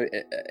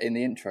 in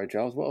the intro,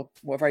 Giles, what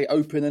a very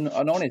open and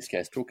honest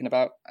guest, talking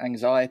about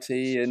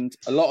anxiety and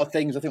a lot of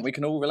things I think we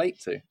can all relate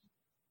to.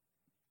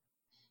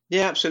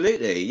 Yeah,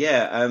 absolutely.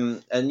 Yeah.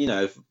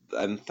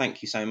 And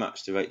thank you so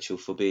much to Rachel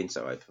for being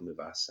so open with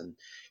us. And,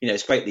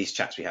 it's great these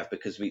chats we have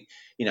because we,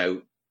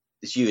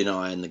 it's you and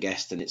I and the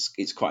guest, and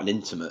it's quite an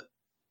intimate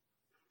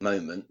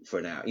moment for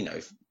an hour,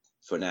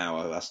 for an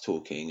hour of us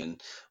talking,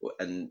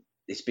 and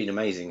it's been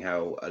amazing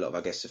how a lot of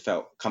our guests have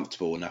felt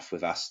comfortable enough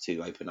with us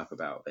to open up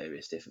about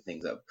various different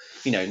things that,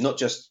 not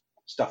just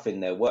stuff in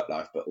their work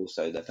life, but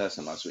also their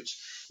personal lives, which,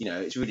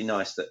 it's really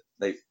nice that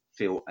they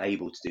feel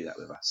able to do that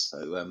with us.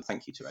 So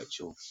thank you to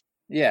Rachel.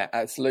 Yeah,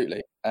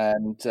 absolutely.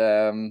 And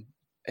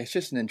it's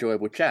just an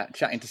enjoyable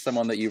chatting to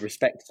someone that you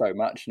respect so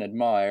much and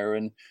admire.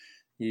 And,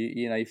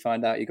 you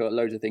find out you've got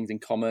loads of things in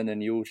common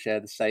and you all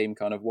share the same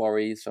kind of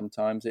worries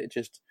sometimes.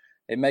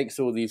 It makes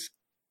all these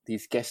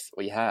guests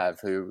we have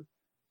who,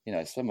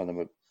 some of them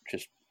are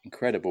just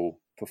incredible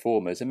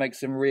performers. It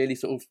makes them really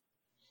sort of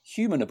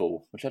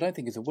humanable, which I don't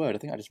think is a word. I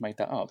think I just made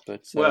that up.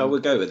 But well, we'll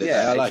go with it.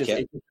 Yeah, I like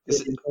it.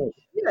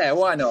 Yeah,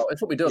 why not?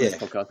 It's what we do on this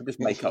podcast. We just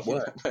make up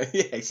words.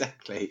 Yeah,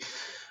 exactly.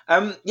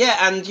 And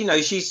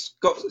she's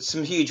got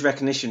some huge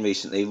recognition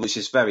recently, which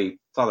is very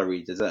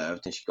thoroughly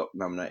deserved. And she got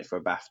nominated for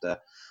a BAFTA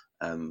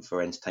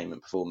for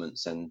entertainment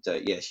performance. And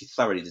she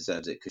thoroughly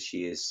deserves it, because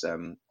she is,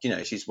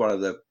 she's one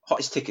of the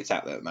hottest tickets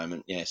out there at the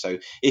moment. Yeah, so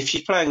if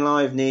she's playing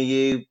live near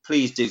you,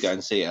 please do go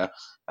and see her.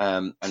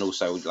 And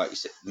also, like you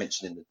said,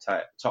 mentioned in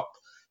the top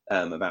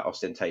about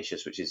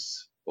Ostentatious, which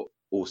is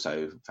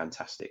also a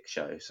fantastic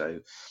show. So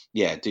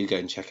yeah, do go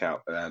and check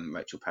out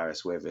Rachel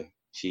Parris wherever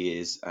she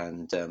is.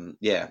 And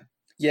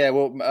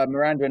well,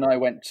 Miranda and I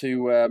went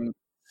to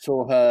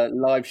saw her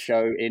live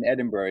show in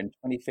Edinburgh in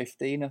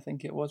 2015, I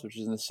think it was, which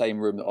was in the same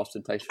room that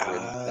Ostentatious were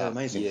in that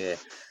amazing year.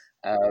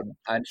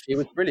 And she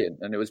was brilliant,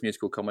 and it was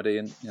musical comedy,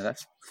 and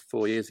that's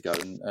 4 years ago,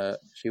 and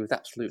she was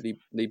absolutely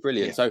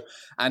brilliant. Yeah. So,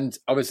 and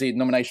obviously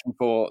nomination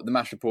for the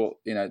MASH Report,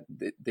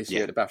 this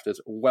year at the BAFTAs,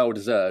 well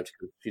deserved,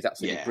 because she's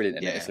absolutely brilliant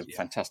in it. It's a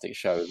fantastic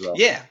show as well.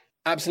 Yeah,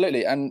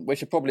 absolutely. And we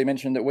should probably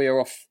mention that we are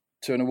off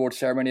to an award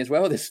ceremony as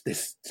well this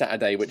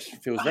Saturday, which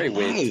feels very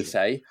weird to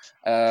say.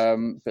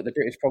 But the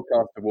British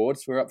Podcast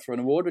Awards, we're up for an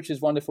award, which is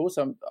wonderful.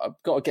 So I've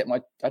got to get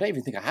I don't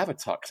even think I have a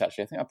tux,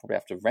 actually. I think I probably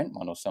have to rent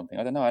one or something.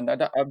 I don't know. I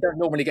don't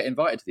normally get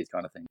invited to these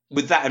kind of things.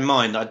 With that in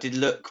mind, I did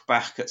look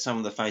back at some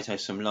of the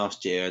photos from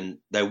last year, and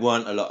there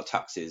weren't a lot of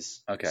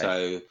tuxes. Okay.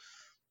 So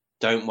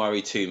don't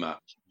worry too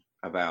much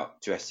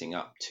about dressing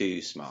up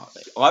too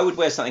smartly. I would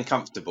wear something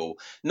comfortable.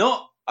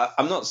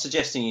 I'm not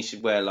suggesting you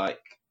should wear like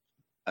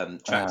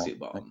tracksuit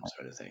bottoms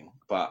or anything,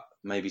 but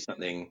maybe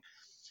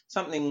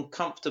something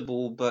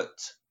comfortable but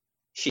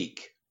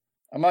chic.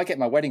 I might get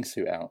my wedding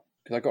suit out,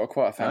 because I've got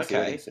quite a fancy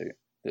wedding suit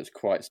that's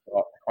quite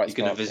You're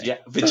going to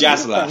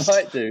vajazzle us. I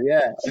might do,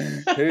 yeah.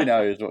 Who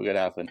knows what could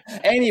happen?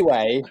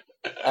 Anyway,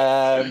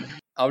 I'm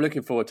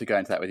looking forward to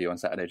going to that with you on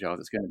Saturday, Giles.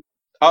 It's going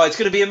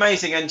to be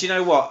amazing. And do you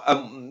know what?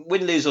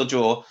 Win, lose or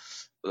draw,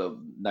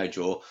 no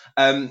draw.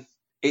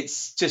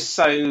 It's just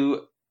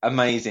so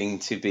amazing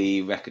to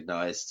be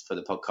recognised for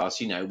the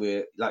podcast.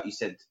 We're, like you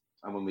said,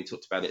 and when we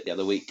talked about it the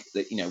other week,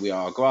 that we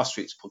are a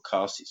grassroots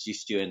podcast. It's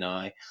just you and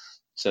I.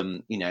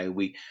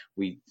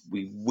 We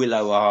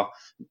willow our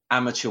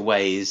amateur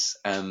ways,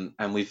 and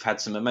we've had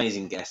some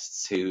amazing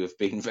guests who have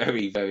been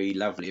very, very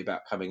lovely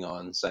about coming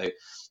on. So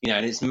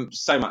and it's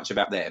so much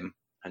about them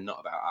and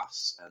not about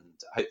us, and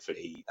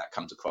hopefully that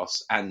comes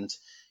across. And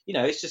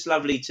it's just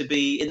lovely to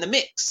be in the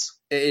mix.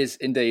 It is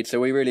indeed. So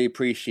we really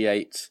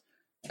appreciate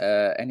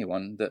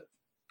anyone that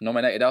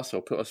nominated us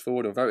or put us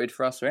forward or voted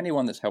for us, or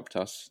anyone that's helped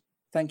us.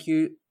 Thank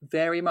you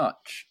very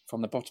much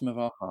from the bottom of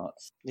our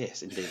hearts.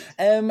 Yes, indeed.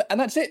 And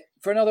that's it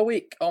for another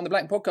week on the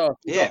Blank Podcast.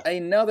 We've got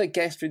another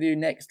guest with you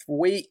next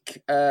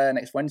week,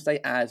 next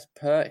Wednesday, as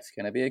per. It's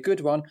going to be a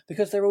good one,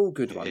 because they're all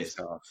good ones.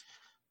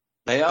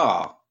 They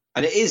are.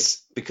 And it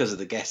is because of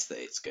the guest that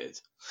it's good.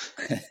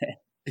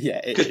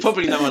 Yeah, because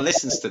probably no one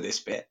listens to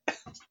this bit.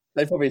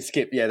 They probably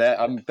skip. Yeah,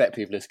 I bet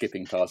people are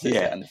skipping past it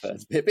and the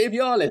first bit. But if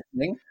you are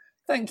listening,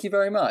 thank you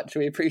very much.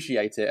 We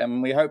appreciate it,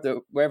 and we hope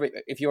that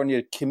if you're on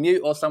your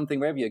commute or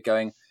something, wherever you're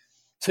going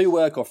to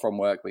work or from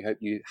work, we hope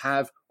you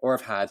have or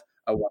have had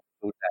a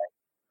wonderful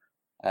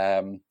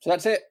day. So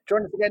that's it.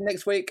 Join us again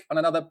next week on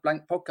another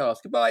Blank Podcast.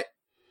 Goodbye.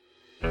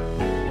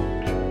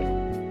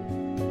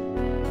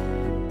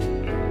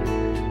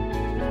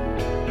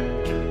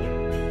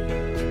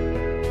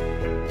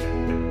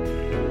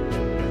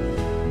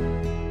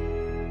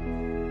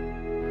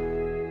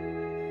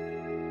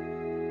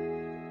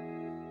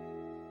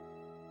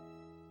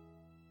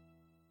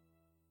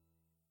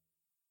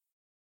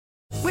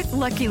 With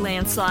Lucky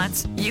Land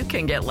Slots, you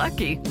can get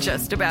lucky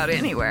just about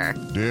anywhere.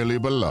 Dearly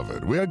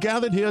beloved, we are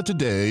gathered here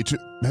today to...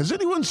 Has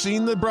anyone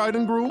seen the bride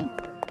and groom?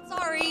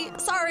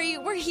 Sorry,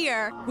 we're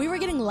here. We were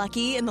getting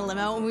lucky in the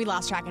limo and we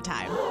lost track of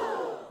time.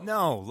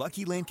 No,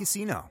 Lucky Land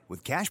Casino,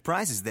 with cash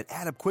prizes that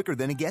add up quicker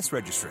than a guest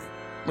registry.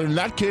 In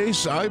that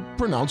case, I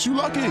pronounce you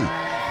lucky.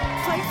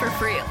 Play for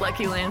free at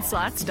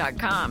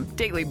LuckyLandSlots.com.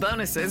 Daily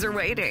bonuses are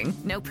waiting.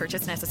 No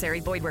purchase necessary.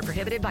 Void where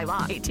prohibited by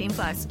law.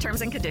 18+.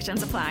 Terms and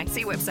conditions apply.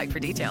 See website for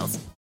details.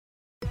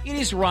 It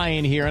is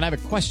Ryan here, and I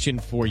have a question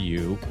for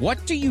you.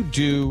 What do you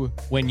do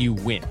when you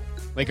win?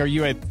 Like, are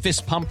you a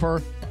fist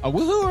pumper, a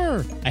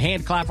woo-hooer, a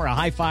hand clapper, a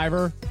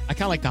high-fiver? I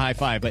kind of like the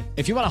high-five, but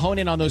if you want to hone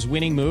in on those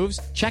winning moves,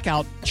 check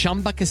out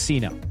Chumba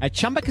Casino. At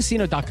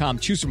ChumbaCasino.com,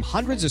 choose from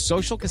hundreds of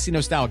social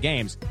casino-style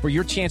games for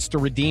your chance to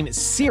redeem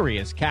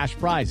serious cash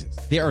prizes.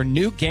 There are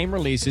new game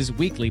releases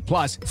weekly,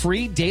 plus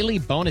free daily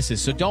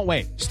bonuses, so don't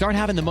wait. Start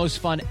having the most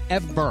fun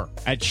ever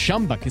at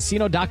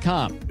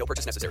ChumbaCasino.com. No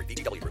purchase necessary.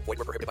 VGW. Void where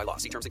prohibited by law.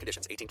 See terms and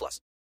conditions. 18+.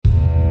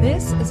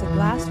 This is a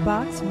Glass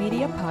Box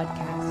Media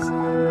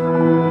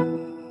Podcast.